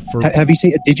 Yeah. Have you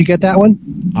seen? Did you get that one?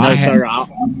 No, sir.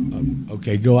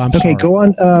 Okay, go. Okay, go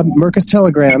on Merca's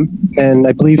Telegram, and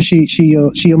I believe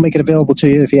she'll make it available to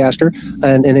you if you ask her,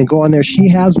 and then go on there. She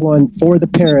has one for the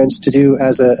parents to do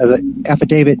as a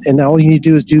affidavit, and all you need to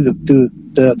do is do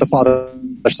the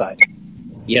father's side.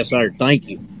 Yes, sir. Thank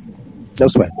you. No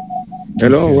sweat.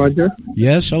 Hello, Roger.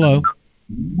 Yes, hello.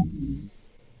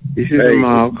 This is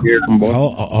Mark.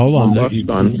 Hold on.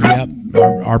 Boston. Yep,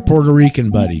 our Puerto Rican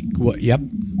buddy. Yep.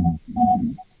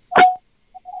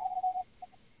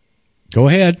 Go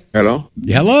ahead. Hello.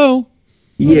 Hello.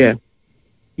 Yeah.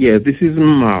 This is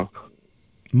Mark.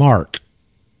 Mark.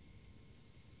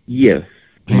 Yes,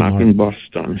 hey, Mark in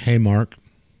Boston. Hey, Mark.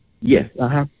 Yes,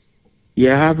 I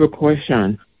have a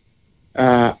question.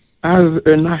 As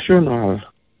a national,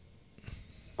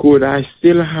 could I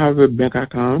still have a bank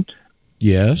account?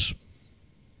 Yes.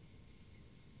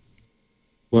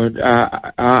 But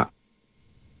I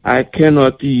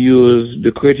cannot use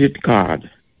the credit card.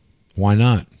 Why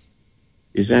not?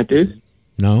 Isn't it?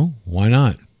 No. Why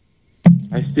not?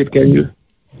 I still can use.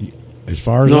 As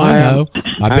far as I know,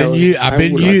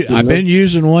 I've been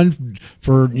using one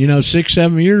for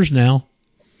 6-7 years now.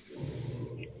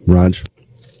 Raj.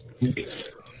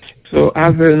 So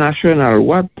as a national,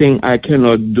 what thing I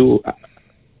cannot do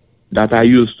that I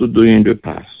used to do in the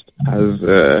past as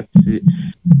a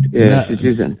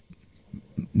citizen?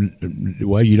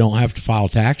 Well, you don't have to file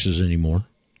taxes anymore.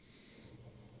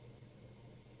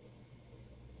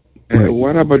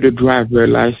 What about the driver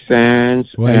license?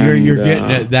 Well, you're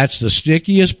getting that's the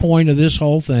stickiest point of this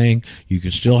whole thing. You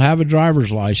can still have a driver's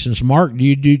license. Mark, do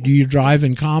you drive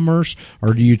in commerce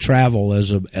or do you travel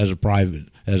as a private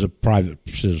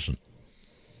citizen?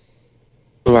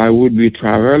 So I would be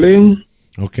traveling.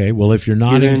 Okay. Well, if you're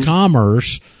not in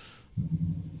commerce,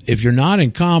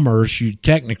 you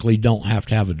technically don't have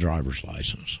to have a driver's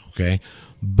license. Okay.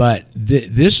 But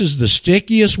this is the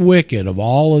stickiest wicket of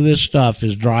all of this stuff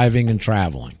is driving and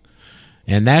traveling.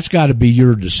 And that's got to be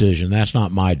your decision. That's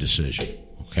not my decision.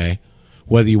 Okay.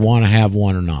 Whether you want to have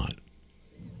one or not.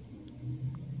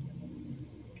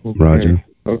 Okay. Roger.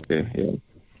 Okay. Yeah.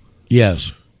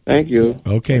 Yes. Thank you.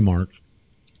 Okay, Mark.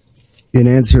 In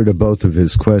answer to both of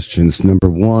his questions, number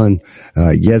one,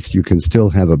 yes, you can still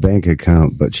have a bank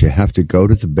account, but you have to go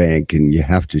to the bank and you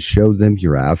have to show them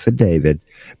your affidavit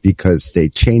because they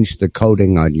changed the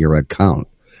coding on your account.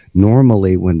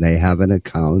 Normally, when they have an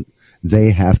account,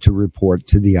 they have to report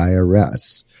to the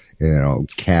IRS.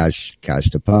 Cash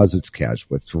deposits, cash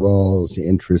withdrawals,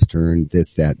 interest earned,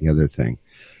 this, that, and the other thing.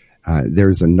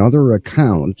 There's another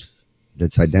account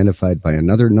that's identified by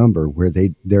another number where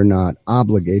they're not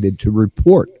obligated to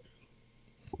report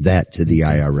that to the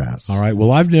IRS. All right.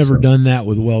 Well, I've never done that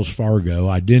with Wells Fargo.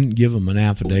 I didn't give them an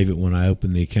affidavit when I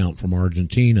opened the account from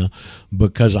Argentina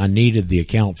because I needed the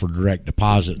account for direct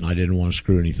deposit and I didn't want to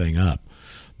screw anything up.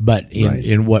 But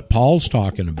in what Paul's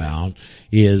talking about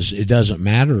is it doesn't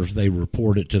matter if they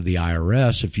report it to the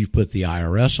IRS. If you put the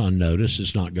IRS on notice,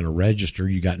 it's not going to register.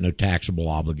 You got no taxable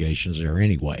obligations there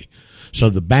anyway. So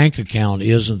the bank account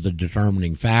isn't the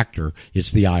determining factor.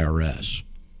 It's the IRS.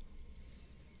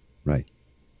 Right.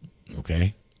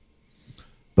 Okay.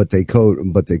 But they code a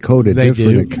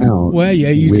different account. Well, yeah,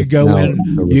 you could go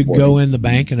in the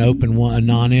bank and open a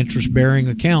non-interest bearing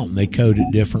account and they code it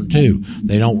different too.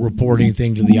 They don't report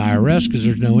anything to the IRS because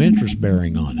there's no interest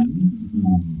bearing on it.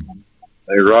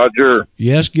 Hey, Roger.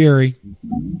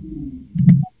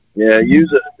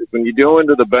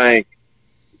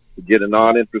 to get a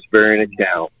non-interest bearing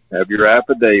account, have your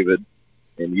affidavit,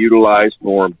 and utilize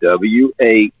Form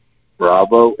W8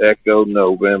 Bravo Echo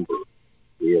November.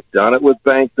 We have done it with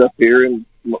banks up here in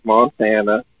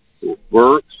Montana. It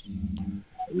works.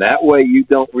 And that way you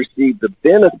don't receive the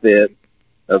benefit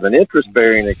of an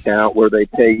interest-bearing account where they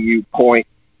pay you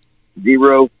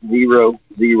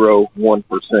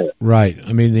 0.0001%. Right.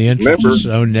 I mean, the interest is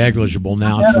so negligible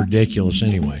now, it's ridiculous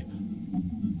anyway.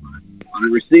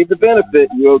 You receive the benefit,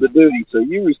 you owe the duty. So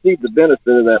you receive the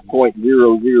benefit of that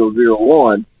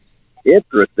 0.0001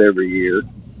 interest every year.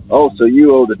 Oh, so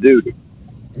you owe the duty.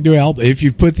 Well, if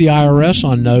you put the IRS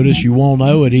on notice, you won't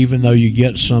owe it even though you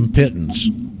get some pittance.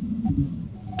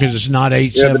 Because it's not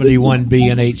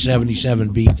 871B and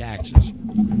 877B taxes.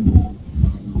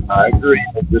 I agree.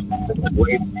 Just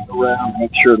wait around,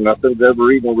 make sure nothing's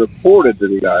ever even reported to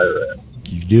the IRS.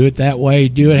 You do it that way.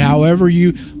 Do it however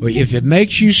you. If it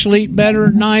makes you sleep better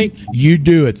at night, you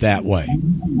do it that way.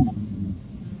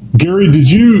 Gary, did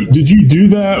you do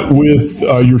that with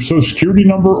your Social Security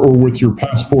number or with your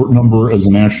passport number as a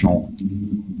national?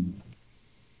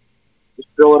 Just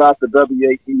fill it out the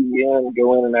W-8-E-N and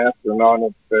go in and ask for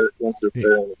non-interest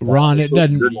bearing. Ron, it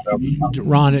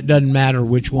doesn't matter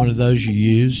which one of those you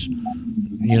use.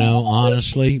 You know,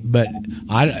 honestly, but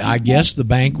I guess the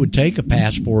bank would take a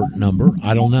passport number.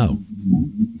 I don't know.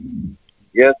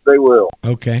 Yes, they will.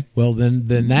 Okay, well then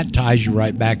that ties you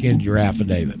right back into your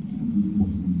affidavit.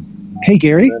 Hey,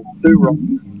 Gary.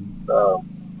 The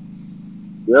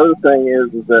other thing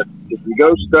is that if you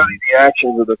go study the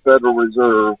actions of the Federal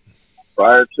Reserve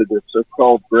prior to the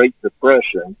so-called Great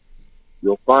Depression,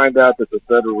 you'll find out that the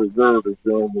Federal Reserve is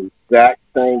doing the exact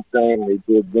same thing they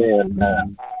did then now.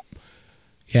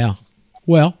 Yeah.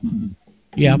 Well,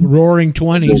 yeah, roaring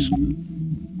 20s.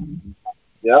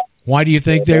 Yep. Why do you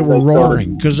think they were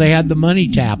roaring? Because they had the money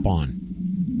tap on.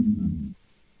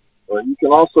 Well, you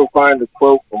can also find a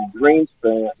quote from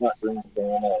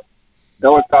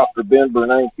Helicopter Ben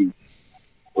Bernanke,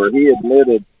 where he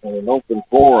admitted in an open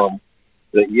forum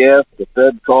that, yes, the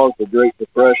Fed caused the Great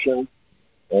Depression,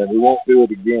 and we won't do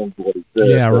it again, is what he said.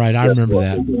 Yeah, right. I remember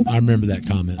that. I remember that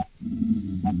comment.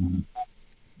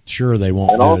 Sure, they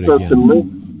won't do it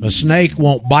again. A snake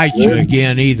won't bite you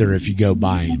again either if you go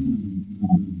by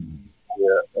him.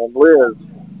 Yeah, and Liz,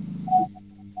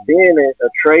 being a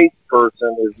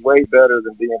tradesperson is way better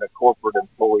than being a corporate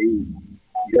employee.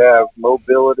 You have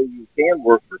mobility. You can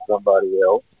work for somebody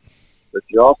else, but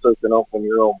you also can open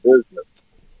your own business.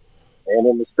 And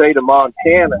in the state of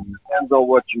Montana, it depends on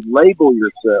what you label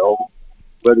yourself,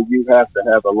 whether you have to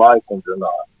have a license or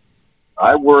not.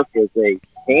 I work as a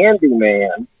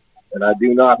handyman, and I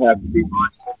do not have to be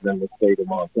licensed in the state of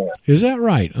Montana. Is that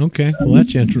right? Okay. Well,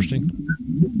 that's interesting.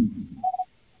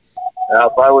 Now,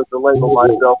 if I was to label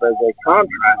myself as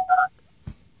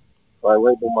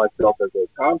a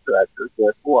contractor,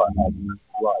 guess what?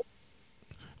 Right.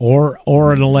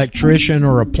 Or an electrician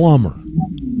or a plumber.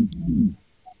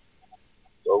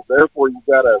 So therefore, you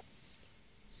got to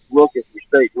look at your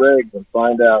state regs and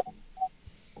find out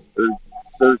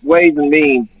there's ways and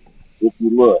means if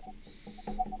you look.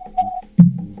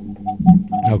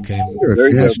 Okay.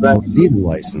 Need a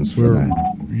license for that.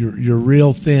 You're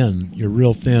real thin. You're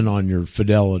real thin on your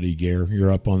fidelity, Gare.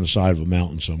 You're up on the side of a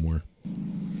mountain somewhere.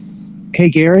 Hey,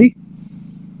 Gary.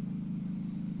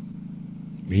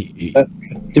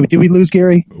 Did we lose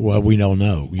Gary? Well, we don't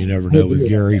know. You never know with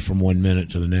Gary from 1 minute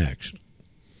to the next.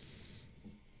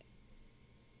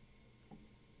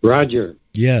 Roger.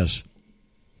 Yes.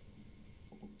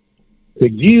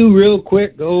 Could you real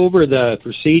quick go over the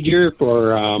procedure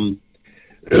for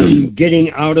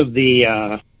getting out of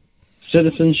the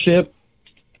citizenship?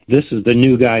 This is the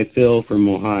new guy, Phil, from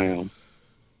Ohio.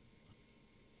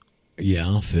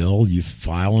 Yeah, Phil, you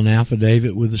file an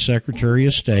affidavit with the Secretary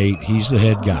of State. He's the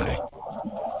head guy.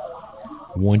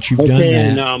 Once you've done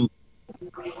that...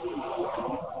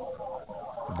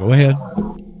 go ahead.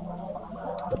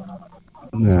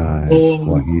 No, it's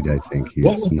Wahid, I think. He's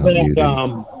not muted.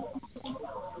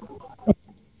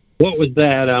 What was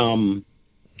that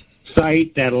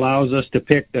site that allows us to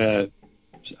pick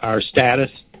our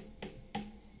status?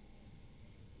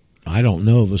 I don't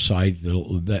know of a site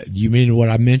that you mean what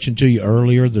I mentioned to you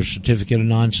earlier, the certificate of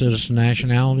non-citizen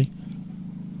nationality?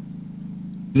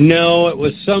 No, it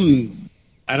was some,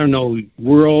 I don't know,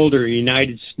 World or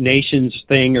United Nations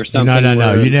thing or something.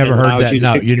 No. You never heard that.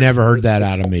 No, you never heard that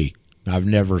out of me. I've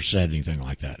never said anything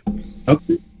like that.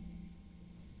 Okay.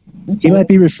 He might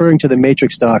be referring to the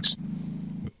matrix docs.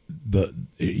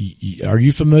 Are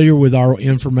you familiar with our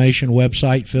information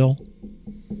website, Phil?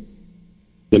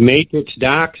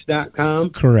 TheMatrixDocs.com?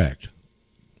 Correct.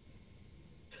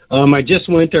 I just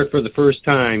went there for the first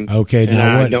time. Okay, and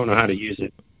now I don't know how to use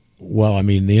it. Well, I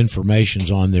mean, the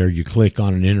information's on there. You click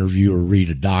on an interview or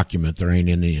read a document. There ain't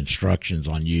any instructions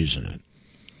on using it.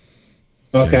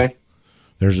 Okay.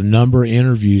 There's a number of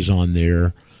interviews on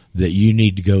there that you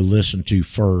need to go listen to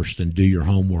first and do your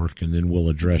homework, and then we'll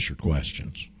address your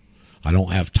questions. I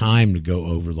don't have time to go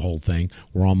over the whole thing.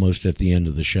 We're almost at the end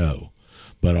of the show.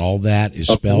 But all that is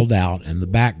spelled out in the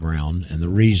background and the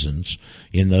reasons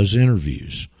in those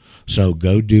interviews. So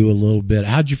go do a little bit.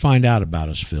 How'd you find out about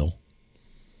us, Phil?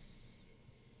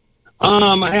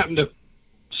 I happened to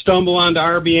stumble onto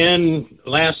RBN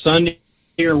last Sunday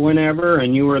or whenever,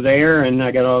 and you were there, and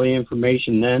I got all the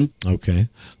information then. Okay.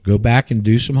 Go back and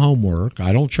do some homework.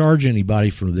 I don't charge anybody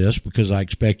for this because I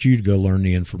expect you to go learn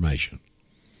the information.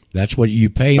 That's what you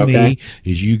pay me,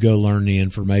 is you go learn the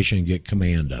information and get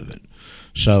command of it.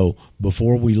 So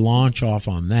before we launch off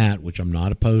on that, which I'm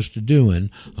not opposed to doing,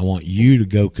 I want you to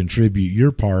go contribute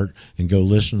your part and go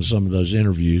listen to some of those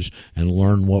interviews and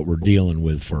learn what we're dealing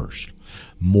with first.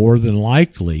 More than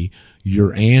likely,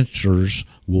 your answers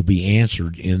will be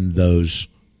answered in those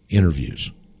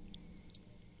interviews.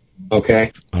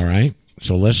 Okay. All right.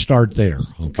 So let's start there.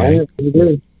 Okay.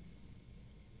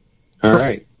 All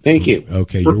right. Thank you.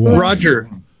 Okay. You're welcome. Roger.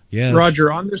 Yes.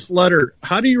 Roger, on this letter,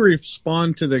 how do you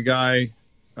respond to the guy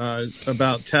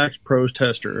about tax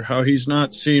protester? How he's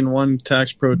not seen one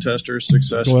tax protester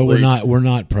successfully? Well, we're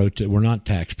not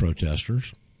tax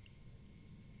protesters.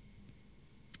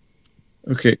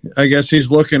 Okay, I guess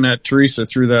he's looking at Teresa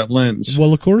through that lens.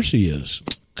 Well, of course he is,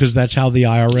 because that's how the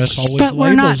IRS always labels anybody. But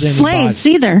we're not slaves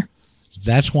either.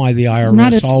 That's why the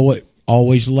IRS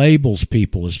always labels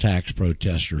people as tax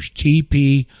protesters.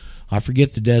 TP, I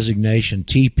forget the designation.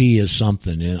 TP is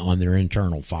something on their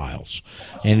internal files.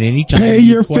 And anytime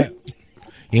your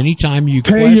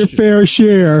fair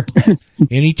share.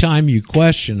 Anytime you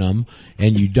question them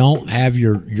and you don't have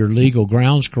your legal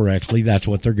grounds correctly, that's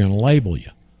what they're going to label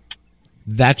you.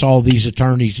 That's all these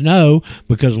attorneys know,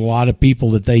 because a lot of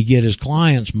people that they get as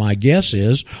clients, my guess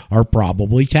is, are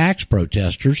probably tax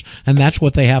protesters, and that's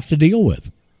what they have to deal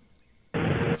with.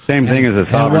 Same thing as a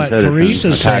sovereign citizen,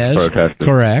 Teresa says, protester.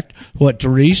 Correct. What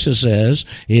Teresa says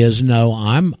is, no,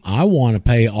 I want to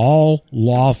pay all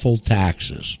lawful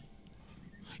taxes.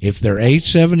 If they're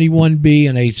 871B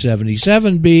and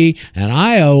 877B and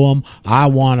I owe them, I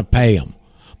want to pay them.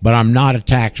 But I'm not a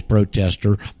tax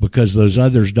protester because those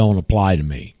others don't apply to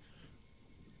me.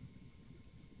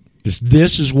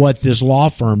 This is what this law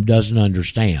firm doesn't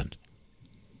understand.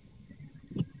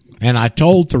 And I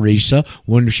told Teresa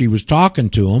when she was talking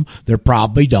to them, they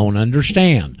probably don't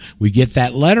understand. We get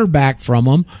that letter back from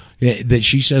them that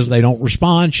she says they don't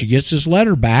respond. She gets this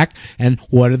letter back, and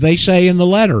what do they say in the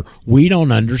letter? We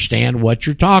don't understand what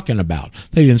you're talking about.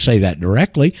 They didn't say that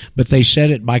directly, but they said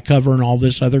it by covering all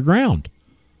this other ground.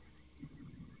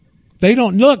 They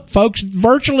don't, look, folks,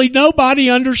 virtually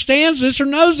nobody understands this or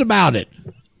knows about it.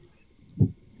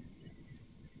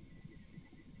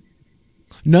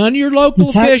 None of your local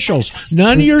officials,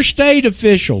 none of your state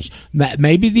officials,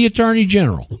 maybe the attorney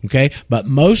general, okay? But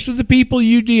most of the people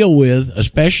you deal with,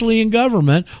 especially in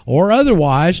government or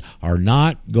otherwise, are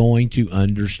not going to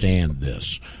understand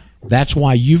this. That's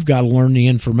why you've got to learn the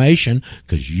information,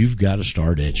 because you've got to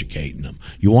start educating them.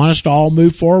 You want us to all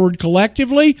move forward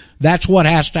collectively? That's what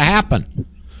has to happen.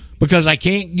 Because I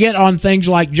can't get on things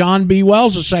like John B.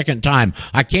 Wells a second time.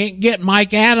 I can't get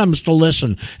Mike Adams to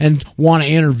listen and want to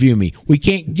interview me. We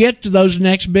can't get to those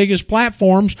next biggest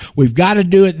platforms. We've got to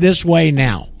do it this way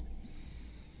now.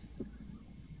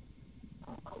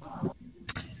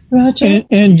 Roger.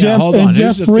 And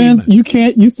Jeff Friend,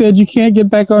 you said you can't get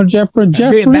back on Jeff Friend.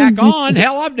 Back on?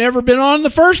 Hell, I've never been on in the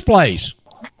first place.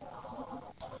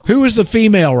 Who is the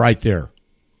female right there?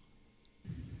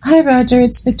 Hi, Roger.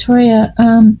 It's Victoria.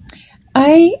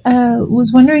 I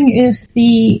was wondering if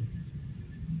the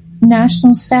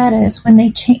national status, when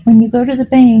you go to the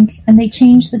bank and they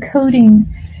change the coding,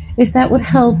 if that would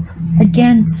help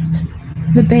against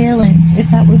the bail-ins, if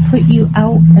that would put you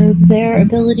out of their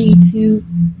ability to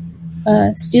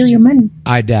steal your money.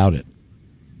 I doubt it.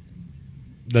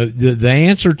 The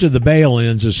answer to the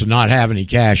bail-ins is to not have any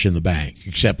cash in the bank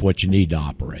except what you need to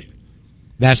operate.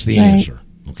 That's the answer,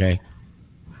 okay?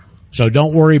 So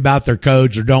don't worry about their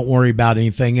codes or don't worry about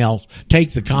anything else.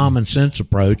 Take the common sense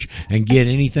approach and get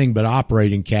anything but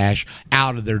operating cash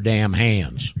out of their damn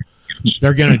hands.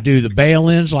 They're going to do the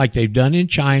bail-ins like they've done in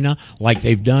China, like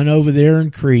they've done over there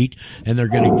in Crete, and they're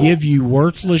going to give you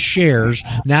worthless shares.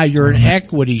 Now you're an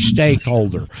equity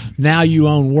stakeholder. Now you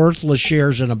own worthless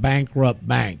shares in a bankrupt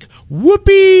bank.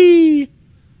 Whoopee!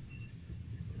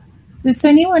 Does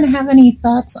anyone have any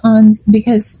thoughts on,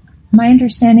 because my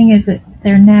understanding is that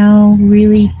they're now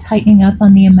really tightening up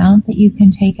on the amount that you can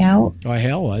take out. Oh,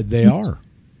 hell, they are.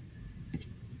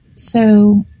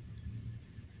 So,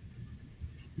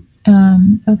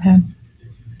 okay.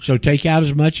 So take out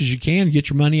as much as you can to get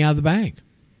your money out of the bank.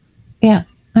 Yeah,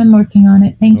 I'm working on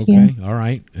it. Thank you. Okay, all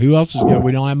right. Who else has got,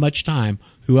 we don't have much time.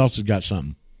 Who else has got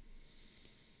something?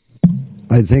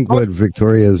 I think what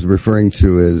Victoria is referring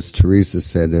to is Teresa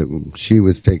said that she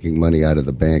was taking money out of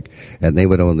the bank and they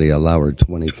would only allow her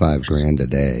 $25,000 a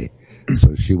day.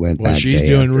 So she went back. Well, she's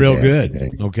doing real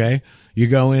good. Okay. You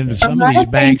go into some of these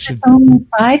banks. It's only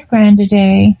 $5,000 a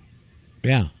day.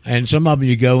 Yeah. And some of them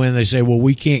you go in, they say, well,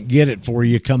 we can't get it for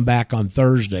you. Come back on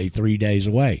Thursday, 3 days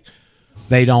away.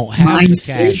 They don't have the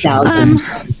cash.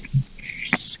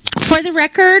 For the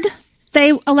record,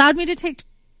 they allowed me to take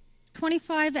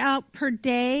 25 out per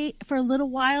day for a little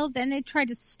while. Then they tried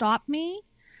to stop me.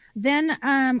 Then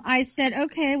I said,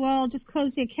 okay, well, just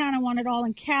close the account. I want it all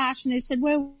in cash. And they said,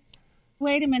 well,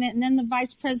 wait a minute. And then the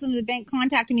vice president of the bank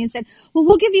contacted me and said, well,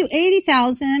 we'll give you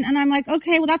 80,000. And I'm like,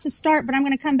 okay, well, that's a start, but I'm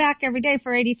going to come back every day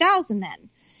for 80,000 then.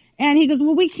 And he goes,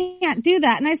 well, we can't do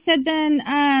that. And I said, then,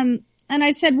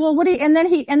 well, what do you, and then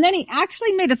he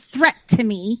actually made a threat to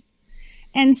me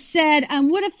and said,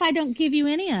 what if I don't give you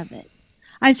any of it?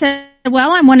 I said,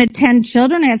 well, I'm one of 10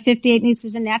 children. I have 58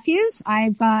 nieces and nephews.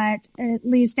 I've got at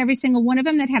least every single one of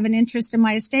them that have an interest in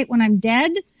my estate when I'm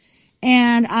dead.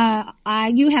 And,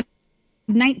 you have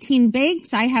 19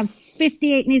 banks. I have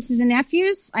 58 nieces and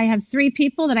nephews. I have 3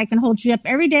 people that I can hold you up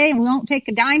every day and we won't take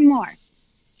a dime more.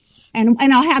 And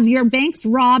I'll have your banks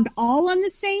robbed all on the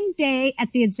same day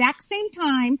at the exact same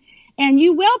time. And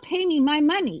you will pay me my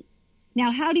money.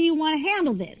 Now, how do you want to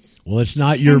handle this? Well, it's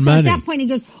not your money. At that point, he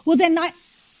goes, well, then not.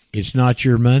 It's not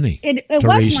your money. It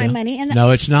was my money. And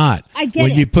no, it's not. I get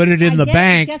when it. you put it in the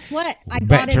bank. Guess what? I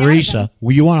got it Teresa, out of them.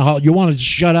 well, you want to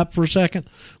shut up for a second?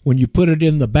 When you put it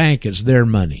in the bank, it's their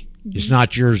money. Mm-hmm. It's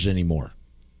not yours anymore.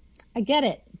 I get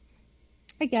it.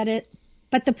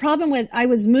 But the problem with, I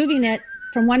was moving it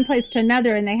from one place to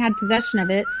another and they had possession of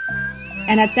it.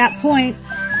 And at that point,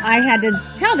 I had to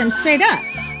tell them straight up,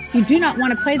 you do not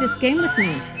want to play this game with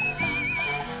me.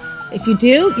 If you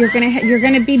do, you're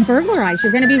going to be burglarized.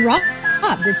 You're going to be robbed.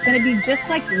 It's going to be just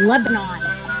like Lebanon.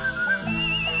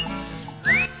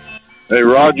 Hey,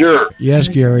 Roger. Yes,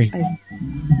 Gary.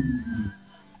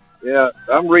 Yeah,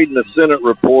 I'm reading the Senate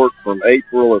report from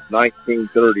April of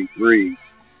 1933.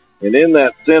 And in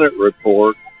that Senate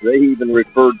report, they even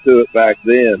referred to it back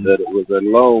then that it was a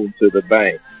loan to the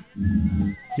bank.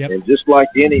 Yep. And just like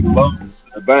any loan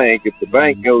to the bank, if the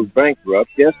bank goes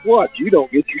bankrupt, guess what? You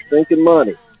don't get your stinking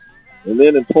money. And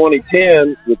then in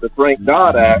 2010, with the Frank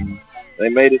Dodd Act, they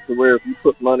made it to where if you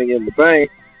put money in the bank,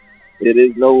 it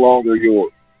is no longer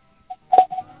yours.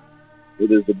 It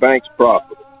is the bank's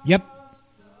property. Yep.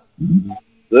 So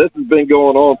this has been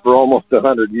going on for almost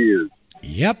 100 years.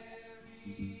 Yep.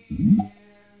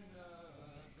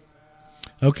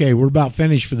 Okay, we're about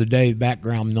finished for the day.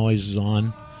 Background noise is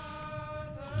on.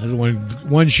 That's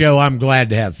one show I'm glad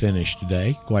to have finished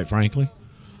today, quite frankly.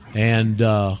 And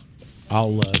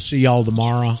I'll see y'all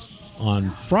tomorrow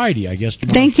on Friday, I guess.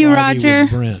 Thank you, Friday Roger.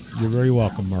 with Brent. You're very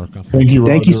welcome, Marco. Thank you,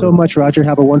 Roger. Thank you so much, Roger.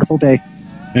 Have a wonderful day.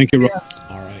 Thank you, Roger.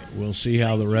 All right, we'll see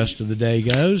how the rest of the day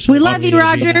goes. We love you,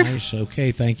 Roger. Nice.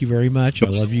 Okay, thank you very much. I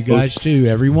love you guys, too.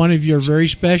 Every one of you are very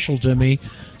special to me,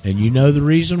 and you know the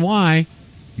reason why.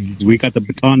 We got the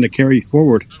baton to carry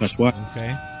forward. That's why.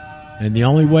 Okay. And the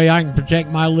only way I can protect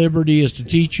my liberty is to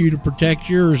teach you to protect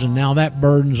yours, and now that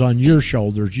burden's on your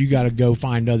shoulders. You got to go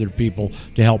find other people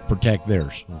to help protect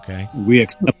theirs, okay? We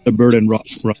accept the burden, Rob.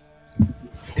 It's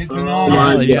an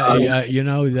honor.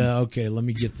 Okay, let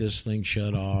me get this thing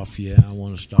shut off. Yeah, I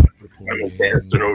want to stop recording.